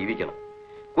നാട്ടിൽ ജീവിക്കണം.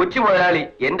 കൊച്ചു മുതലാളി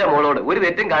എന്റെ മോളോട് ഒരു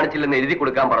തെറ്റും കാണിച്ചില്ലെന്ന് എഴുതി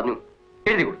കൊടുക്കാൻ പറഞ്ഞു.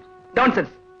 എഴുതി കൊടുത്തു.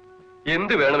 നോൺസെൻസ്.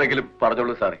 എന്ത് വേണമെങ്കിലും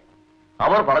പറഞ്ഞോളൂ സാറേ.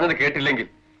 അവർ പറഞ്ഞത് കേട്ടില്ലെങ്കിൽ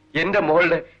എന്റെ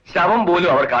മോളുടെ ശവം പോലും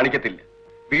അവർ കാണിക്കത്തില്ല.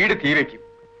 വീട് തീവയ്ക്കും.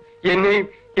 എന്നെയും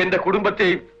എന്റെ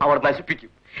കുടുംബത്തെയും അവർ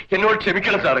നശിപ്പിക്കും. എന്നോട്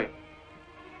ക്ഷമിക്കണം സാറേ.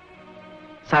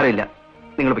 സാരമില്ല,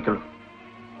 നിങ്ങൾ പൊയ്ക്കോളൂ.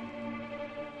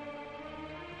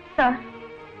 സാർ,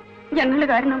 ഞങ്ങളുടെ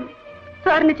കാരണം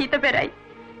സാറിന് ചീത്തപ്പേരായി.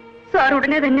 സാർ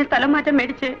ഉടനെ തന്നെ സ്ഥലം മാറ്റം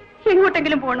മേടിച്ച്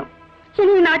എങ്ങോട്ടെങ്കിലും പോണം.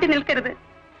 ഇനി ഈ നാട്ടിൽ നിൽക്കരുത്.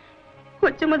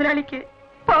 കൊച്ചു മുതലാളിക്ക്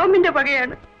പാമ്പിന്റെ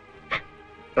പകയാണ്.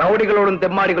 റൗഡികളോടും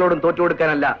തെമ്മാടികളോടും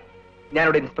തോറ്റുകൊടുക്കാനല്ല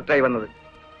ഞാനിവിടെ ഇൻസ്പെക്ടറായി വന്നത്.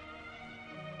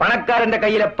 പണക്കാരന്റെ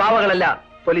കയ്യിലെ പാവകളല്ല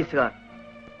പോലീസുകാർ.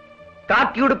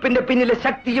 കാക്കിയുടുപ്പിന്റെ പിന്നിലെ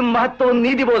ശക്തിയും മഹത്വവും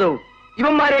നീതിബോധവും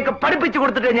ഇവന്മാരെയൊക്കെ പഠിപ്പിച്ചു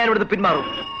കൊടുത്തിട്ടേ ഞാൻ ഇവിടുന്ന് പിന്മാറും.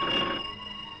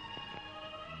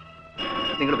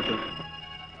 നിങ്ങൾ പറ്റൂ.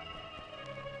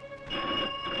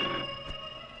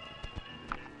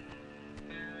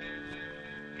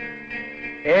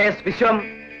 വിശ്വം,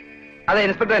 അതെ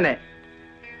ഇൻസ്പെക്ടർ തന്നെ.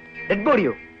 ഡെഡ്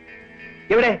ബോഡിയോ?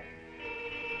 എവിടെ?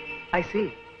 I C.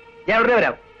 ഞാൻ ഉടനെ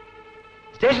വരാം.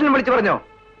 സ്റ്റേഷനിൽ വിളിച്ചു പറഞ്ഞോ?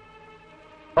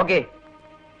 ഓക്കെ.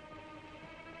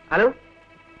 ഹലോ,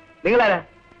 നിങ്ങളാരാ?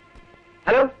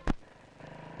 ഹലോ,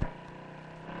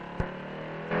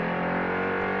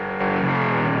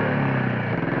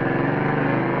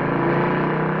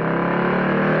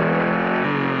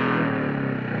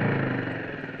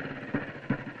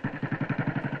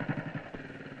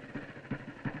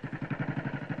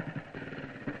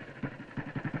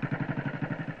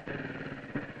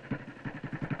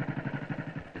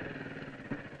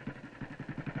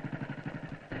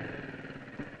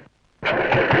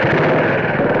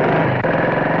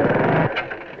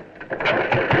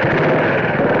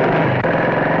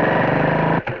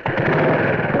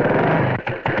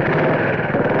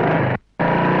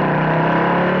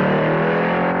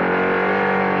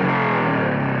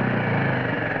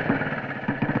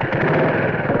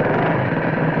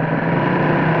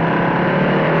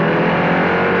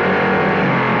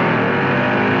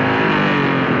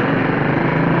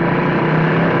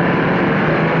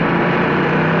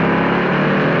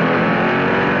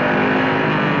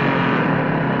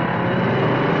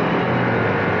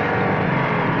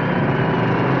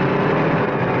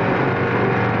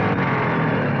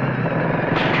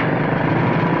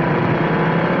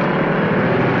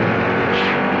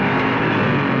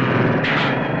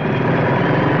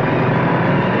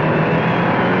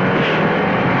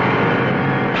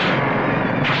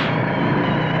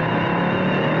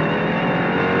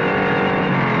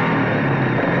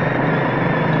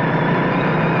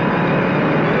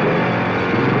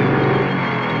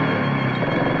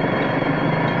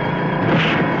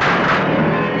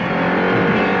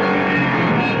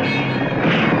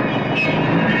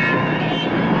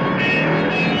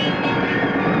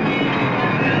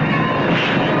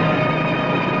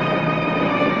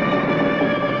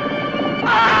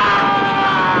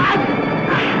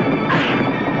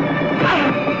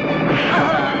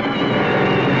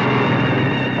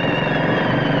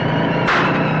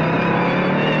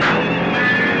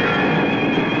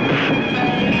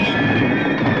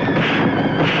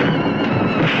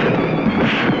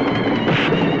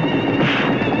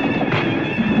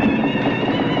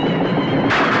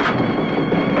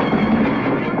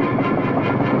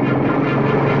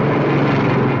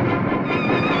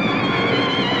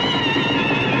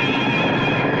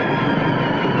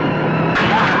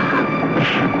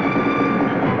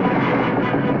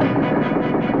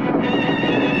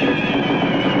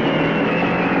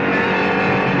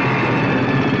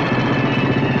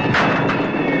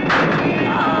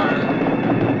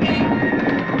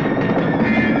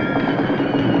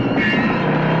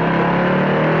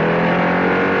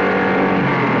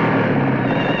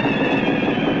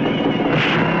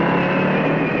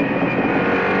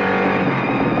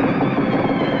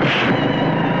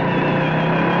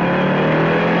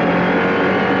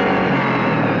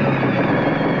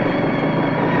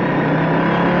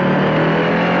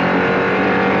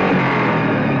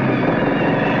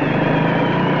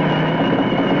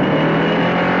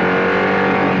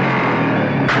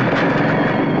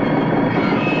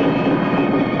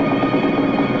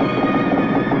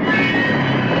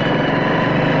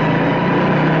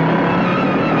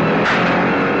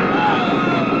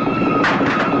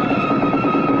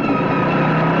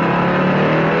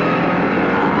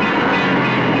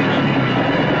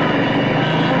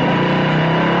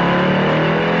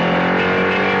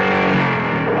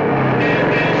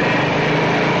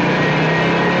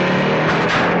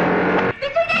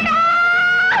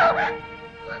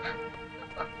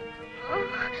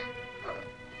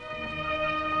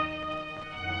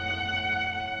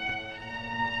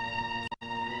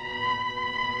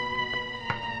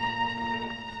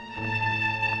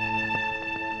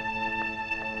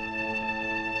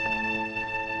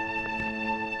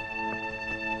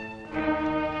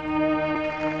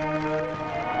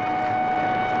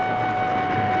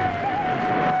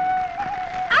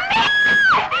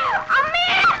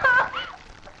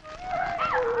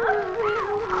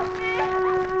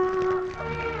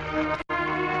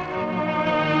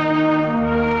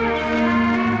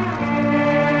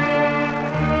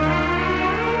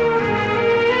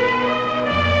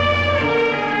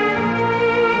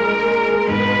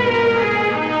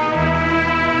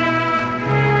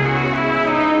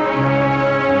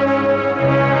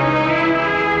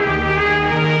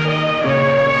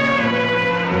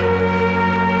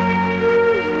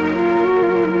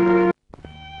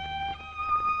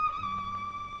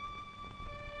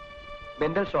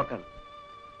 ഷോക്കാണ്.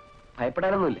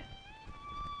 ഭയപ്പെടാനൊന്നുമില്ല.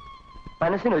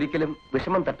 മനസ്സിനൊരിക്കലും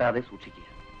വിഷമം തട്ടാതെ സൂക്ഷിക്കുക.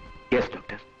 Yes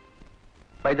doctor.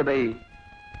 By the by,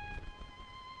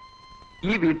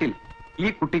 ഈ വീട്ടിൽ ഈ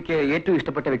കുട്ടിക്ക് ഏറ്റവും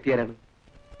ഇഷ്ടപ്പെട്ട വ്യക്തി ആരാണ്?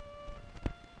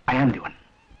 I am the one.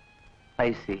 I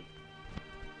C.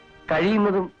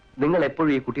 കഴിയുന്നതും നിങ്ങൾ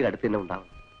എപ്പോഴും ഈ കുട്ടിയുടെ അടുത്ത് തന്നെ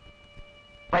ഉണ്ടാവണം.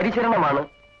 പരിചരണമാണ്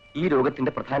ഈ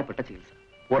രോഗത്തിന്റെ പ്രധാനപ്പെട്ട ചികിത്സ.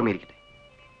 ഓർമ്മയിരിക്കട്ടെ.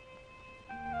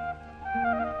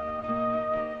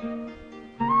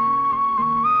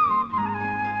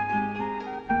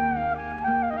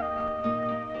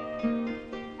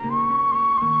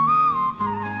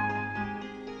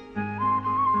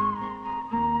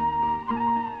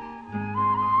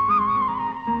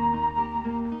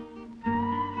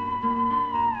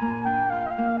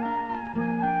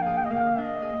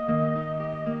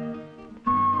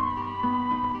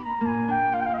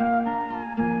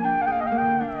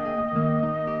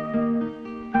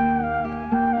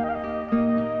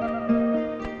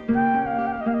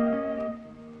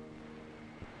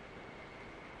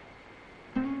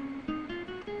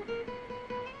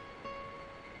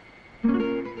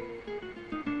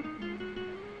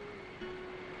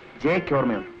 ജയക്ക്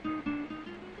ഓർമ്മയുണ്ട്,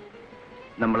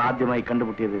 നമ്മൾ ആദ്യമായി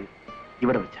കണ്ടുമുട്ടിയത്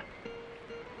ഇവിടെ വെച്ചാണ്.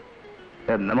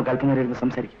 നമുക്ക് അല്പനേരം ഇരുന്ന്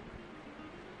സംസാരിക്കാം.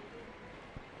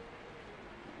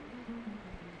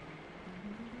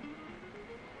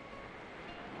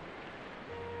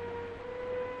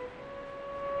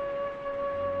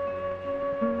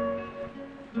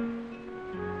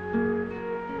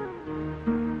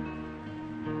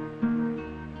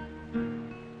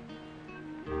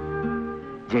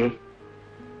 ജയ്,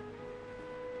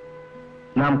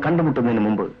 നാം കണ്ടുമുട്ടുന്നതിന്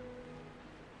മുമ്പ്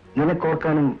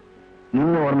നിനക്കോർക്കാനും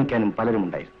നിന്നെ ഓർമ്മിക്കാനും പലരും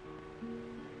ഉണ്ടായിരുന്നു.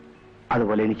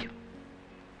 അതുപോലെ എനിക്കും.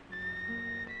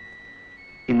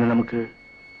 ഇന്ന് നമുക്ക്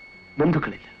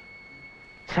ബന്ധുക്കളില്ല,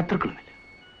 ശത്രുക്കളുമില്ല.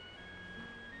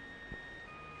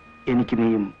 എനിക്ക്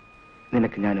നീയും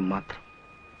നിനക്ക് ഞാനും മാത്രം.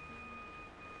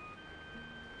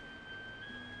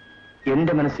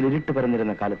 എന്റെ മനസ്സിൽ ഇരുട്ട്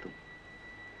പരന്നിരുന്ന കാലത്തും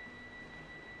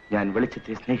ഞാൻ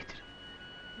വെളിച്ചത്തെ സ്നേഹിച്ചിരുന്നു.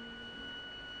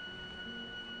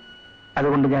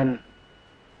 അതുകൊണ്ട് ഞാൻ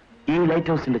ഈ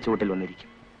ലൈറ്റ് ഹൗസിന്റെ ചുവട്ടിൽ വന്നിരിക്കും.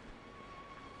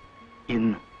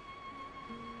 ഇന്ന്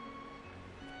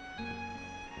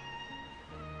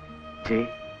ജയ്,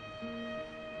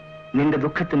 നിന്റെ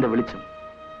ദുഃഖത്തിന്റെ വെളിച്ചം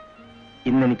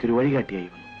ഇന്നെനിക്കൊരു വഴികാട്ടിയായി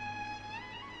വന്നു.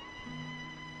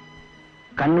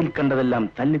 കണ്ണിൽ കണ്ടതെല്ലാം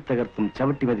തല്ലിത്തകർത്തും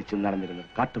ചവിട്ടി മതിച്ചും നടന്നിരുന്ന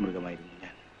കാട്ടുമൃഗമായിരുന്നു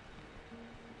ഞാൻ.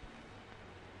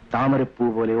 താമരപ്പൂ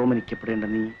പോലെ ഓമനിക്കപ്പെടേണ്ട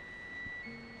നീ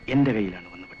എന്റെ കയ്യിലാണ്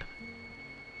വന്നുപെട്ടത്.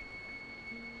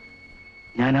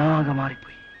 ഞാനാകെ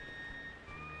മാറിപ്പോയി.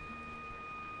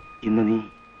 ഇന്ന് നീ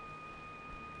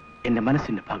എന്റെ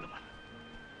മനസ്സിന്റെ ഭാഗമാണ്.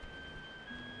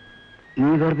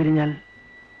 നീ വേർപിരിഞ്ഞാൽ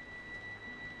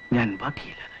ഞാൻ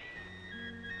ബാക്കിയില്ലാതായി.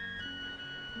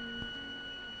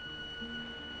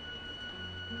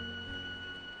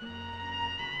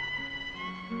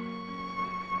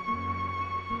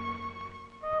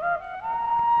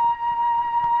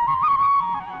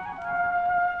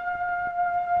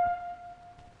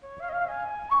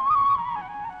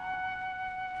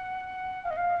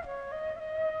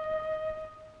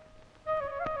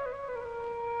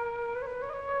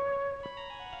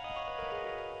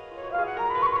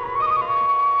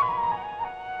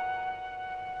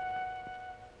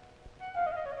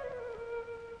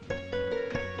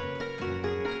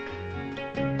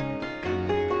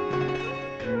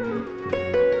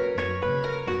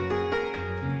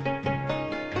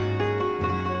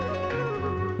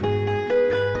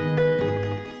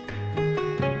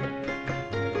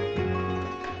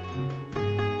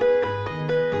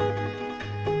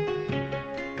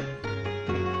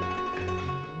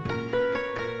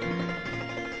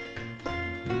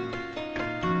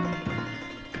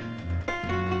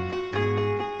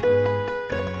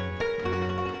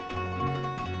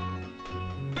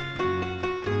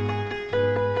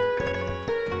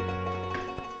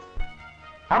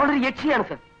 അവളൊരു യക്ഷിയാണ്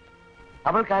സർ.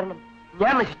 അവൾ കാരണം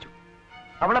ഞാൻ നശിച്ചു.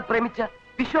 അവളെ പ്രേമിച്ച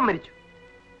വിശ്വം മരിച്ചു.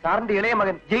 സാറിന്റെ ഇളയ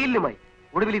മകൻ ജയിലിലുമായി.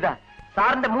 ഒടുവിൽ ഇതാ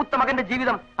സാറിന്റെ മൂത്ത മകന്റെ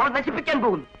ജീവിതം അവൾ നശിപ്പിക്കാൻ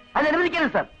പോകുന്നു. അത്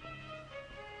അനുവദിക്കരുത് സാർ.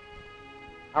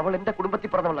 അവൾ എന്റെ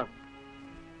കുടുംബത്തിൽ പറഞ്ഞവളാണ്.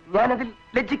 ഞാനതിൽ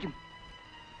ലജ്ജിക്കുന്നു.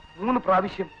 3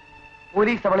 പ്രാവശ്യം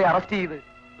പോലീസ് അവളെ അറസ്റ്റ് ചെയ്ത്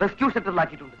റെസ്ക്യൂ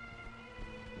സെന്ററിലാക്കിയിട്ടുണ്ട്.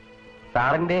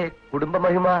 സാറിന്റെ കുടുംബ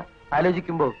മഹിമ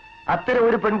ആലോചിക്കുമ്പോ അത്തരം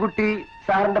ഒരു പെൺകുട്ടി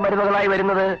സാറിന്റെ മരുമകളായി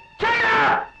വരുന്നത്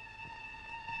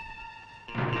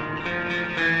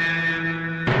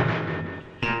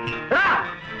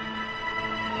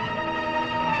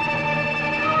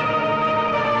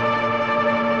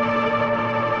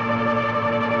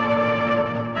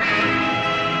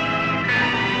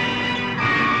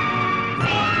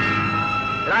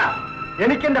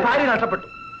എനിക്ക് എന്റെ ഭാര്യ നഷ്ടപ്പെട്ടു,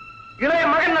 ഇളയ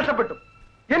മകൻ നഷ്ടപ്പെട്ടു.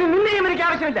 ഇനി നിന്നെയും എനിക്ക്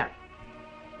ആവശ്യമില്ല.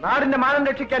 നാടിന്റെ മാനം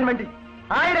രക്ഷിക്കാൻ വേണ്ടി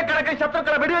ആയിരക്കണക്കിന്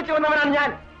ശത്രുക്കളെ വെടിവെച്ച് വന്നവനാണ്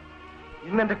ഞാൻ.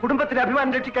 ഇന്ന് എന്റെ കുടുംബത്തിന്റെ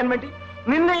അഭിമാനം രക്ഷിക്കാൻ വേണ്ടി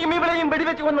നിന്നെയും ഇവളെയും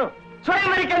വെടിവെച്ച് വന്നു സ്വയം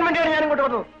മരിക്കാൻ വേണ്ടിയാണ് ഞാൻ ഇങ്ങോട്ട്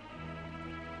വന്നത്.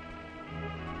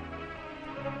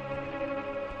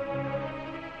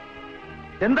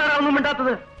 എന്താണ് ഒന്നും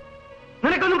മിണ്ടാത്തത്?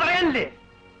 നിനക്കൊന്നും പറയാനില്ലേ?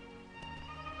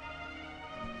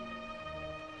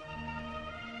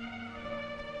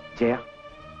 ജയ,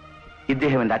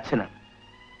 ഇദ്ദേഹം എന്റെ അച്ഛനാണ്.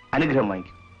 അനുഗ്രഹം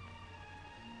വാങ്ങിക്കും.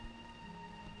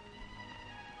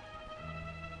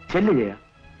 ചെല്ലു ജയ.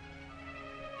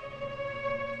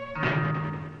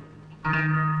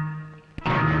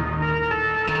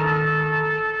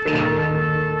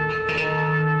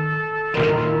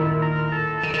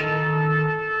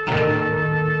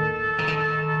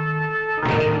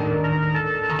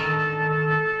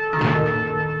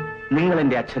 നിങ്ങൾ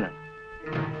എന്റെ അച്ഛനാണ്.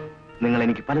 നിങ്ങൾ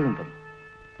എനിക്ക് പലതും തന്നു.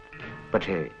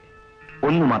 പക്ഷേ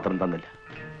ഒന്നു മാത്രം തന്നില്ല,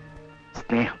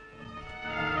 സ്നേഹം.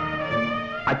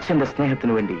 അച്ഛന്റെ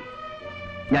സ്നേഹത്തിനു വേണ്ടി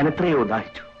ഞാൻ എത്രയോ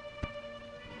ദാഹിച്ചു.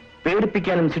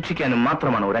 പേടിപ്പിക്കാനും ശിക്ഷിക്കാനും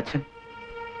മാത്രമാണ് ഒരച്ഛൻ.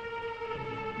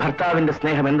 ഭർത്താവിന്റെ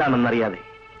സ്നേഹം എന്താണെന്നറിയാതെ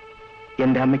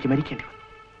എന്റെ അമ്മയ്ക്ക് മരിക്കേണ്ടി വന്നു.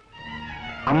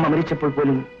 അമ്മ മരിച്ചപ്പോൾ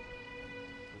പോലും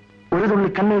ഒരു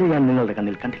തുള്ളി കണ്ണീര് ഞാൻ നിങ്ങളുടെ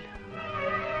കണ്ണിൽ കണ്ടില്ല.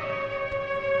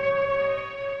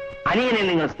 അനിയനെ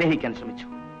നിങ്ങൾ സ്നേഹിക്കാൻ ശ്രമിച്ചു.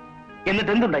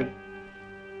 എന്നിട്ട് എന്തുണ്ടായി?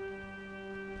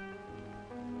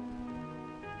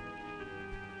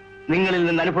 നിങ്ങളിൽ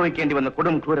നിന്ന് അനുഭവിക്കേണ്ടി വന്ന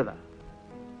കൊടും ക്രൂരത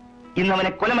ഇന്ന്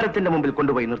അവനെ കൊലമരത്തിന്റെ മുമ്പിൽ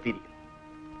കൊണ്ടുപോയി നിർത്തിയിരിക്കുന്നു.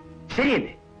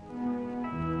 ശരിയല്ലേ?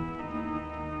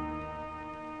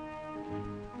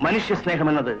 മനുഷ്യ സ്നേഹം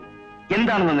എന്നത്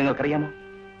എന്താണെന്ന് നിങ്ങൾക്കറിയാമോ?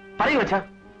 പറയൂ വച്ചാ.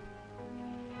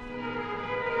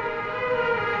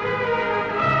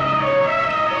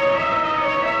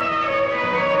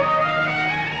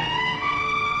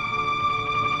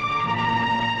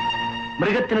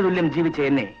 മൃഗത്തിന് തുല്യം ജീവിച്ച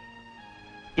എന്നെ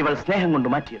ഇവൾ സ്നേഹം കൊണ്ട്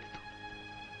മാറ്റിയെടുത്തു,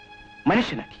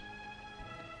 മനുഷ്യനാക്കി.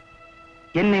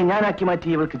 എന്നെ ഞാനാക്കി മാറ്റി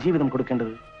ഇവൾക്ക് ജീവിതം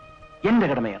കൊടുക്കേണ്ടത് എന്റെ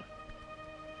കടമയാണ്.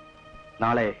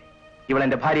 നാളെ ഇവൾ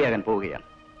എന്റെ ഭാര്യയാകാൻ പോവുകയാണ്.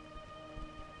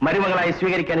 മരുമകളായി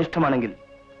സ്വീകരിക്കാൻ ഇഷ്ടമാണെങ്കിൽ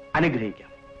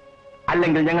അനുഗ്രഹിക്കാം,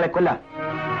 അല്ലെങ്കിൽ ഞങ്ങളെ കൊല്ലാം.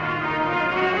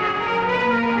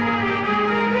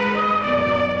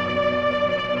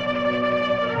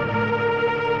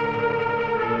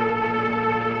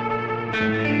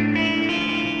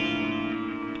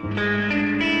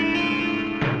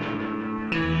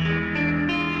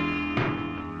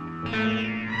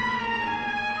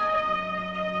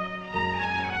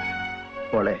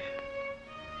 മോളെ,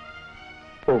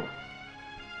 ഓ,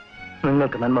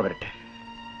 നിങ്ങൾക്ക് നന്മ വരട്ടെ.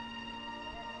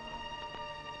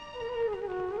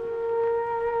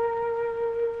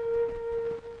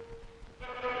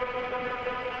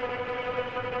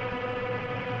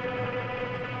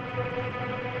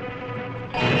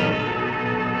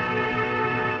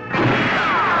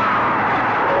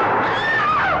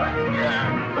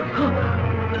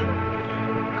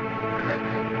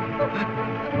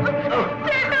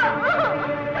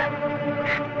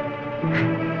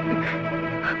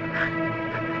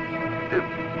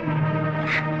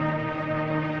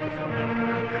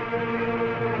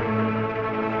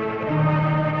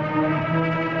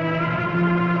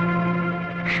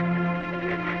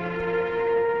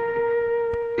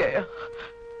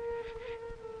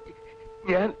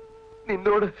 ഞാൻ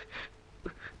നിന്നോട്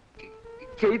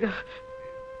ചെയ്ത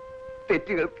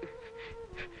തെറ്റുകൾക്ക്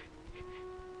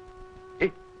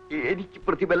എനിക്ക്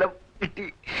പ്രതിഫലം കിട്ടി.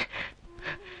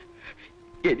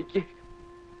 എനിക്ക്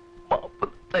മാപ്പ്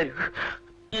തരൂ.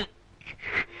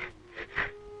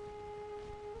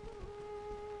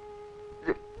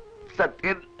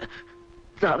 സത്യം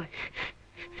സാറേ,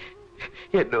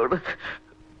 എന്നോട്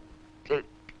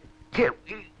സത്യം,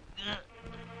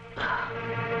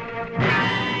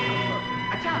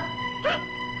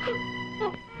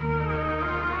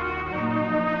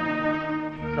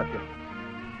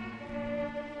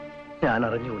 ഞാൻ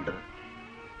അറിഞ്ഞുകൊണ്ട്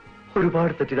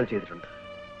ഒരുപാട് തെറ്റുകൾ ചെയ്തിട്ടുണ്ട്.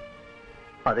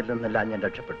 അതിൽ നിന്നെല്ലാം ഞാൻ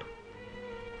രക്ഷപ്പെട്ടു.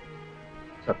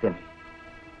 സത്യം,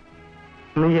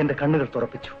 നീ എന്റെ കണ്ണുകൾ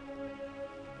തുറപ്പിച്ചു.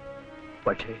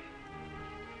 പക്ഷേ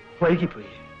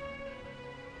വൈകിപ്പോയി.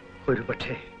 ഒരു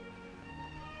പക്ഷേ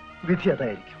വിധി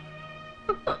അതായിരിക്കും.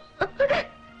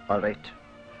 ഓൾ റൈറ്റ്,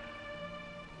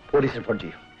 പോലീസിന് ഫോൺ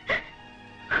ചെയ്യൂ.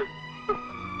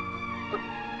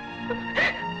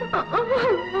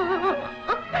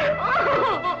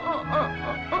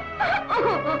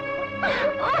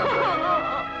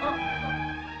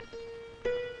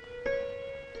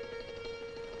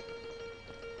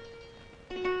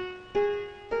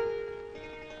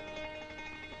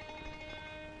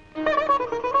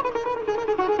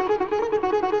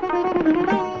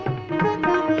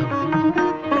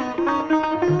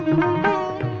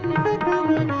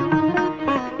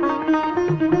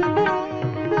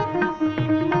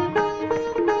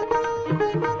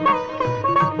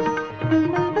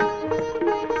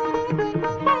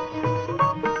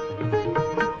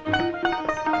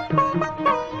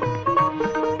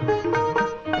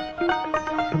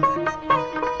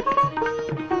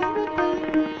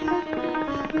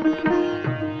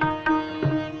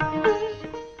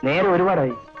 നേരെ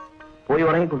ഒരുപാടായി, പോയി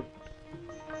ഉറങ്ങിക്കൊള്ളു.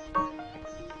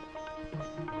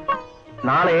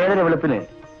 നാളെ 7:30 വെളുപ്പിന്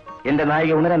എന്റെ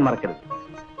നായിക ഉണരാൻ മറക്കരുത്.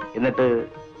 എന്നിട്ട്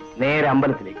നേരെ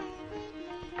അമ്പലത്തിലേക്ക്,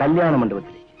 കല്യാണ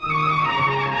മണ്ഡപത്തിലേക്ക്.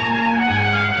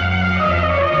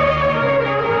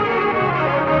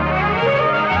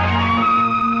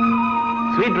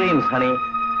 Sweet dreams honey.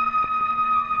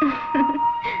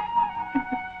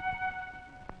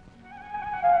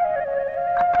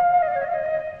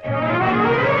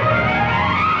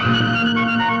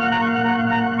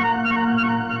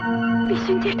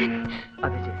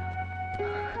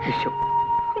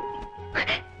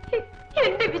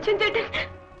 എന്റെ വിശ്വൻ ചേട്ടൻ.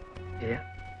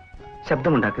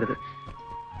 ശബ്ദമുണ്ടാക്കരുത്.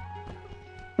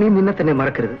 നീ നിന്നെ തന്നെ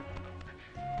മറക്കരുത്.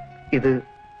 ഇത്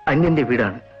അന്യന്റെ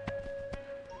വീടാണ്.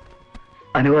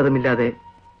 അനുവാദമില്ലാതെ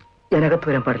ഞാൻ അകത്ത്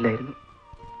വരാൻ പാടില്ലായിരുന്നു.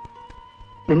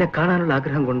 നിന്നെ കാണാനുള്ള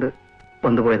ആഗ്രഹം കൊണ്ട്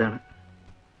വന്നുപോയതാണ്.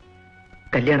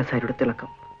 കല്യാണ സാരിയുടെ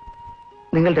തിളക്കം,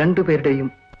 നിങ്ങൾ രണ്ടുപേരുടെയും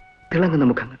തിളങ്ങുന്ന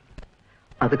മുഖങ്ങൾ,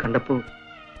 അത് കണ്ടപ്പോൾ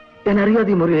ഞാൻ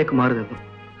അറിയാതെ ഈ മുറിയിലേക്ക് മാറി നിന്നു.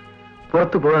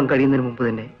 പുറത്തു പോകാൻ കഴിയുന്നതിന് മുമ്പ്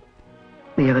തന്നെ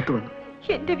നീ അകത്ത് വന്നു.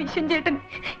 എന്റെ വിശ്വൻ ചേട്ടൻ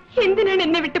എന്തിനാണ്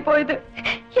എന്നെ വിട്ടു പോയത്?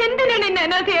 എന്തിനാണ് എന്നെ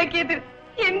അനാഥയാക്കിയത്?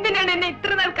 എന്തിനാണ് എന്നെ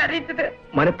ഇത്ര നാൾ കരയിച്ചത്?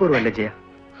 മനഃപൂർവ്വമല്ല ജയ.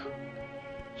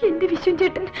 എന്റെ വിശ്വൻ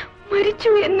ചേട്ടൻ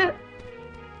മരിച്ചു എന്ന്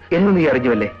നീ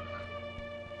അറിഞ്ഞുവല്ലേ?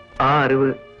 ആ അറിവ്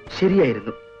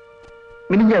ശരിയായിരുന്നു.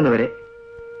 മിനിഞ്ഞാന്ന്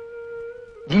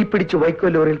ജീപ്പ് പിടിച്ച് വൈക്കോ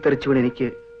ലോറിയിൽ തെറിച്ചു വീണ് എനിക്ക്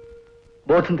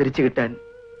ബോധം തിരിച്ചു കിട്ടാൻ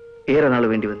ഏറെ നാൾ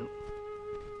വേണ്ടി വന്നു.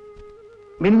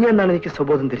 മിനിഞ്ഞാന്നാണ് എനിക്ക്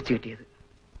സ്വബോധം തിരിച്ചു കിട്ടിയത്.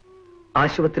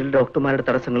 ആശുപത്രിയിൽ ഡോക്ടർമാരുടെ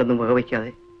തടസ്സങ്ങളൊന്നും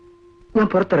വകവയ്ക്കാതെ ഞാൻ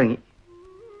പുറത്തിറങ്ങി,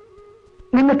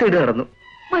 നിന്നെ തേടി നടന്നു.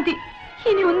 മതി,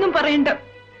 ഇനി ഒന്നും പറയണ്ട.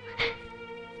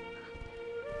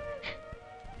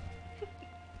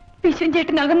 വിശ്വൻ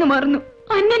ചേട്ടൻ അകന്നു മാറുന്നു,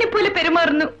 അന്യനെ പോലെ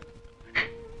പെരുമാറുന്നു.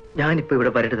 ഞാനിപ്പോ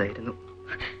ഇവിടെ വരരുതായിരുന്നു.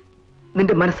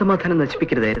 നിന്റെ മനസ്സമാധാനം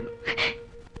നശിപ്പിക്കരുതായിരുന്നു.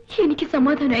 എനിക്ക്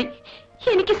സമാധാനമായി,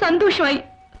 എനിക്ക് സന്തോഷമായി.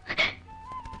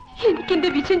 എനിക്കെന്റെ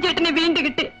വിശ്വൻ ചേട്ടനെ വീണ്ടും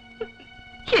കിട്ടി.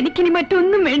 എനിക്കിനി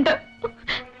മറ്റൊന്നും വേണ്ട.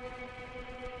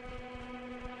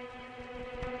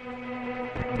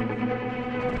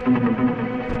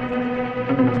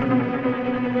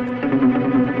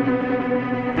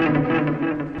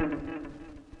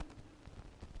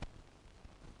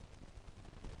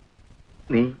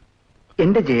 നീ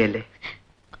എന്റെ ജയല്ലേ?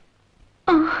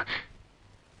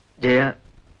 ജയ,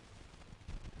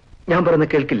 ഞാൻ പറയുന്ന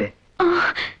കേൾക്കില്ലേ?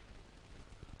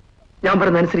 ഞാൻ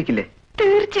പറയുന്ന അനുസരിക്കില്ലേ?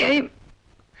 തീർച്ചയായും.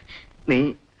 നീ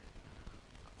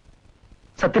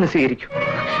സത്യനെ സ്വീകരിക്കൂ.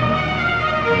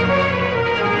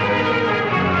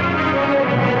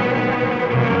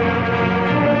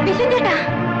 വിശ്വൻ ചേട്ടാ,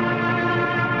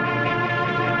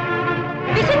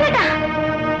 വിശ്വൻ ചേട്ടാ.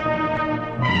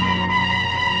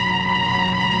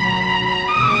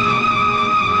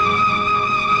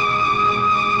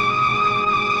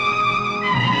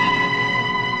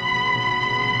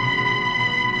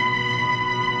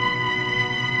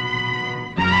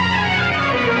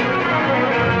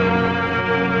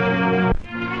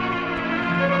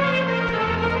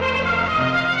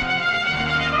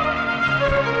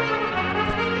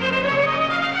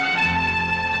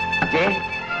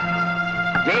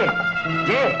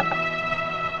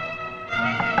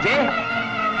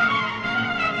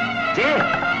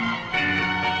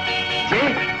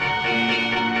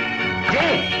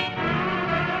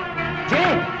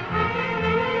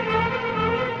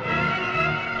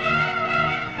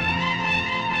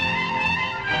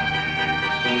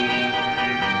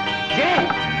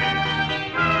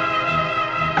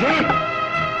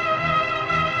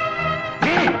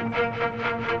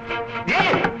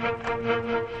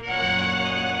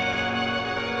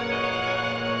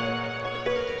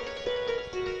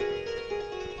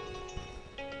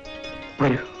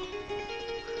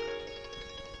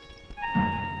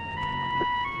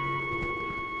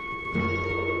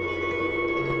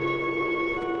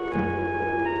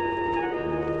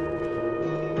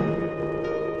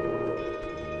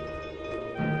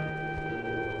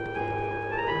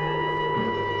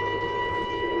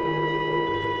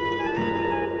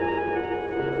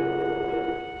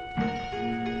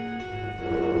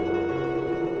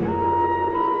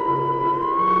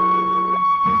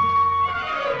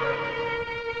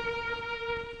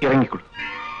 തുടങ്ങിക്കൊള്ളൂ.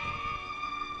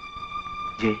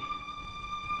 ജയ്,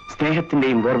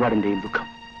 സ്നേഹത്തിന്റെയും വേർപാടിന്റെയും ദുഃഖം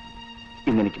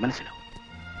ഇന്നെനിക്ക് മനസ്സിലാവും.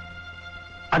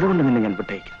 അതുകൊണ്ട് നിന്നെ ഞാൻ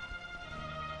വിട്ടയക്കുന്നു.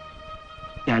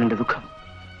 ഞാൻ എന്റെ ദുഃഖം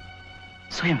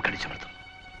സ്വയം കടിച്ചമർത്തുന്നു.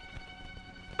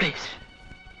 പ്ലീസ്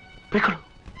പോയിക്കോളൂ.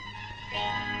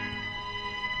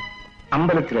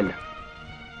 അമ്പലത്തിലല്ല,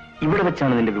 ഇവിടെ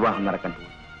വെച്ചാണ് നിന്റെ വിവാഹം നടക്കാൻ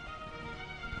പോകുന്നത്.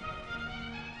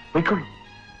 പോയിക്കോളൂ.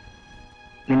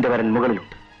 നിന്റെ വരൻ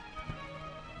മുകളിലുണ്ട്.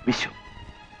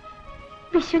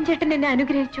 വിശ്വൻ ചേട്ടൻ എന്നെ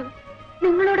അനുഗ്രഹിച്ചു.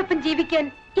 നിങ്ങളോടൊപ്പം ജീവിക്കാൻ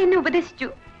എന്നെ ഉപദേശിച്ചു.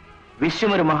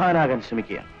 വിശ്വം ഒരു മഹാനാകാൻ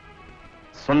ശ്രമിക്കുകയാണ്.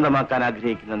 സ്വന്തമാക്കാൻ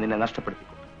ആഗ്രഹിക്കുന്ന നിന്നെ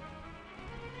നഷ്ടപ്പെടുത്തിക്കൊണ്ട്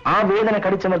ആ വേദന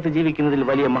കടിച്ചമർത്തി ജീവിക്കുന്നതിൽ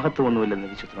വലിയ മഹത്വമൊന്നുമില്ലെന്ന്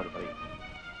വിശ്വത്തിനോട് പറയുന്നു.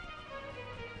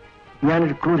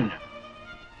 ഞാനൊരു ക്രൂരനാണ്,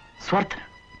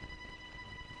 സ്വാർത്ഥനാണ്.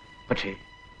 പക്ഷേ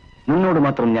നിന്നോട്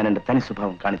മാത്രം ഞാൻ എന്റെ തനി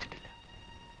സ്വഭാവം കാണിച്ചിട്ടില്ല.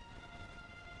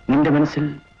 നിന്റെ മനസ്സിൽ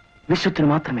വിശ്വത്തിന്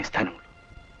മാത്രമേ സ്ഥാനമുള്ളൂ.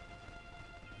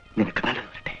 നിനക്ക് നല്ലത്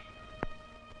വരട്ടെ.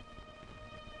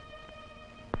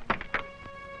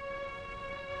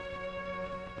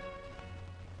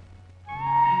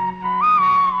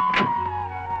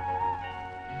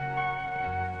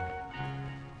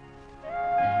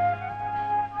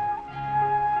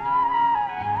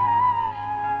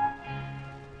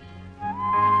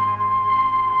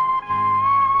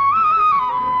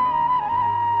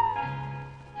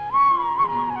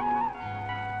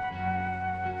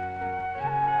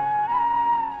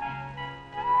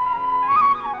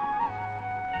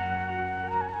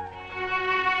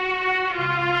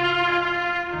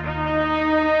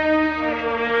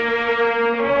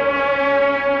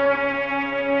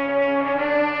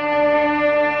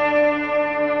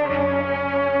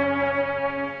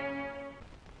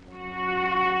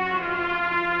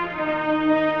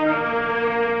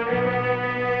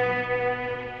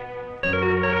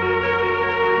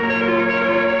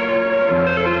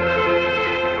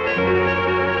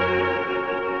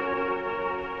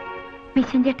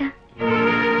 ചേട്ടാ,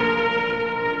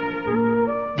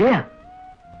 ജയ,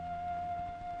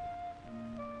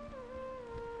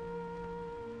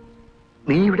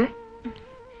 നീ ഇവിടെ?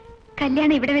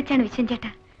 കല്യാണം ഇവിടെ വെച്ചാണ് വിശ്വൻ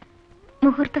ചേട്ടാ.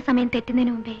 മുഹൂർത്ത സമയം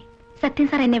തെറ്റുന്നതിന് മുമ്പേ സത്യൻ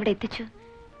സാർ എന്നെ ഇവിടെ എത്തിച്ചു.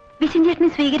 വിശ്വൻ ചേട്ടനെ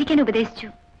സ്വീകരിക്കാൻ ഉപദേശിച്ചു.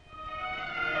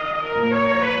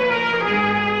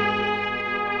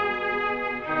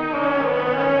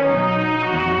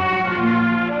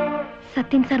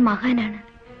 സത്യൻ സാർ മഹാനാണ്.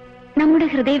 നമ്മുടെ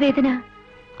ഹൃദയവേദന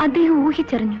അദ്ദേഹം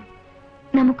ഊഹിച്ചറിഞ്ഞു.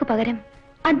 നമുക്ക് പകരം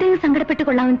അദ്ദേഹം സങ്കടപ്പെട്ടു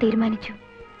കൊള്ളാമെന്ന് തീരുമാനിച്ചു.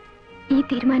 ഈ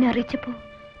തീരുമാനം അറിയിച്ചപ്പോ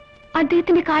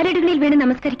അദ്ദേഹത്തിന്റെ കാലടികളിൽ വീണ്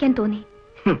നമസ്കരിക്കാൻ തോന്നി.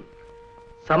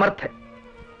 സമർത്ഥൻ.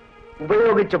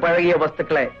 ഉപയോഗിച്ചു പഴകിയ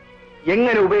വസ്തുക്കളെ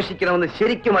എങ്ങനെ ഉപേക്ഷിക്കണമെന്ന്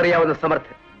ശരിക്കും അറിയാവുന്ന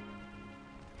സമർത്ഥൻ.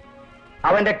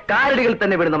 അവന്റെ കാലടികൾ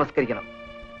തന്നെ വീണ് നമസ്കരിക്കണം.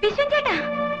 വിശ്വൻ ചേട്ടാ,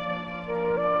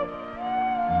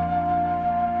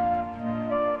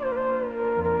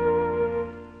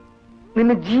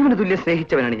 നിന്നെ ജീവന തുല്യം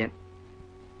സ്നേഹിച്ചവനാണ് ഞാൻ.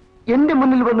 എന്റെ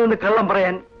മുന്നിൽ വന്നു നിന്ന് കള്ളം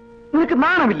പറയാൻ നിനക്ക്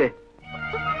നാണമില്ലേ?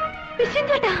 വിശ്വൻ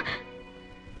ചേട്ടാ,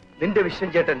 നിന്റെ വിശ്വൻ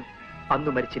ചേട്ടൻ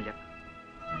അന്ന് മരിച്ചില്ല.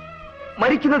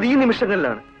 മരിക്കുന്നത് ഈ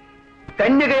നിമിഷങ്ങളിലാണ്.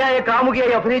 കന്യകയായ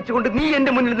കാമുകയായി അഭിനയിച്ചുകൊണ്ട് നീ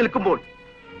എന്റെ മുന്നിൽ നിൽക്കുമ്പോൾ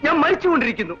ഞാൻ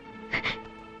മരിച്ചുകൊണ്ടിരിക്കുന്നു.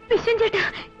 വിശ്വൻ ചേട്ടാ,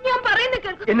 ഞാൻ പറയുന്ന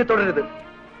കേൾക്കൂ. എന്നെ തുടരരുത്.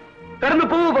 കടന്നു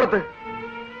പോവൂ പുറത്ത്.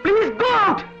 Please go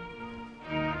out.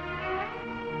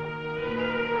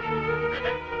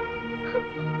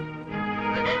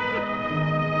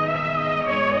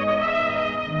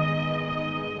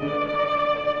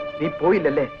 നീ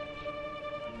പോയില്ലല്ലേ?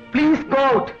 Please go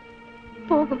out.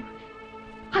 പോകും.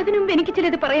 അതിനുമുമ്പ് എനിക്ക്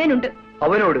ചിലത് പറയാനുണ്ട്.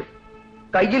 അവനോട്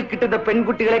കയ്യിൽ കിട്ടുന്ന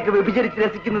പെൺകുട്ടികളെയൊക്കെ വ്യഭിചരിച്ച്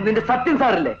രസിക്കുന്നത് നിന്റെ സത്യൻ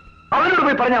സാറല്ലേ? അവനോട്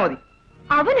പോയി പറഞ്ഞാൽ മതി.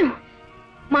 അവനോ?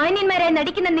 മാന്യന്മാരായി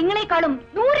നടിക്കുന്ന നിങ്ങളെക്കാളും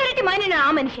 100 ഇരട്ടി മാന്യനാണ്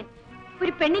ആ മനുഷ്യൻ.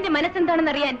 ഒരു പെണ്ണിന്റെ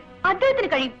മനസ്സെന്താണെന്ന് അറിയാൻ അദ്ദേഹത്തിന്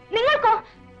കഴിയും. നിങ്ങൾക്കോ?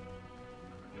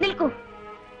 നിൽക്കൂ.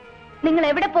 നിങ്ങൾ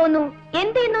എവിടെ പോകുന്നു,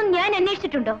 എന്ത് ചെയ്യുന്നു ഞാൻ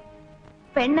അന്വേഷിച്ചിട്ടുണ്ടോ?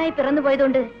 പെണ്ണായി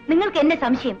പിറന്നുപോയതുകൊണ്ട് നിങ്ങൾക്ക് എന്നെ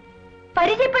സംശയം.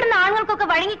 പരിചയപ്പെടുന്ന ആളുകൾക്കൊക്കെ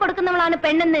വഴങ്ങിക്കൊടുക്കുന്നവളാണ്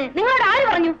പെണ്ണെന്ന് നിങ്ങളോട് ആര്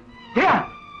പറഞ്ഞു?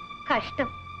 കഷ്ടം.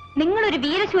 നിങ്ങളൊരു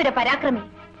വീരശൂര പരാക്രമി.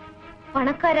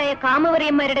 പണക്കാരായ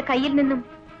കാമവറിയന്മാരുടെ കയ്യിൽ നിന്നും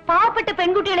പാവപ്പെട്ട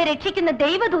പെൺകുട്ടികളെ രക്ഷിക്കുന്ന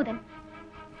ദൈവദൂതൻ.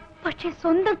 പക്ഷെ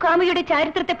സ്വന്തം കാമയുടെ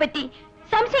ചാരിത്രത്തെ പറ്റി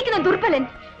സംശയിക്കുന്ന ദുർബലൻ.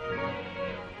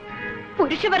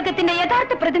 പുരുഷവർഗത്തിന്റെ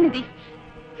യഥാർത്ഥ പ്രതിനിധി.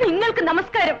 നിങ്ങൾക്ക്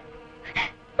നമസ്കാരം.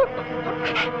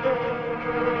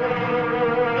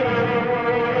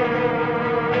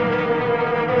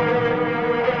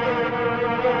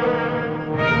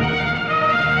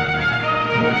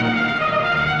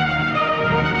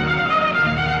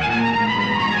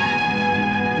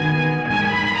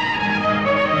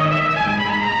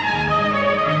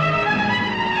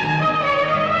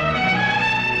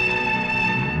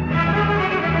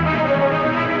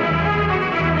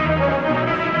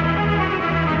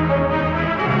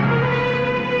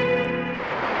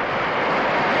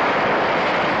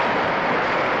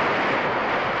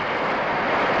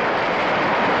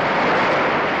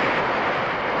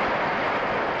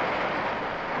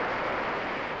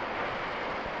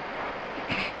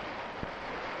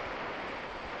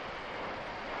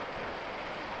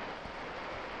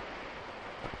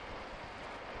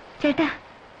 ചേട്ടാ,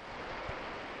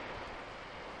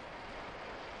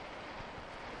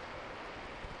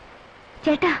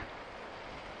 ചേട്ടാ,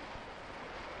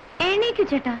 എണീക്കു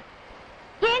ചേട്ടാ,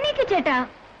 എണീക്കു ചേട്ടാ.